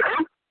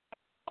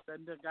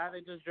 The guy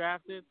they just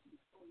drafted.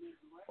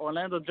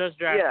 Orlando just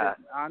drafted. Yeah.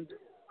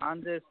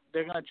 On this,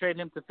 they're gonna trade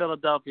him to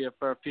Philadelphia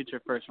for a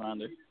future first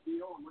rounder.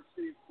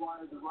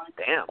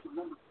 Damn.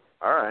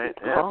 All right.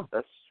 Yeah,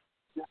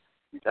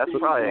 that's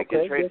probably a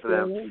good trade for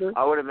them.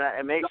 I would imagine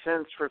it makes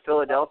sense for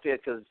Philadelphia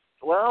because,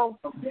 well,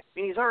 I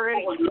mean, he's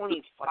already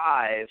 25.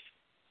 I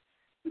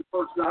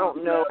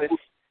don't know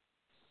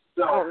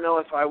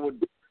if I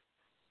would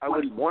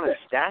want to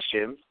stash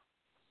him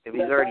if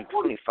he's already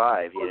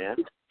 25. You know.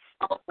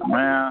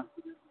 Yeah.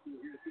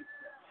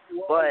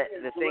 But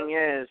the thing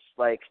is,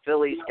 like,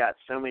 Philly's got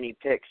so many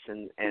picks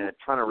and a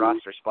ton of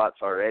roster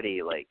spots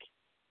already. Like,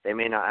 they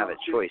may not have a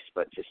choice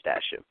but to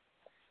stash him.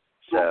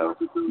 So,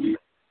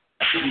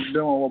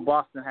 doing what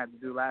Boston had to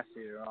do last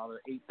year, all the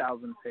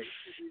 8,000 picks.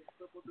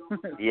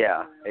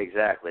 yeah,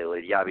 exactly.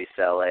 With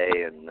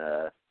Yabusele and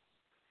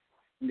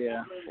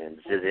and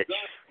Zizic.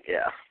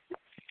 Yeah.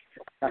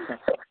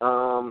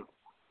 All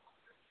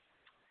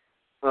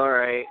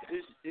right.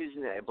 Who's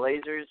next?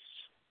 Blazers.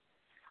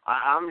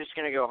 I'm just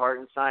gonna go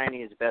Hartenstein.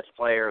 He's the best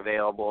player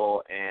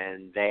available,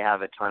 and they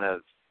have a ton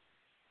of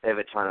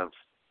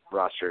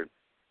roster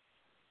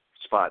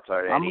spots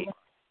already.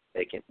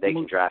 They can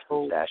draft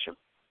and stash him.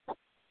 I'm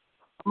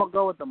gonna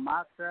go with the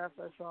mock draft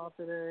I saw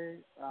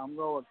today. I'm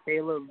going with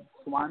Caleb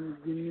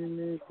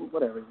Swanigan,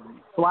 whatever his name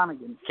is.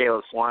 Swanigan.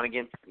 Caleb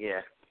Swanigan,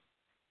 yeah.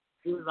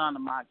 He was on the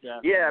mock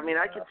draft. Yeah, I mean,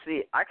 I could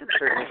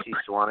certainly see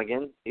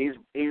Swanigan. He's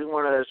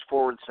one of those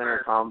forward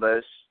center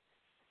combos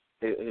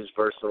who's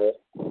versatile.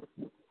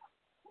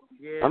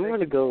 Yeah, I'm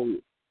gonna go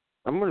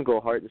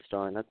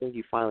Hartenstein. I think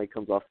he finally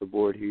comes off the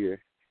board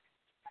here.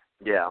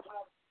 Yeah.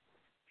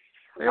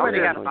 I'm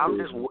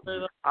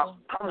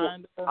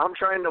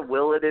trying to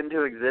will it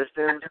into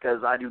existence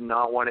because I do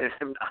not want to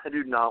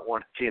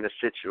be in a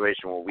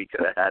situation where we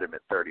could have had him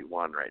at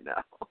 31 right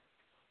now.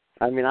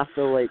 I mean, I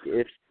feel like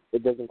if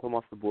it doesn't come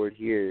off the board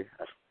here,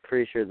 I'm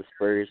pretty sure the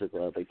Spurs would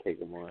gladly take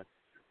him on.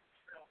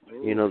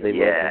 You know, they.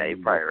 Yeah, you're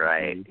probably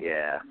right.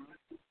 Yeah.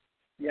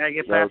 Yeah, I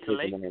get past the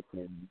late.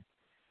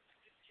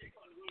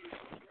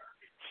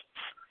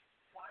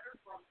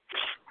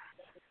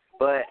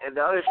 But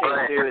the other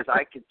thing too is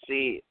I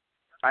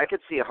could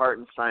see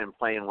Hartenstein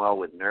playing well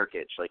with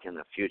Nurkic like in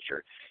the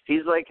future.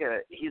 He's like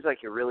a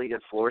really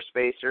good floor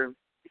spacer.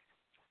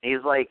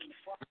 He's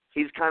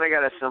kind of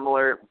got a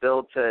similar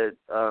build to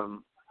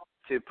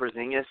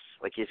Porzingis.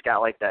 Like he's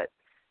got like that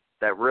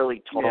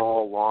really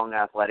tall, long,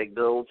 athletic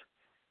build.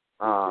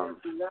 And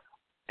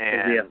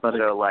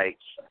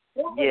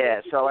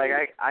so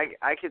like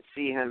I could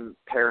see him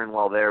pairing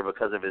well there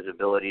because of his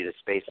ability to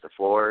space the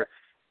floor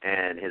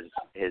and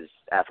his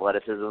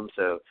athleticism.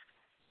 So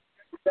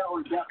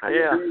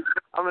yeah,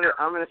 I'm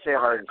gonna say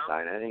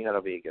Hartenstein. I think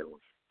that'll be a good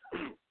one.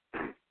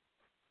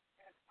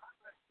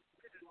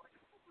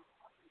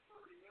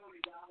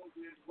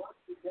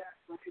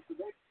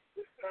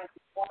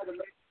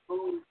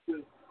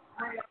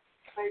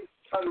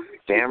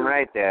 Damn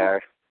right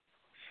there.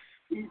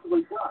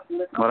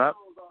 What up?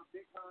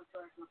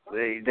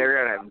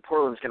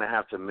 Portland's gonna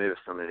have to move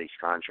some of these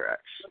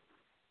contracts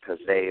because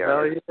they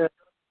are.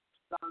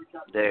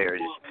 They're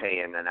just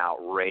paying an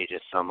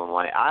outrageous sum of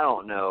money. I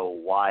don't know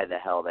why the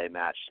hell they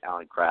matched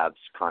Alan Crabb's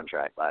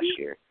contract last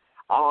year.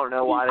 I don't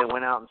know why they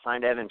went out and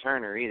signed Evan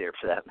Turner either,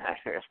 for that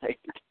matter.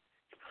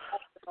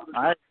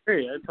 I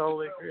agree. I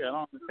totally agree. I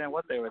don't understand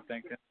what they were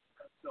thinking.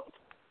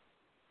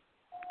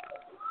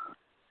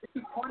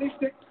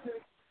 26.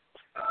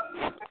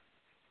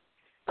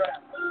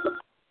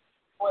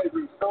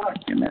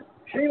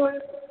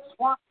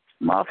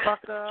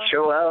 Motherfucker.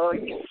 Joel,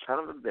 you son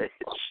of a bitch.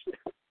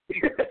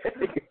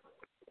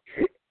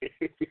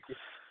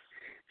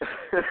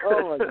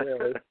 Oh my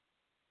God.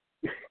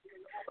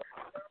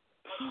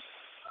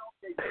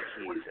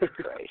 Jesus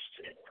Christ.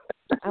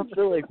 I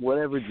feel like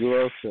whatever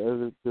Joel says,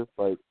 it's just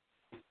like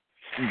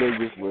they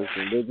just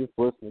listen. They're just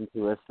listening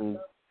to us and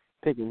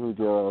picking who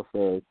Joel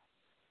says.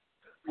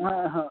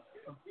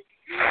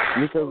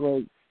 Because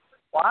like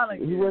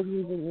He wasn't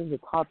even in the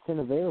top 10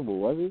 available,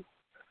 was he?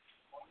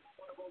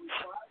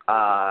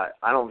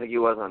 I don't think he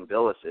was on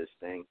Billis's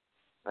thing.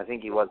 I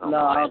think he was on.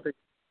 No, I don't think.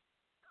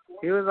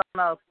 He was on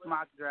the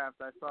mock draft.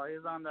 I saw he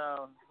was on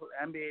the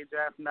NBA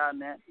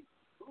Draft.net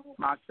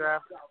mock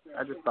draft.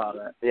 I just saw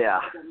that. Yeah.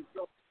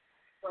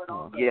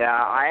 Yeah,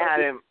 I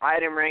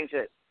had him ranked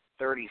at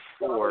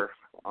 34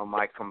 on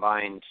my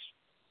combined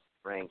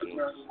rankings.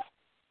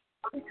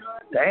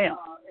 Damn.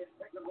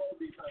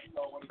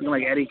 Looking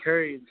like Eddie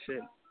Curry and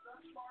shit.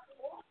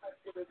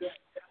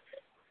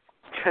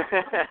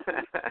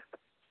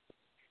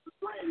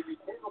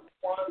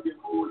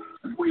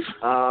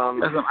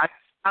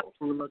 That's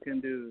some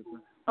looking dude.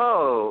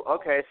 Oh,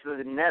 okay. So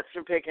the Nets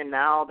are picking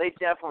now. They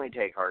definitely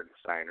take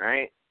Hartenstein,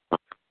 right?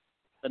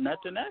 The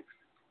Nets are next?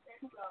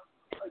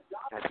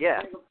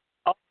 Yeah.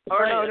 Oh,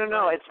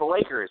 no. It's the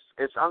Lakers.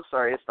 I'm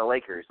sorry. It's the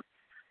Lakers.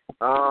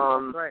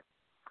 Right.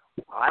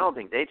 I don't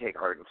think they take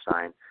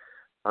Hartenstein.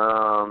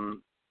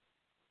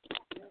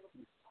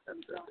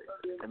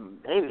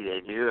 Maybe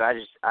they do. I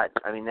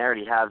mean, they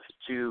already have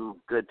two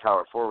good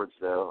power forwards,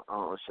 though. I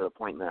don't know what's the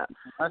point in that.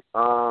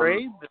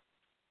 Great.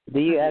 Do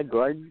you add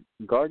guard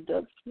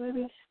depth,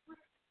 maybe?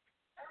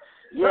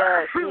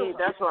 Yeah, see,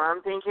 that's what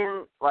I'm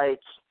thinking. Like,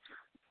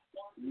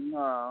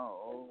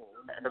 no.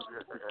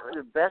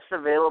 The best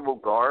available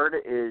guard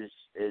is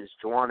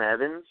Juwan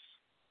Evans.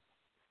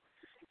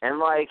 And,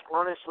 like,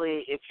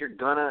 honestly, if you're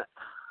gonna,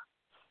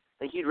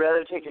 like, you'd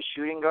rather take a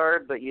shooting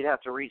guard, but you'd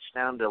have to reach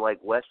down to, like,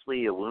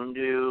 Wesley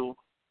Iwundu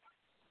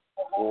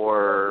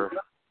or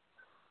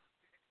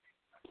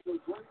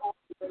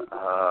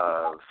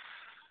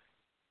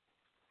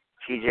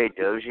T.J.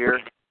 Dozier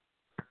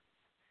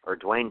or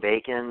Dwayne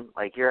Bacon.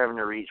 Like, you're having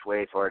to reach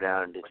way far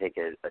down to take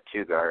a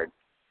two-guard.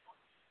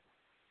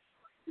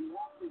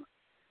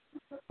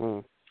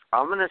 I'm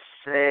gonna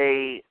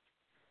say,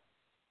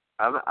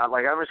 I'm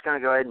just gonna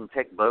go ahead and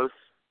pick both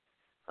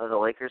of the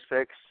Lakers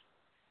picks.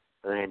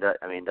 I mean,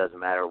 it doesn't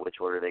matter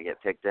which order they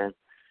get picked in.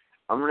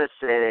 I'm gonna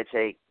say they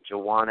take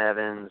Juwan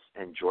Evans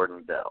and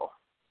Jordan Bell.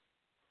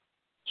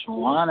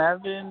 Juwan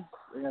Evans?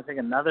 They're gonna take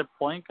another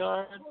point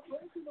guard?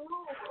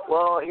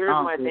 Well, here's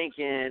my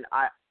thinking.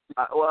 I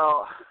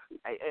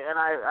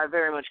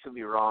very much could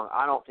be wrong.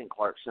 I don't think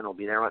Clarkson will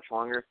be there much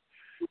longer.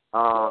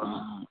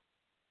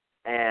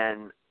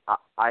 And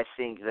I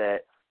think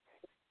that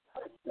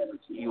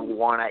you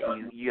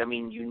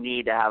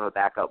need to have a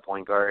backup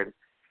point guard.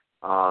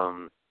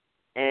 And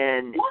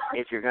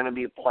if you're going to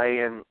be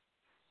playing,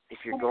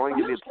 what's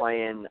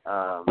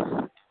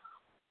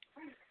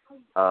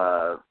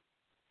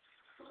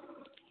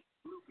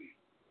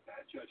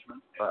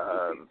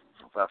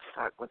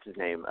his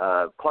name?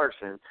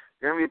 Clarkson.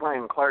 You're going to be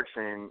playing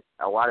Clarkson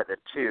a lot at the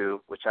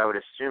 2, which I would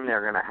assume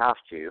they're going to have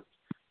to,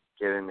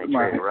 given they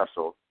traded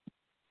Russell.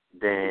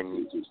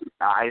 Then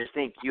I just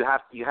think you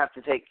have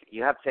to take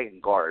a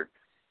guard,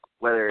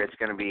 whether it's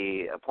going to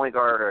be a point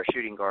guard or a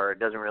shooting guard.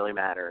 It doesn't really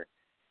matter.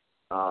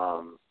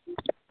 I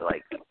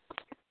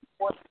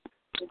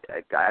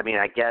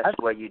guess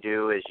what you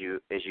do is you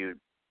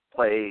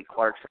play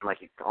Clarkson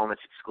like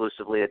almost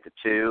exclusively at the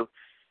 2,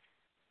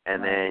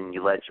 and then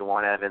you let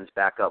Juwan Evans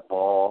back up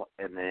ball,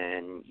 and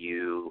then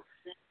you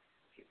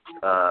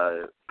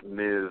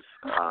move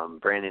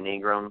Brandon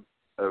Ingram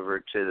over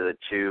to the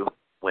 2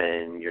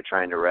 when you're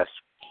trying to rest.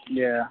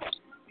 Yeah,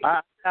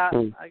 I got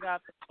the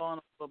phone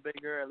a little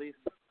bigger, at least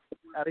with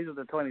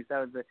the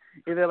 27th.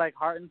 Either like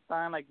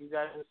Hartenstein, like you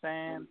guys are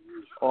saying,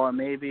 or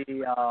maybe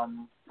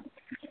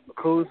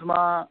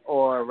Kuzma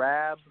or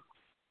Rab,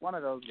 one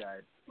of those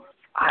guys.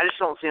 I just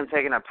don't see him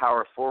taking a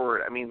power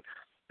forward. I mean,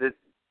 the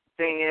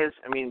thing is,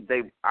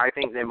 I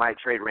think they might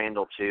trade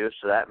Randall too,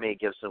 so that may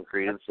give some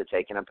credence to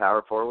taking a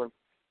power forward.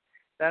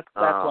 That's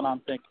what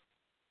I'm thinking.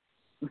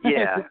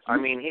 Yeah,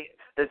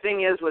 the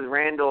thing is with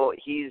Randall,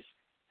 he's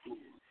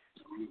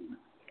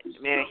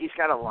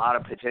got a lot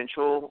of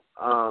potential,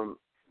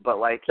 but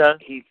like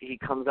he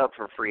comes up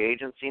for free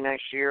agency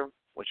next year,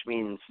 which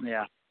means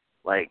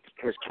like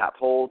his cap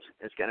hold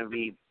is going to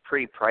be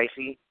pretty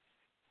pricey,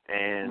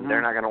 and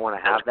they're not going to want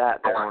to have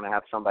that. They're going to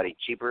have somebody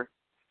cheaper.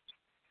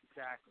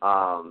 Exactly.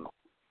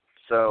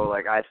 So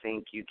like I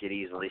think you could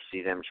easily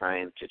see them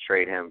trying to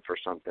trade him for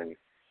something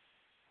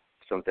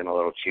a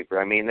little cheaper.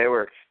 I mean, they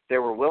were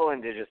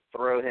willing to just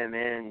throw him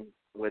in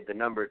with the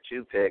number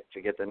 2 pick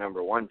to get the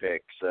number 1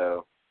 pick.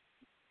 So,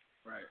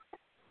 right.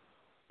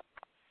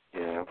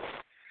 Yeah.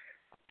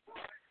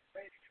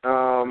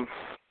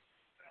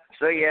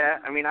 So yeah,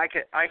 I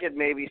could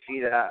maybe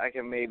see that. I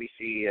can maybe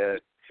see.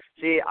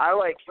 I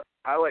like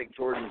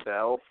Jordan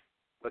Bell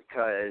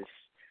because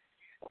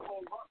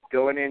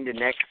going into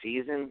next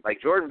season,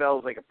 like Jordan Bell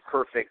is like a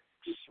perfect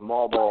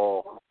small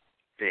ball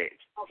big.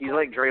 He's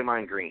like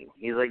Draymond Green.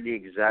 He's like the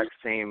exact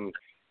same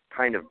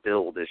kind of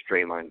build as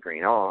Draymond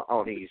Green. I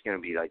don't think he's going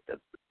to be like the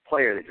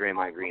player that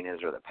Draymond Green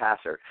is or the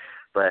passer,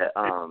 but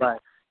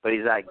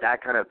he's like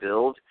that kind of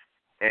build,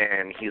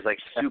 and he's like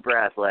super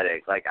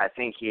athletic. Like I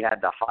think he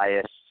had the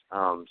highest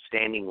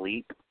standing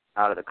leap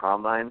out of the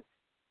combine,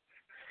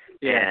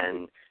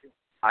 and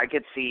I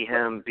could see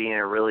him being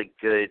a really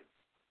good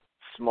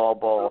small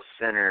ball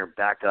center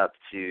back up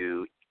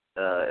to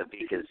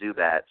Ivica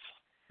Zubats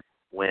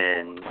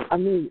when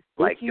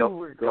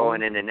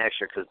going into next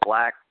year, because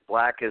Black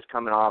is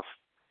coming off.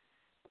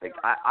 Like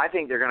I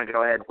think they're going to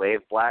go ahead and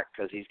waive Black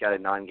because he's got a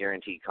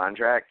non-guaranteed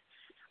contract,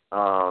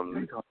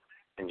 and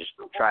just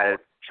try to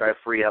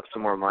free up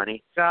some more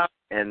money.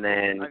 And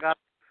then,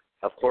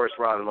 of course,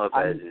 Robin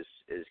Lopez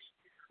is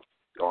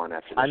going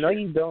after. I know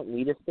you don't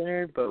need a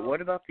center, but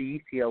what about the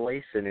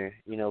UCLA center?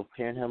 You know,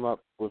 pairing him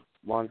up with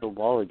Lonzo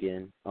Ball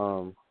again.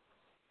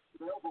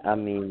 I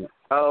mean.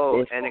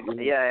 Oh,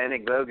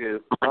 Enigbogu.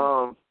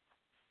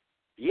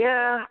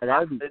 Yeah. That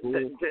would be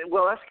cool.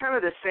 Well, that's kind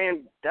of the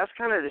same. That's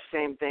kind of the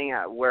same thing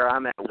where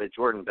I'm at with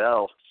Jordan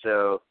Bell.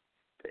 So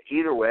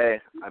either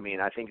way, I mean,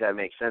 I think that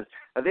makes sense.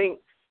 I think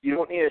you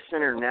don't need a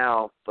center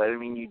now, but I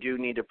mean, you do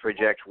need to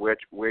project where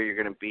you're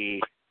going to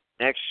be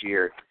next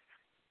year.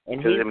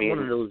 And he's one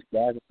of those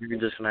guys that you're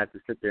just going to have to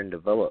sit there and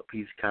develop.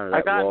 He's kind of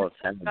that raw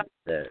talent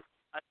that.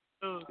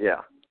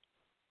 Yeah.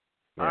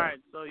 All right,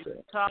 so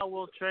Utah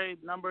will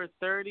trade number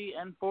 30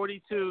 and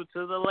 42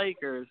 to the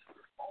Lakers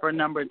for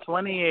number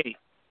 28.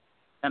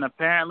 And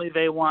apparently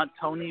they want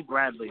Tony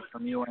Bradley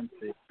from UNC.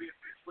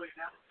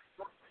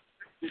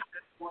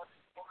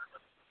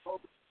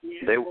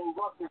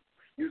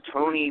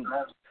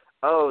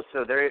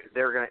 So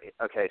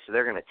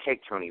they're gonna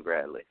take Tony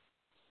Bradley.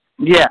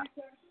 Yeah.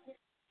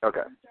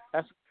 Okay.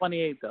 That's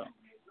 28 though.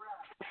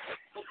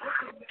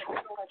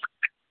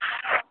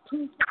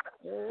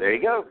 There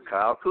you go,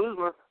 Kyle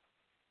Kuzma.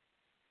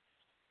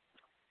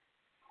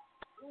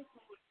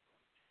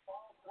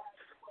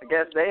 I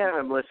guess they have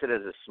him listed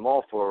as a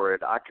small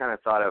forward. I kind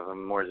of thought of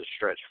him more as a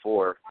stretch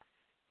 4.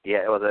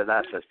 Yeah, well,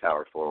 that says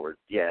power forward.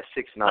 Yeah,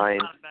 6'9". That's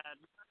not bad.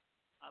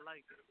 I like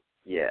it.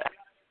 Yeah.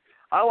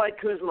 I like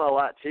Kuzma a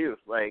lot, too.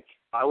 Like,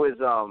 I was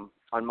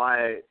on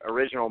my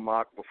original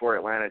mock before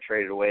Atlanta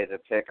traded away the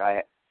pick,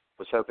 I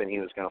was hoping he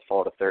was going to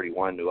fall to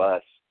 31 to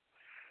us.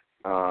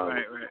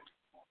 Right.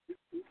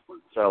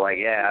 So, like,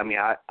 yeah, I mean,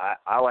 I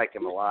like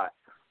him a lot.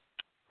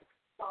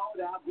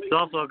 It's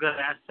also a good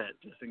asset,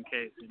 just in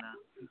case, you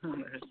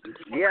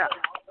know.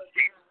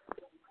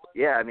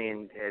 Yeah, I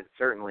mean, it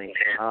certainly.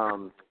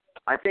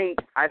 I think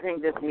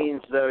this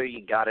means though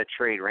you got to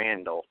trade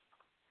Randall,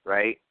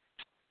 right?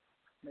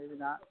 Maybe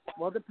not.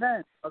 Well, it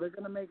depends. They're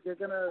gonna make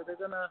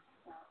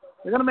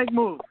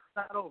moves. It's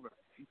not over.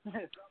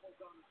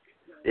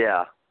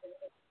 Yeah.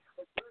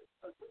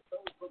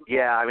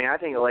 Yeah, I mean, I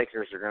think the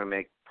Lakers are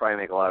gonna probably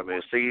make a lot of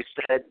moves. So you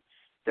said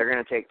they're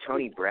gonna take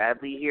Tony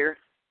Bradley here?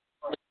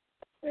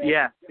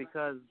 Yeah,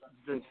 because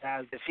the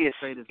Jazz he's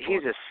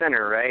a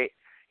center, right?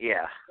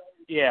 Yeah.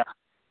 Yeah.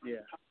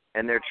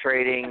 And they're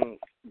trading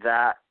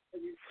that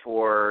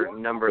for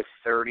number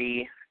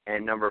 30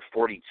 and number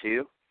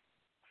 42?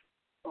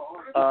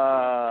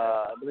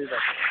 I believe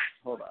that's...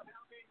 Hold on.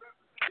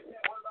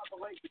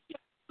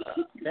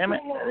 Damn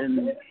it. I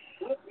didn't...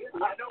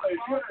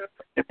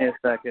 Give me a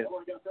second.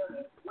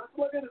 Let's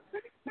look at a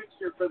big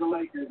picture for the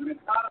Lakers. And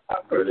it's not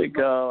about where'd it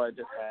go? I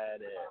just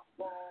had it.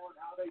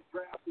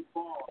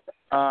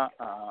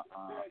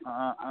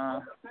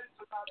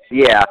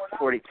 Yeah,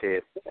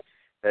 42.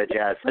 The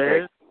Jazz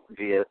via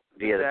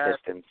the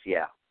Pistons.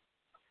 Yeah.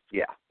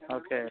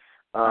 Okay.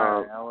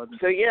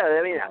 So yeah,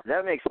 I mean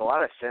that makes a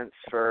lot of sense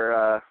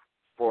for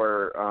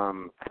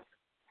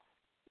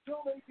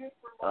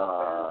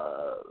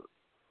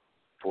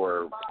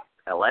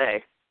LA.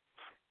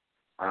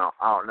 I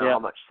don't know how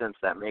much sense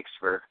that makes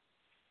for.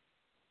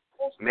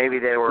 Maybe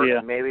they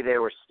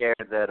were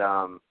scared that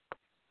I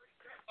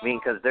mean,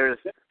 because there's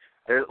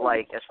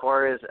like as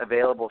far as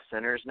available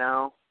centers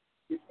now.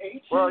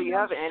 Well, you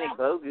have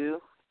Enigbogu.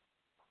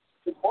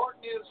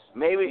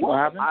 Maybe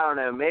I don't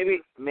know.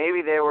 Maybe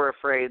they were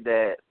afraid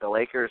that the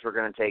Lakers were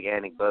going to take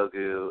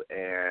Enigbogu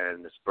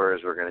and the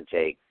Spurs were going to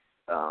take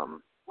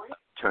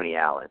Tony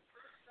Allen,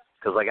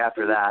 because like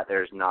after that,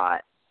 there's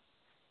not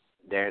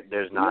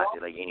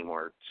like any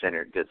more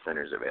good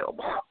centers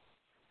available.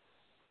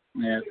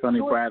 Yeah, Tony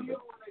Bradley.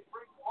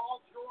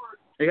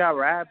 They got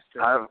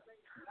Rabster.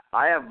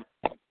 I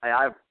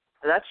have.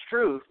 That's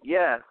true.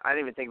 Yeah, I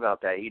didn't even think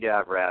about that. You do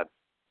have Rab.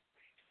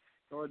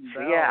 So,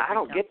 yeah, I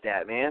don't get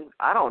that, man.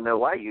 I don't know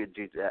why you'd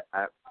do that.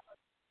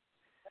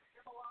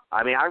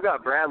 I mean, I've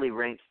got Bradley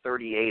ranked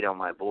 38 on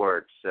my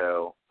board,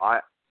 so I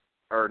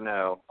don't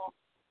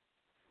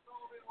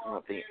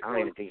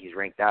even think he's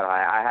ranked that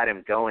high. I had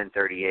him going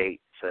 38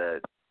 to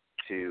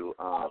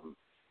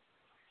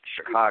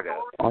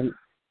Chicago.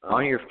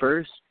 On your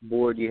first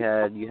board, you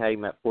had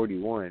him at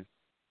 41.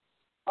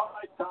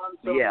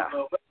 Yeah.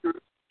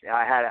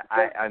 I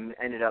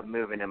ended up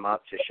moving him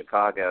up to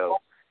Chicago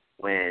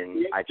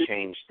when I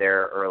changed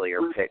their earlier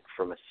pick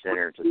from a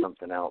center to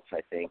something else,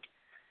 I think.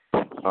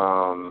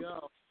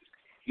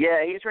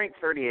 Yeah, he's ranked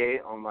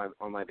 38 on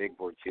my big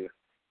board too.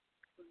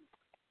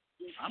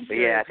 But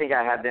yeah, I think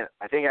I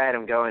had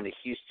him going to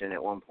Houston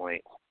at one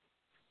point.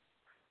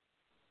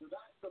 So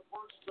that's the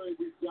first trade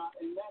we've got,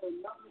 and then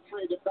another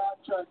trade to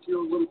backtrack here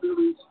a little bit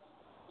is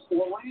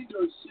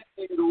Orlando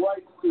sending the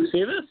right to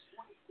see this?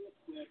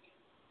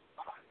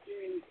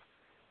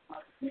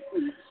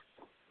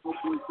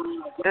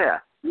 Yeah.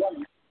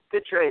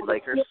 Good trade,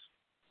 Lakers.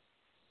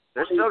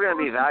 There's still going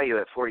to be value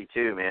at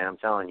 42, man, I'm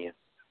telling you.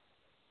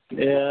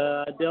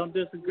 Yeah, I don't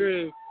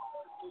disagree.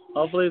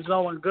 Hopefully it's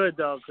no one good,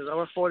 though, because I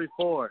was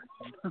 44.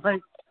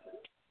 Like,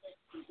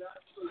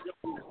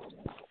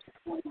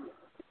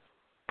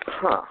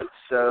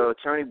 So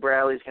Tony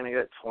Bradley's going to go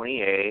at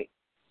 28.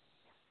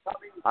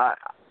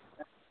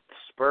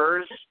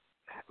 Spurs,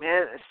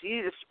 man,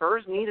 see, the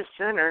Spurs need a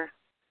center.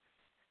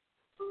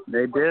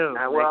 they do.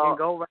 Well, they can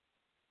go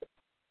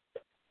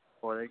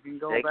or they can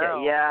go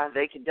Bell. Yeah,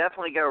 they can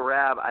definitely go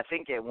Rab. I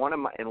think in one of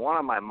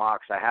my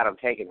mocks, I had them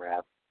taking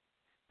Rab.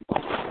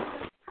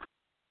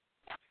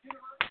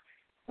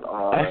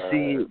 I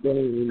see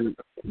the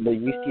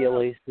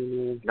UCLA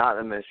center. Not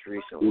the most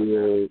recent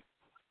one.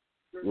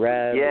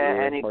 Rab.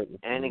 Yeah,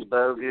 Anik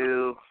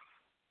Bogu.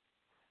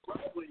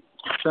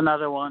 That's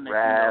another one.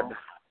 Rab.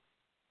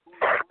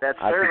 That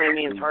certainly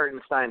means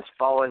Hartenstein's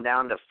falling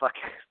down to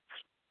fucking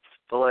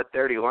below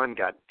 31.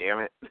 God damn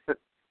it.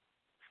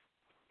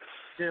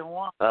 Didn't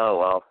want. Oh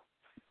well.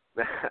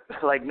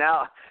 Like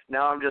now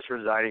I'm just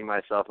resigning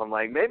myself. I'm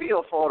like, maybe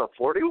he'll fall to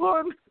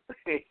 41.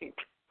 Just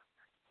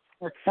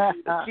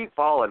keep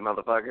falling,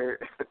 motherfucker.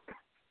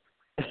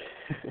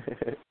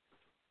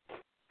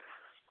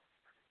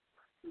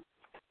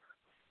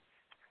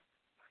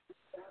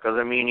 Because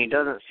I mean, he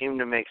doesn't seem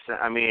to make sense.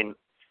 I mean,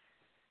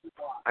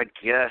 I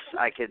guess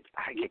I could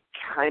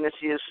kind of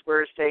see the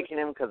Spurs taking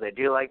him because they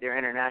do like their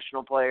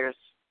international players.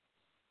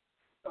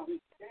 But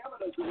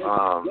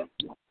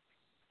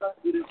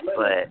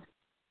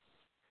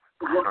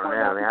I don't know.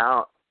 I mean,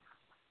 I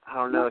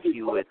don't know if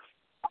you would.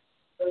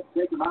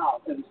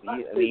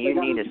 You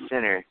need a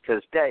center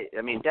because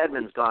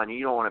Dedmon's gone.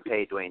 You don't want to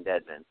pay Dwayne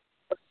Dedmon.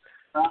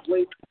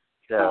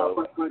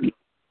 So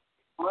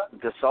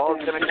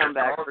Gasol's going to come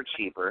back for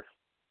cheaper.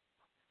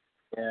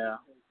 Yeah.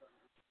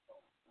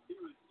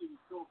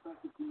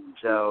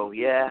 So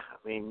yeah,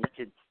 I mean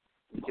you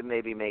could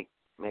maybe make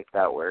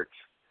that work.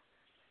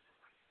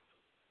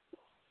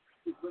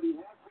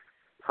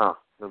 Huh?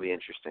 It'll be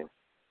interesting.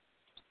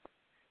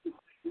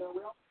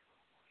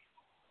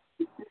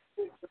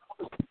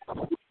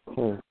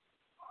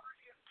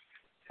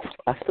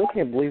 I still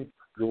can't believe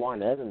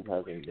Juwan Evans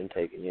hasn't been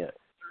taken yet.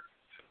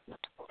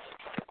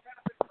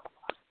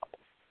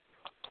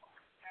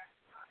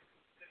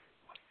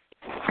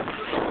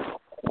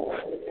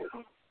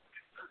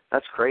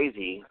 That's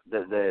crazy.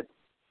 The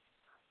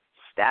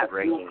stat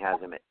ranking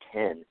has him at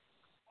 10.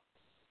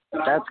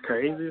 That's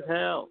crazy as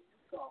hell.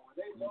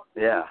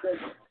 Yeah.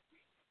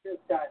 This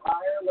guy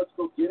higher. Let's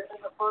go get him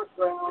in the first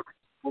round.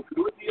 We'll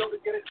do a deal to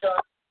get it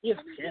done.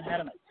 ESPN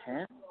had him at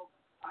 10.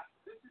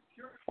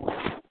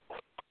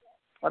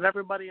 Let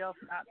everybody else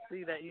not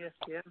see that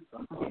ESPN.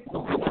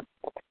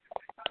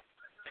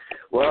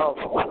 Well,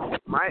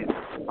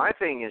 my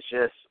thing is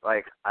just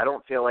like I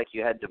don't feel like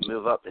you had to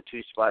move up the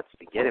 2 spots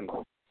to get him.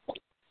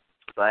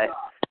 But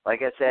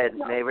like I said,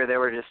 maybe they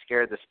were just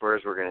scared the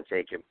Spurs were going to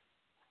take him.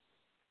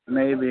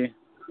 Maybe.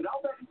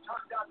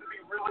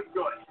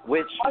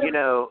 Which,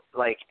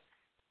 like,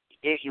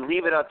 if you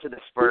leave it up to the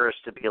Spurs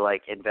to be,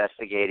 like,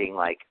 investigating,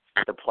 like,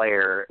 the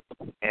player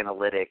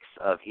analytics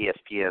of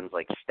ESPN's,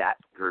 like, stat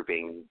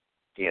grouping,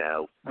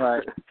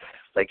 right.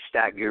 like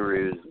stat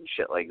gurus and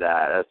shit like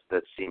that,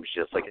 that seems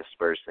just like a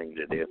Spurs thing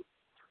to do.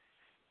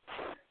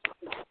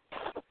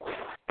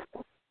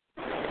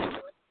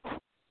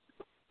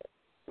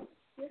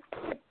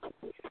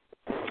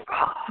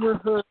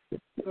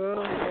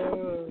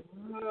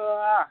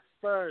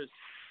 Spurs.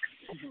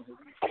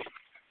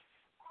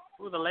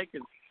 Who the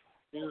Lakers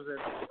use it?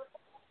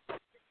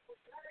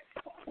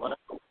 What?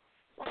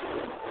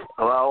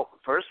 Well,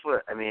 first, I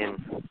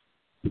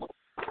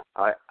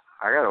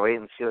gotta wait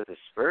and see what the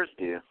Spurs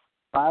do.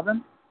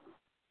 Ivan?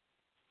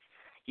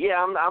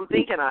 Yeah, I'm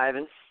thinking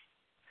Ivan.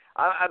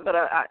 I'm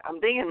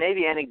thinking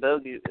maybe Anik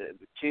Bogu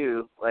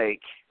too.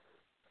 Like.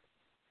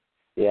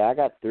 Yeah, I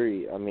got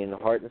 3. I mean,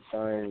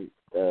 Hartenstein,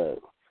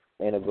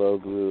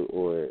 Anunoby,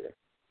 or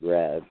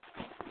Rab.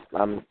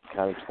 I'm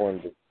kind of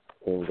torn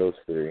between those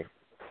 3.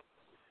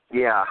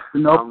 Yeah,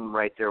 nope. I'm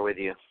right there with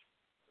you.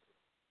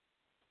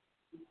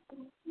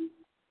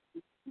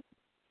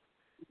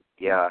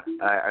 Yeah,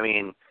 I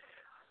mean,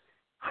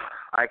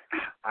 I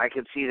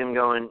could see them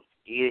going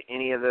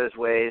any of those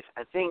ways.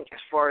 I think as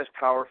far as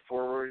power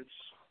forwards,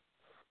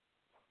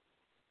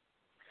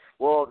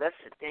 well, that's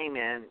the thing,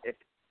 man. If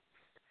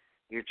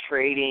you're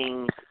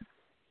trading,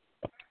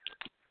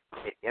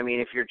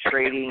 if you're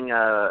trading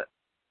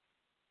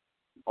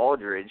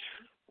Aldridge,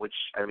 which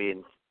I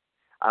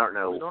don't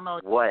know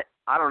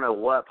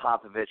what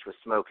Popovich was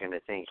smoking to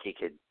think he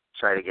could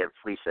try to get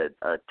Fleece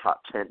a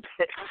top 10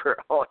 pick for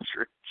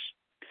Aldridge.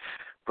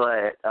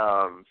 But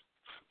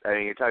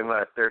you're talking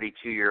about a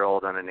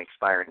 32-year-old on an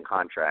expiring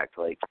contract.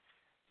 Like,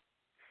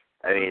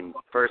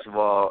 first of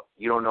all,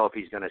 you don't know if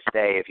he's going to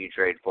stay if you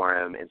trade for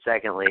him, and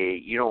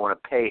secondly, you don't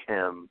want to pay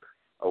him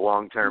a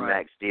long-term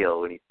max deal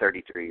when he's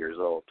 33 years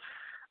old.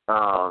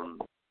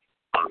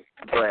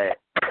 But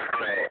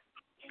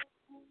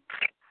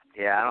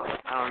yeah,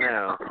 I don't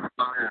know.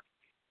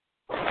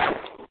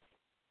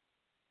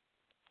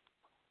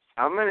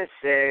 I'm gonna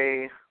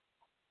say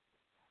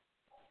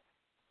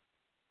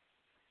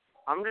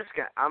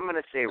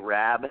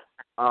Rab.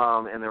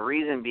 And the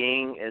reason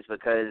being is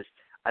because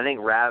I think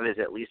Rab is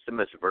at least the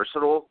most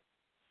versatile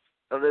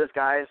of those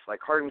guys. Like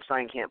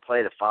Hartenstein can't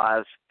play the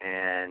 5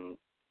 and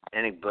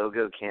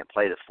Bogo can't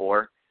play the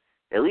 4.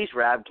 At least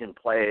Rab can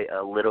play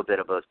a little bit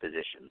of both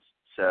positions.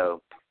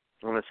 So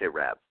I'm going to say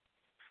Rab.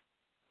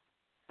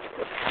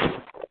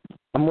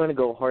 I'm going to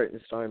go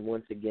Hartenstein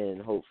once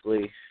again.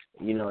 Hopefully,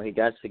 he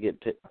got to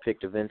get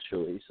picked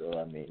eventually. So,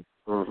 I mean.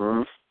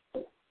 Mm-hmm.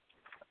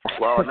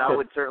 Well, and that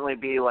would certainly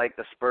be like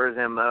the Spurs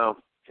MO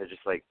to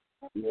just like.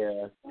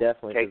 Yeah,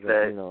 definitely.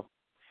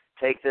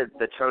 Take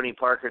the Tony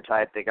Parker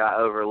type that got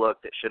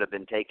overlooked that should have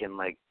been taken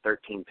like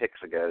 13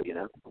 picks ago,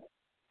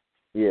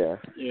 Yeah.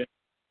 Yeah.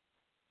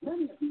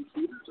 Many of these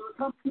leaders are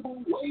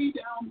comfortable way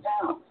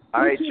downtown.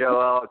 All right,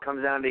 Joel, it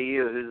comes down to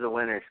you. Who's the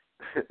winner?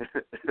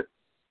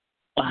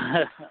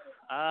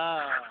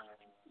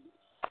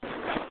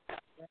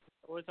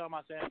 We're talking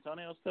about San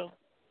Antonio still?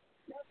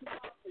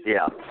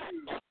 Yeah.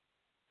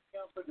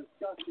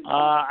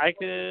 I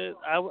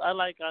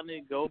like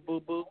Ani Go Boo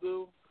Boo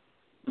Goo.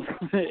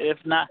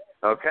 If not.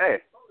 Okay.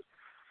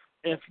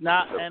 If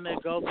not, and they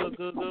go Boo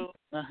Goo Goo,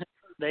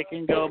 they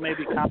can go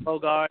maybe combo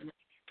guard.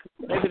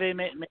 Maybe they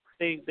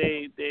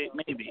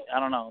maybe I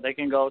don't know. They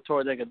can go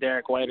towards like a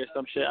Derek White or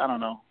some shit. I don't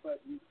know.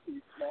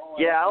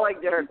 Yeah, I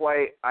like Derek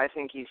White. I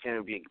think he's going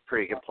to be a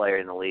pretty good player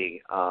in the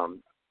league. I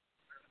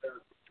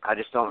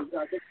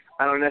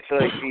don't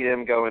necessarily see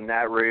them going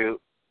that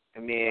route. I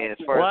mean, as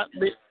far as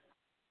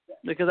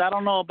because I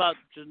don't know about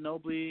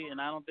Ginobili, and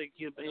I don't think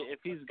if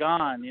he's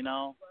gone,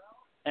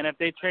 and if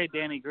they trade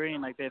Danny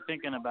Green like they're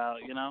thinking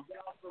about,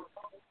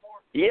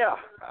 Yeah,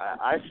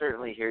 I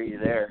certainly hear you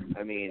there.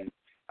 I mean,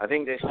 I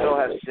think they still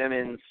have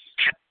Simmons,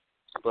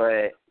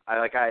 but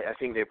I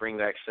think they bring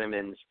back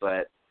Simmons,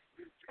 but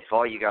if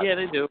all you got, yeah,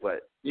 they do.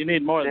 What you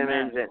need more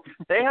Simmons than that.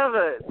 And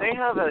they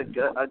have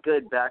a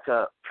good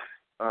backup,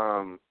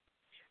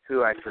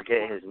 who I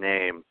forget his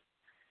name.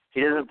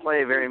 He doesn't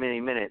play very many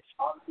minutes.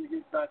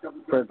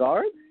 For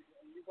guard?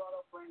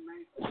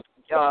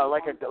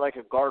 Like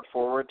a guard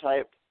forward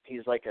type.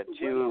 He's like a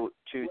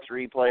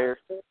 2-3 player.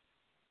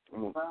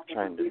 I'm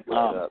trying to look it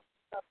up.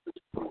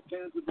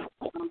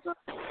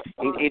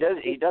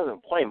 He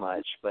doesn't play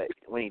much, but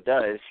when he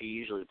does, he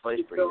usually plays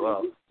pretty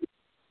well.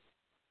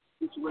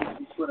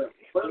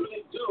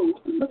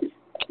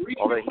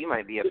 Although he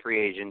might be a free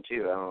agent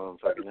too. I don't know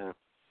if I can know.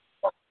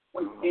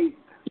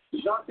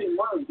 You talking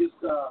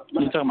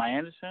about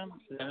Anderson?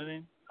 Is that his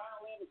name?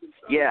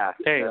 Yeah,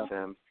 that's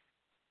him.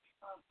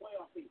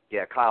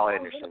 Yeah, Kyle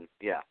Anderson.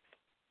 Yeah,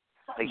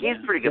 like he's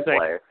a pretty good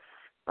player.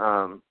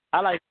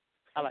 I like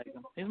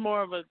him. He's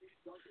more of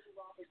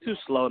too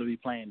slow to be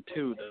playing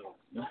 2 though.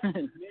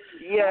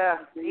 Yeah,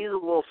 he's a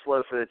little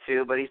slow for the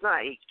 2, but he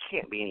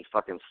can't be any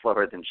fucking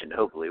slower than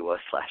Ginobili was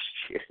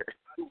last year.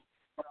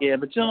 Yeah,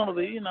 but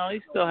Ginobili,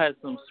 he still has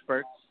some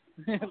spurts.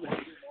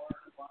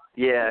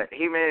 Yeah,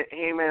 he may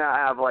not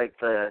have like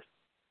the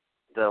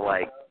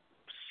like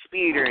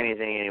speed or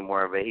anything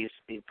anymore, but he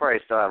probably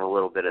still have a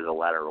little bit of the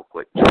lateral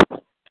quickness.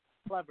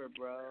 Clever,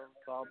 bro.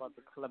 It's all about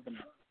the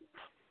cleverness.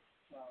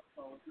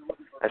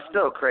 That's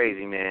still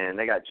crazy, man.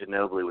 They got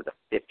Ginobili with a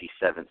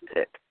 57th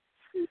pick.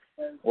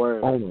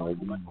 Word. Oh my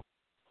God.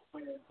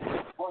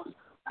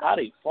 How'd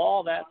he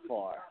fall that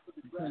far?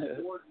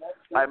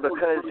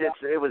 Because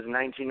it was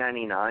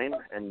 1999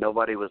 and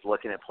nobody was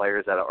looking at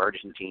players out of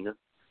Argentina.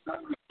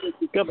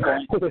 Good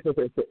point.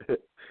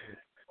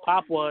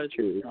 Pop was.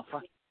 True.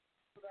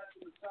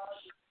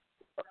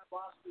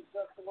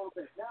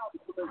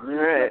 All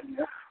right.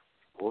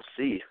 We'll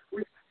see.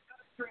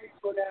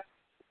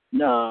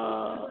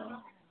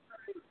 No.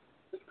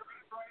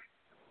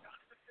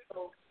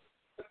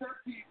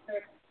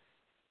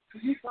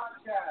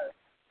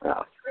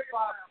 Oh.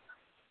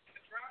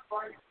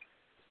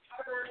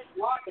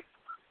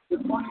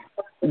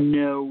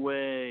 No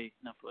way.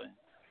 Not play.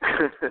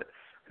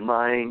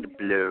 Mind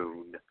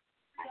blown.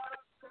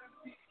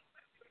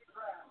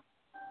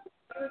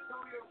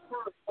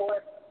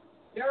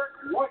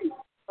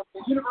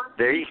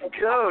 There you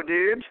go,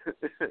 dude.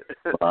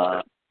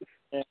 Yeah.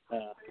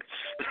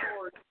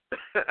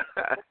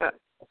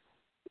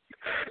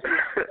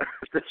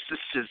 This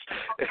is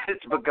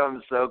it's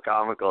become so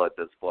comical at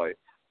this point.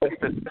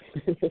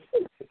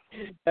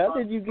 How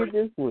did you get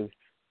this one?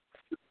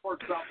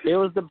 It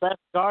was the best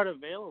guard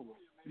available.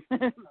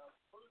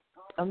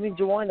 I mean,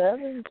 Juwan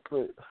Evans,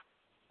 but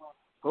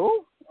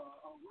who?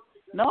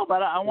 No,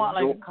 but I want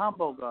like a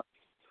combo guard.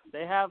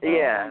 They have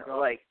Yeah,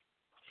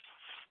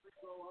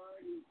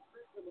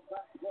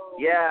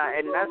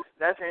 and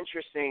that's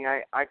interesting.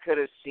 I could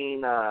have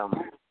seen. I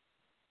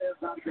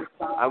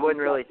wasn't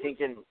really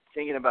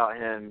thinking about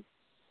him.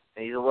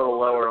 And he's a little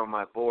lower on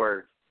my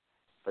board,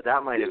 but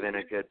that might have been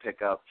a good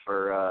pickup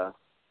for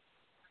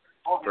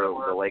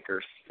the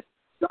Lakers.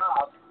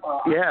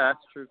 Yeah,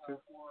 that's true too.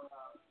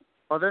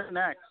 Well, they're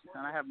next,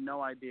 and I have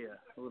no idea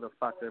who the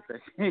fuck they're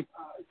picking.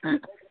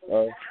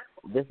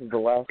 This is the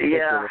last pick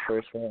of the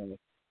first round.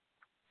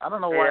 I don't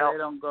know why they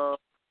don't go.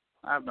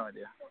 I have no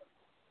idea.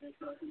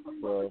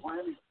 Well,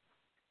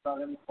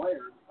 Any player,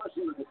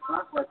 especially with the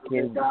track record they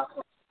can got.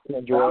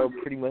 Joel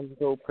pretty much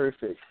go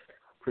perfect?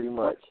 Pretty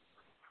much.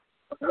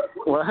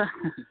 What?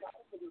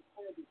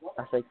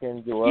 I say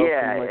can Joel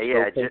Yeah, pretty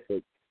much go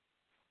perfect?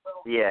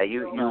 Yeah,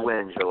 you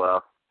win,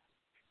 Joel.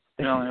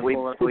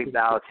 We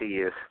bow to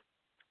you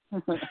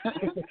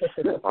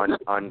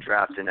on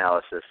draft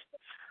analysis.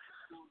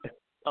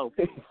 Oh.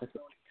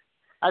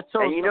 I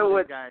told And you know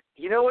what? guys.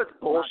 You know what's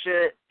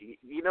bullshit?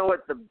 You know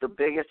what the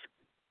biggest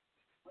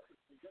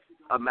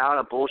amount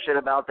of bullshit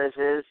about this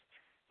is?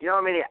 You know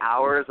how many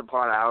hours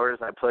upon hours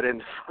I put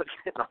into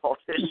fucking all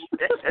this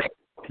shit?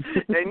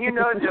 And you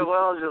know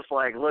Joel's just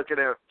like looking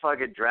at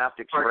fucking Draft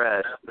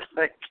Express.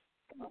 like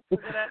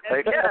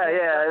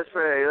yeah, it's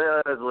pretty.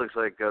 That looks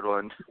like a good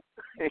one.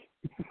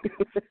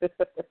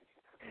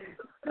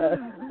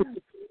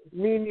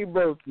 Me and you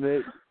both,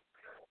 Nick.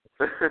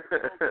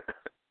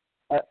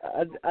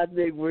 I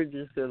think we're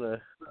just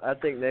gonna. I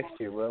think next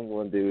year what I'm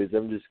gonna do is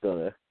I'm just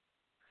gonna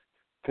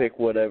pick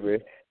whatever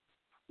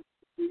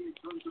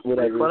seems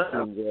right.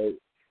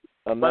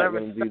 I'm not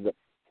gonna do the.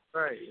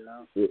 Right, you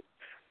know.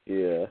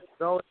 Yeah.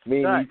 So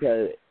Me and you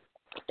kind of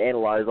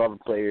analyze all the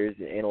players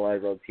and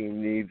analyze all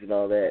team needs and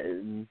all that.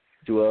 And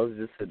Joel's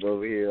just sitting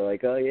over here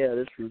like, oh yeah,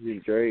 this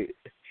is great.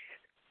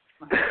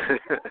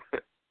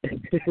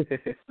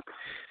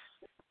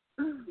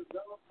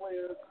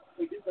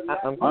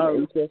 I'm kind of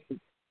interested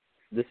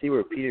to see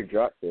where Peter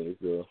Jok goes,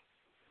 though.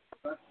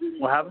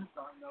 What happened?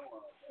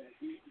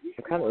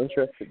 I'm kind of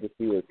interested to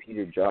see where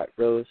Peter Jok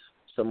goes,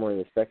 somewhere in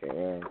the second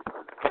round.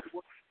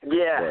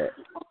 Yeah.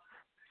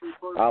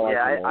 But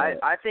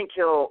I think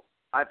he'll.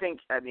 I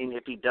mean,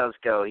 if he does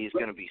go, he's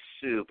going to be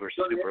super,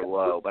 super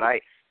low. But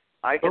I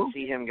can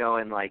see him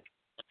going like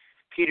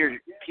Peter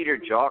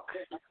Jok,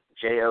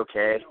 Jok.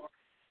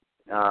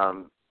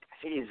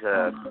 He's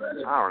I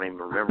don't even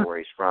remember where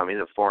he's from. He's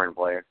a foreign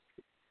player.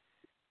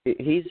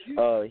 He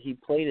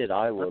played at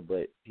Iowa,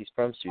 but he's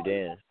from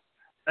Sudan.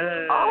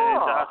 You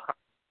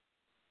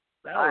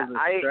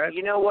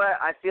know what?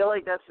 I feel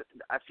like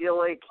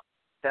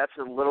that's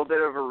a little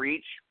bit of a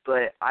reach,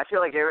 but I feel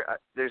like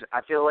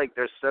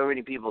there's so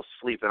many people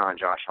sleeping on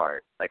Josh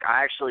Hart. Like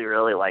I actually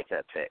really like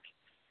that pick.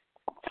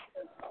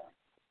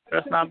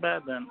 That's not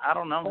bad then. I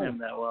don't know him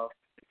that well.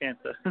 I can't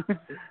say.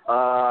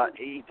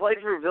 He played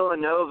for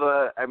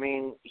Villanova. I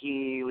mean,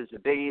 he was the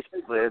Big East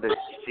player that you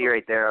see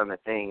right there on the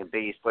thing,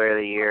 Big East Player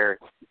of the Year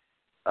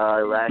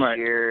last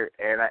year,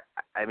 and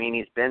I mean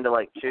he's been to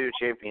like 2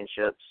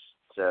 championships.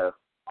 So,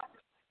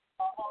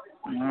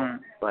 all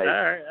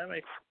right, that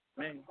makes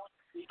sense.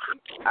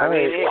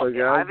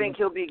 I think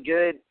he'll be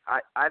good.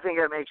 I think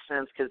that makes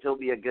sense because he'll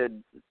be a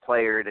good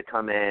player to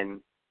come in.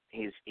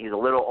 He's a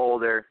little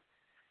older,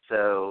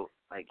 so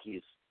like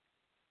he's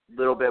a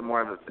little bit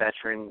more of a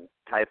veteran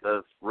type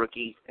of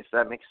rookie, if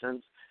that makes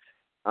sense.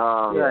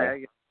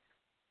 And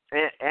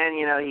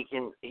you know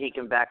he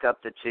can back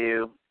up the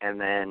 2, and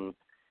then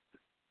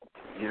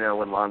you know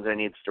when Lonzo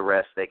needs to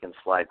rest, they can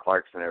slide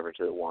Clarkson over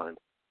to the 1.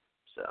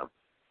 So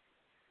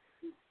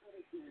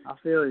I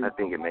feel you. I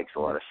think it makes a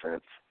lot of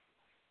sense.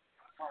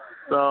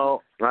 So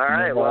all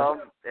right,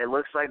 well, it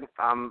looks like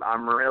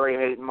I'm really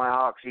hating my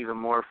Hawks even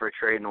more for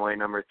trading away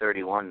number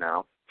 31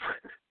 now.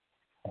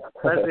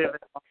 Let's see if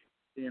it's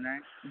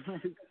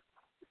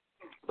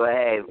But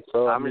hey,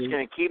 I'm just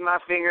gonna keep my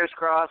fingers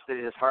crossed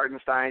that this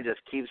Hartenstein just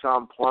keeps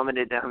on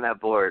plummeting down that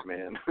board,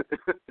 man.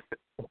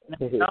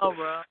 No,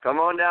 bro. Come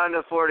on down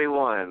to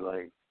 41,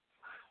 like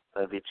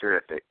that'd be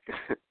terrific.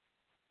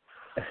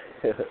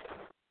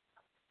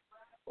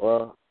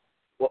 Well,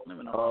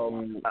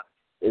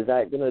 is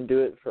that gonna do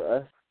it for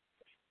us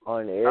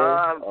on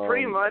air?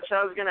 Pretty much.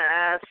 I was gonna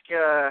ask.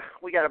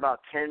 We got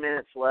about 10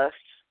 minutes left.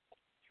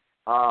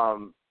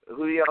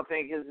 Who do y'all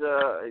think is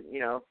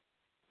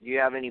do you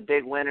have any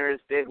big winners,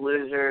 big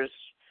losers?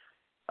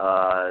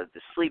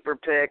 The sleeper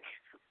pick.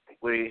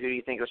 Who do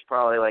you think was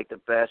probably like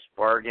the best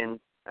bargain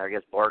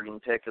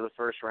pick of the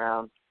first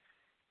round?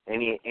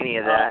 Any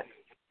of that?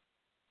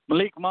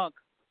 Malik Monk.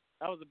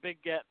 That was a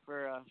big get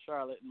for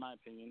Charlotte, in my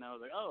opinion. I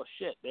was like, oh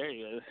shit, there he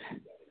is.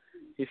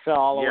 He fell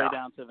all the way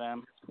down to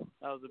them.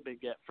 That was a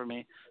big get for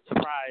me.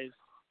 Surprise.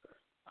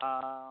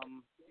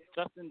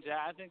 Justin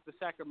Jackson. I think the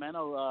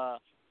Sacramento.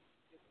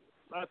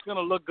 That's going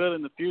to look good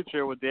in the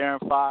future with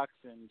De'Aaron Fox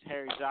and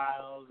Harry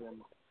Giles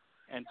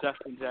and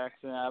Justin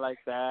Jackson. I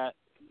like that.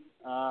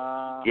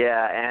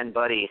 And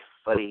Buddy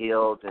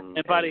Hield and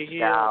Buddy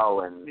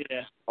Hield and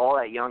all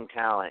that young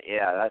talent.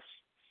 Yeah,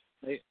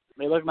 that's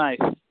they look nice.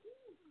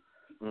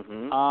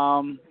 Mhm.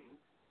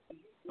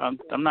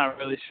 I'm not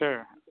really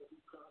sure,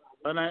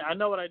 but I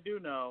know what I do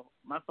know.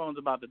 My phone's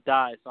about to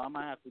die, so I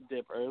might have to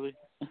dip early.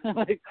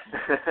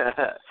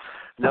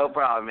 No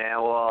problem, man.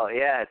 Well,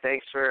 yeah.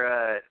 Thank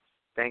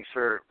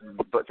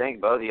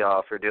both of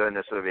y'all for doing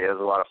this with me. It was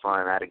a lot of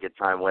fun. I had a good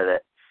time with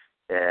it.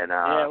 And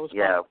we'll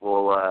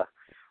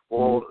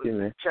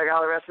check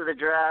out the rest of the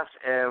draft,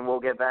 and we'll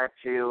get back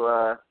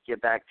to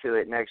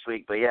it next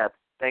week. But yeah,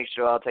 thanks,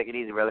 Joel. Take it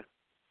easy, brother.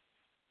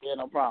 Yeah,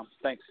 no problem.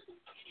 Thanks.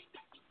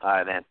 All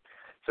right, man.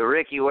 So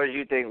Ricky, what did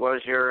you think? What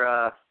was your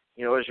what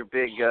was your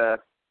big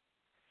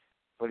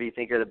what do you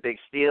think are the big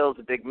steals,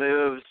 the big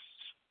moves,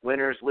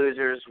 winners,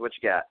 losers? What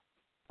you got?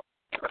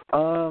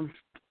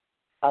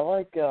 I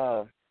like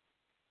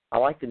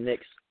the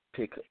Knicks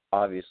pick,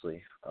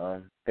 obviously.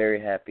 Very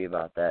happy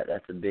about that.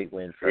 That's a big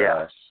win for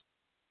us.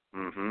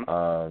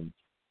 Mm-hmm.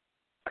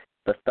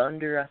 The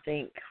Thunder, I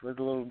think, was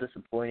a little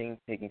disappointing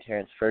picking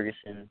Terrence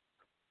Ferguson.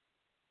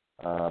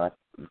 I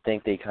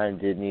think they kind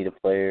of did need a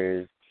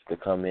player to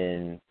come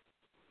in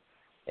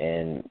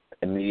and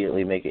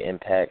immediately make an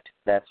impact.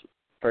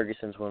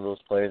 Ferguson's one of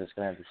those players that's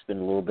going to have to spend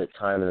a little bit of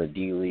time in the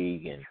D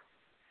League and,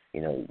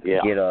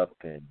 get up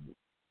and,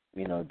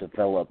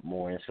 develop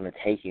more. And it's going to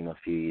take him a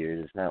few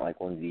years. It's not like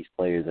one of these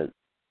players that,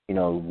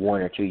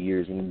 1 or 2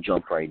 years and you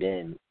jump right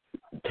in.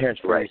 Terrence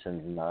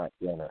Ferguson's not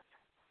going to,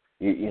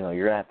 you're going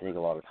to have to take a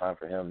lot of time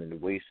for him, and to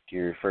waste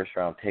your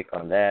first-round pick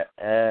on that,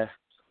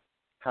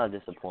 kind of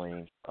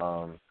disappointing.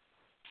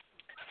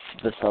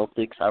 The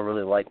Celtics, I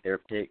really like their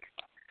pick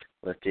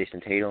with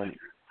Jason Tatum.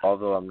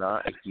 Although I'm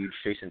not a huge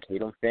Jason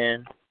Tatum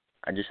fan,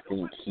 I just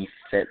think he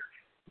fit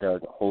the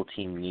whole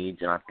team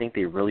needs, and I think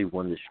they really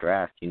won this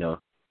draft,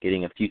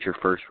 getting a future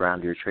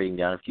first-rounder, trading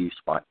down a few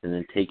spots, and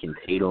then taking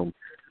Tatum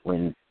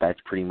when that's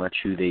pretty much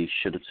who they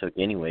should have took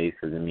anyway,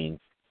 because,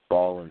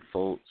 Ball and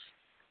Fultz,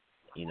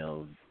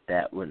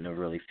 that wouldn't have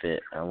really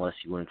fit unless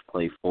you wanted to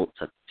play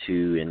Fultz at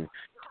 2 and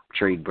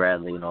trade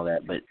Bradley and all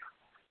that, but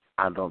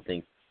I don't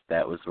think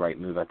that was the right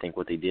move. I think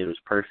what they did was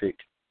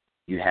perfect.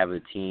 You have a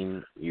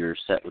team, you're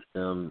set with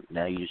them,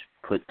 now you just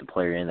put the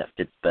player in that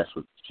fits best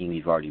with the team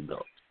you've already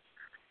built.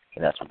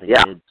 And that's what they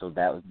did, so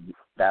that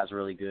was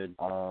really good.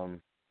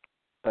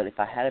 But if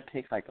I had to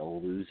pick like a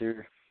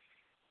loser,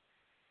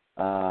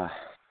 I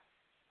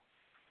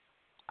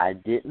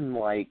didn't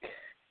like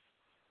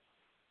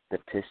the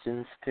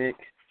Pistons pick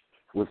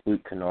with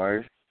Luke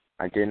Kennard.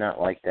 I did not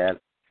like that.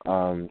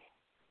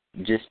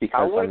 Just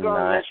because I'm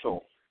not.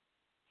 Mitchell.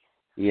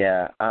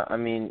 Yeah,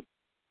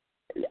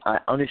 I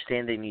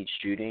understand they need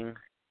shooting,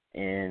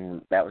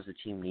 and that was the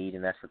team need,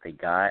 and that's what they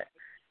got.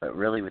 But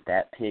really, with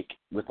that pick,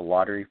 with the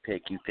lottery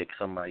pick, you pick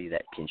somebody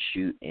that can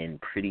shoot and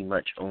pretty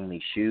much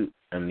only shoot.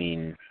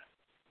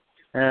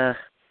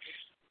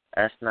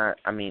 That's not.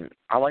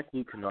 I like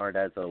Luke Kennard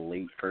as a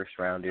late first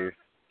rounder,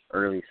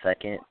 early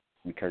second,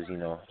 because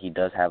he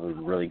does have a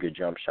really good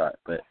jump shot.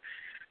 But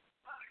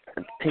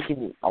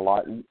using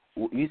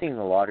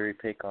the lottery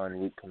pick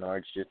on Luke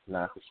Kennard's just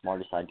not the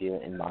smartest idea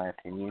in my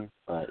opinion.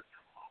 But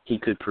he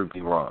could prove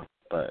me wrong.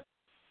 But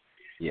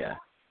yeah,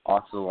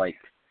 also like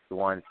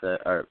Joel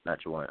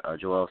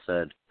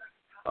said,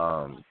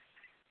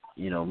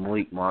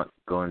 Malik Monk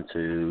going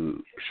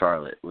to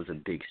Charlotte was a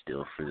big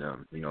steal for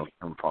them.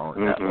 From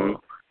falling that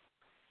low,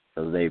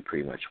 so they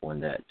pretty much won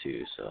that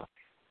too. So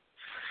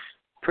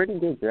pretty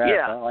good draft.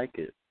 Yeah. I like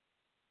it.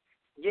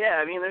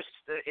 Yeah,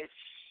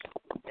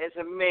 it's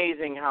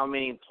amazing how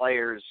many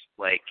players,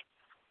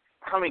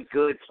 how many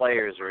good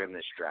players are in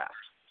this draft.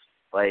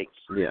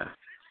 Yeah.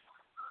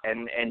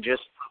 And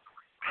just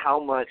how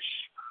much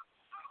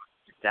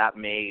that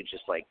may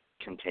just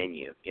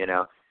continue,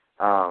 Yeah.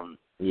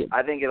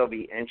 I think it'll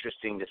be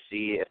interesting to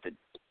see if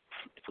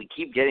we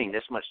keep getting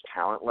this much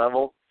talent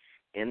level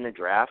in the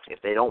draft,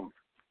 if they don't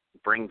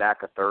bring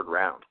back a third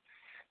round.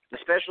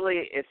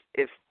 Especially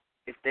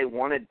if they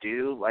want to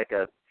do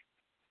if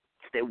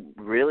they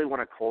really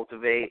want to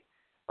cultivate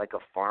a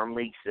farm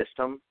league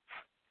system,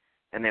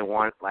 and they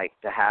want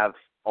to have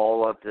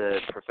all of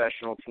the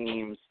professional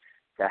teams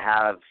to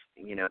have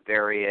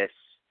various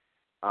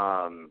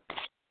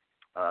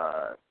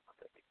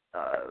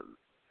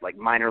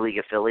minor league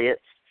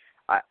affiliates.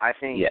 I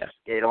think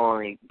it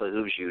only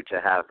behooves you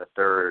to have a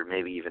third,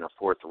 maybe even a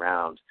fourth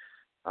round,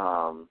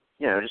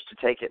 just to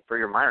take it for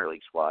your minor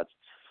league squads.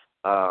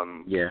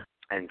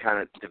 And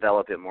kind of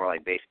develop it more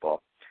like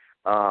baseball.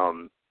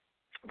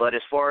 But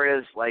as far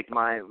as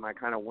my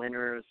kind of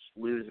winners,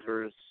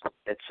 losers,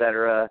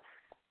 etc.,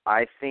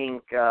 I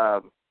think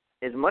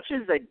as much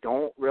as I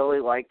don't really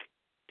like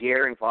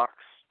De'Aaron Fox,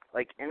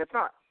 and it's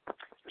not, I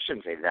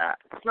shouldn't say that.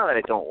 It's not that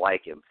I don't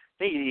like him. I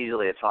think he's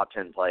easily a top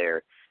 10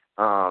 player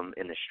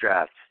in this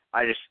draft.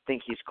 I just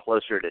think he's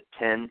closer to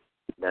 10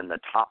 than the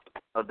top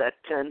of that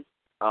 10.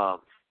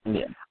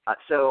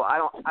 So I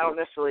don't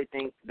necessarily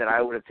think that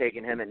I would have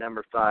taken him at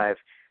number 5,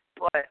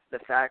 but the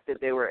fact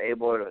that they were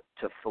able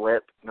to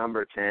flip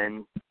number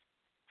 10,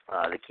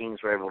 the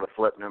Kings were able to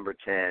flip number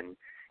 10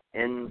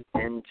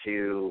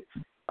 into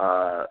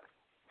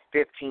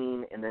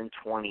 15 and then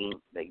 20.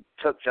 They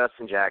took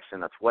Justin Jackson.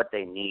 That's what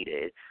they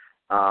needed.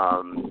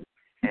 And,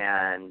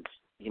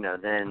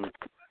 then,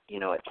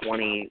 at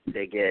 20,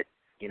 they get,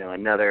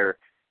 another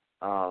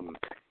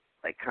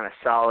kind of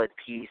solid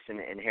piece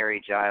in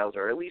Harry Giles,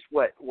 or at least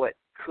what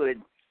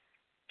could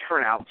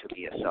turn out to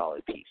be a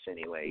solid piece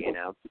anyway,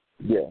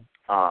 Yeah.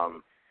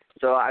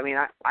 So, I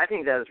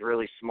think that is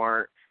really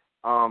smart.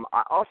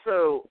 I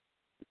also,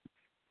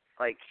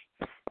 I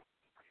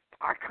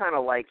kind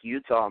of like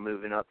Utah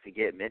moving up to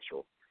get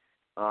Mitchell.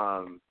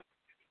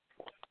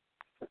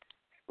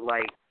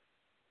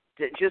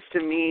 Just to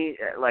me,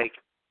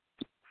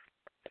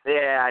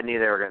 Yeah, I knew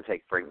they were going to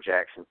take Frank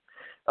Jackson.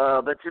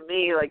 But to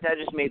me, like, that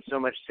just made so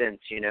much sense,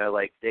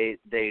 like they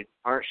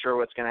aren't sure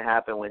what's going to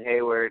happen with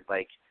Hayward.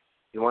 Like,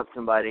 you want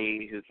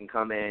somebody who can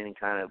come in and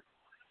kind of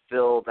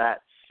fill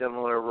that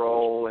similar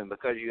role, and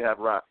because you have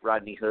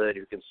Rodney Hood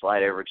who can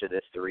slide over to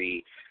this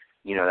 3,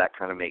 that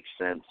kind of makes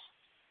sense.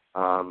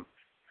 So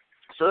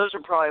those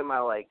are probably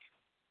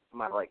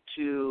my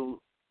two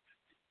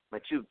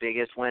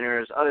biggest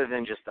winners, other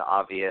than just the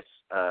obvious,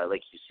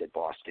 like you said,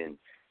 Boston.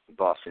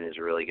 Boston is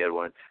a really good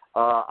one.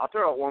 I'll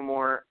throw out one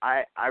more.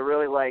 I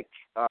really like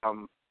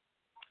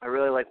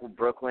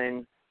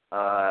Brooklyn,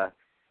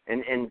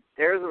 and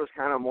theirs was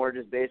kind of more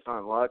just based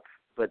on luck,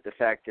 but the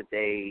fact that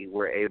they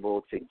were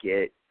able to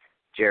get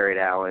Jared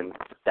Allen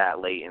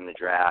that late in the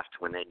draft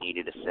when they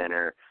needed a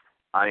center.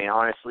 I mean,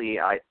 honestly,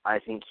 I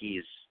think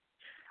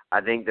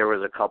there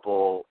was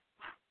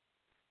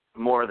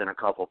more than a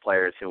couple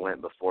players who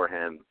went before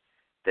him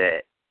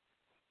that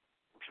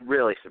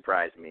really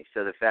surprised me.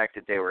 So the fact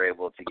that they were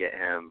able to get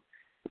him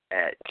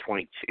at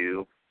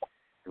 22,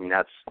 I mean,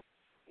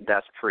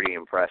 that's pretty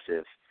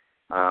impressive.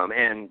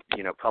 And,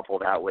 couple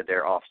that with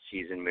their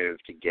off-season move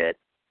to get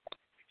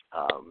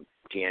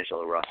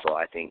D'Angelo Russell,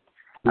 I think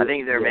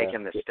they're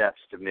making the steps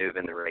to move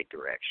in the right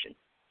direction.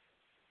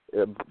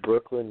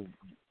 Brooklyn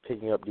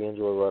picking up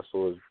D'Angelo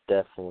Russell is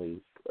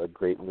definitely a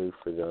great move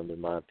for them,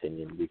 in my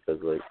opinion, because,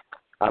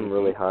 I'm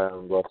really high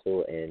on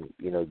Russell, and,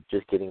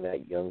 just getting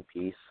that young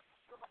piece,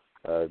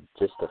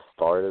 just to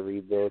start a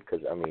rebuild,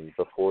 because,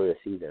 before the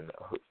season,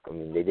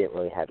 they didn't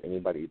really have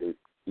anybody to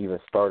even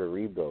start a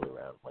rebuild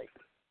around.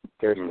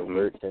 Harrison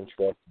LeVert's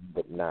interesting,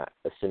 but not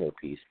a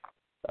centerpiece.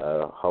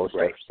 Hollis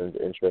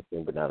Jefferson's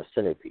interesting, but not a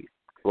centerpiece.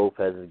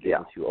 Lopez is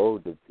getting too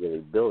old to really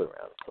build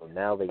around. So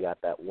now they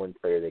got that one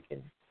player that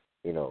can,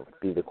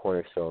 be the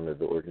cornerstone of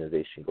the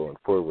organization going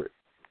forward.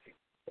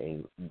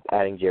 And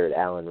adding Jared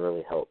Allen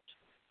really helped.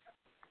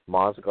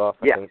 Mozgov,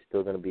 I think, is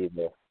still going to be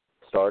the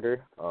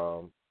starter.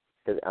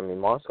 Because,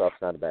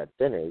 Mozgov's not a bad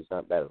center. He's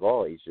not bad at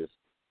all. He's just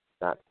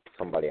not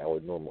somebody I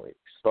would normally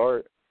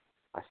start.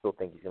 I still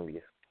think he's going to be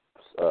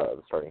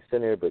the starting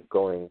center, but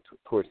going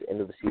towards the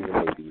end of the season,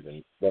 maybe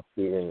even next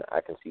season,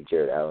 I can see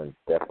Jared Allen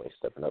definitely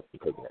stepping up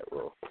and taking that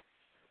role.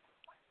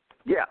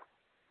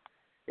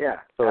 Yeah,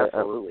 so,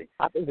 absolutely.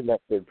 I think the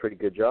Nets did a pretty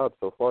good job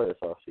so far this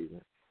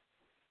offseason.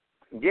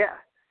 Yeah,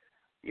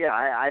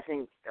 I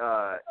think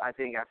I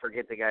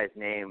forget the guy's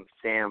name,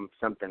 Sam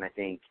something. I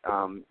think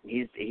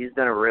he's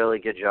done a really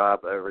good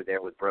job over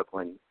there with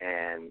Brooklyn,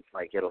 and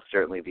it'll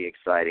certainly be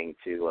exciting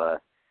to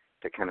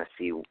kind of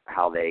see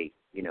how they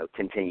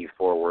continue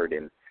forward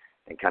and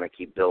kind of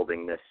keep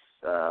building this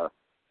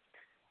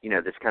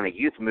this kind of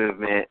youth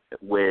movement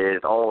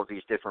with all of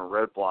these different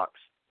roadblocks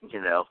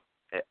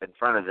in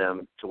front of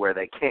them to where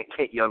they can't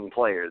get young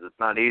players. It's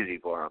not easy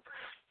for them.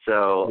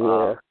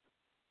 So.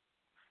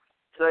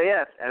 So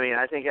yeah,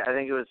 I think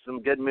it was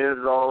some good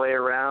moves all the way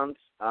around.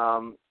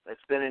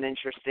 It's been an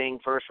interesting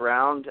first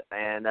round,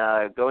 and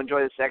go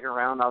enjoy the second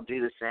round. I'll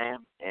do the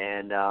same,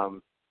 and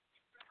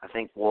I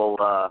think we'll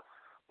have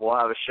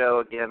a show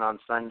again on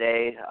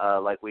Sunday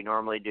like we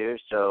normally do.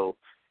 So,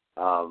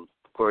 of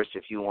course,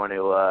 if you want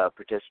to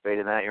participate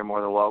in that, you're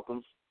more than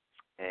welcome.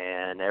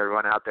 And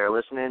everyone out there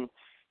listening,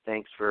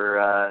 thanks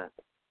for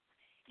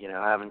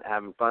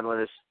having fun with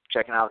us,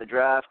 checking out the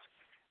draft,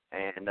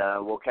 and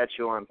we'll catch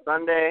you on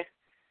Sunday.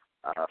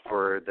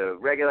 For the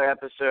regular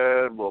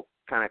episode, we'll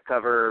kind of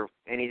cover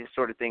any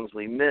sort of things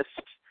we missed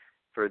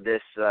for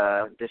this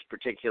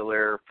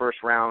particular first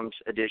round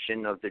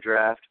edition of the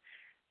draft,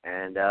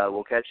 and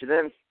we'll catch you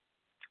then.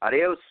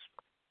 Adios.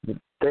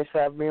 Thanks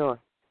for having me on.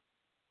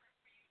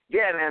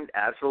 Yeah, man,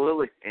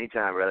 absolutely.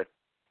 Anytime, brother.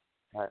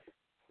 All right.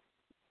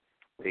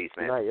 Peace,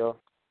 man. Good night, y'all.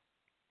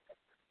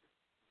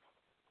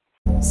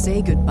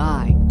 Say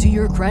goodbye to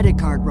your credit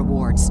card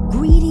rewards.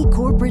 Greedy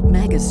corporate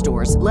mega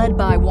stores, led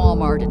by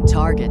Walmart and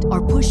Target,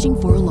 are pushing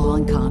for a law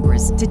in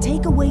Congress to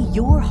take away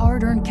your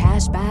hard-earned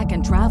cash back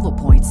and travel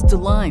points to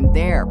line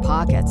their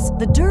pockets.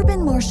 The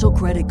Durbin-Marshall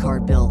credit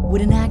card bill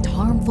would enact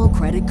harmful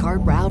credit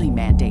card routing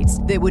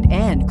mandates that would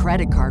end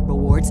credit card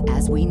rewards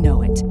as we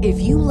know it.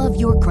 If you love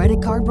your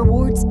credit card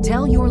rewards,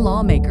 tell your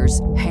lawmakers,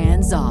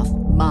 hands off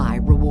my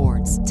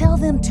rewards. Tell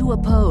them to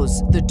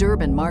oppose the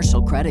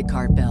Durbin-Marshall credit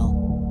card bill.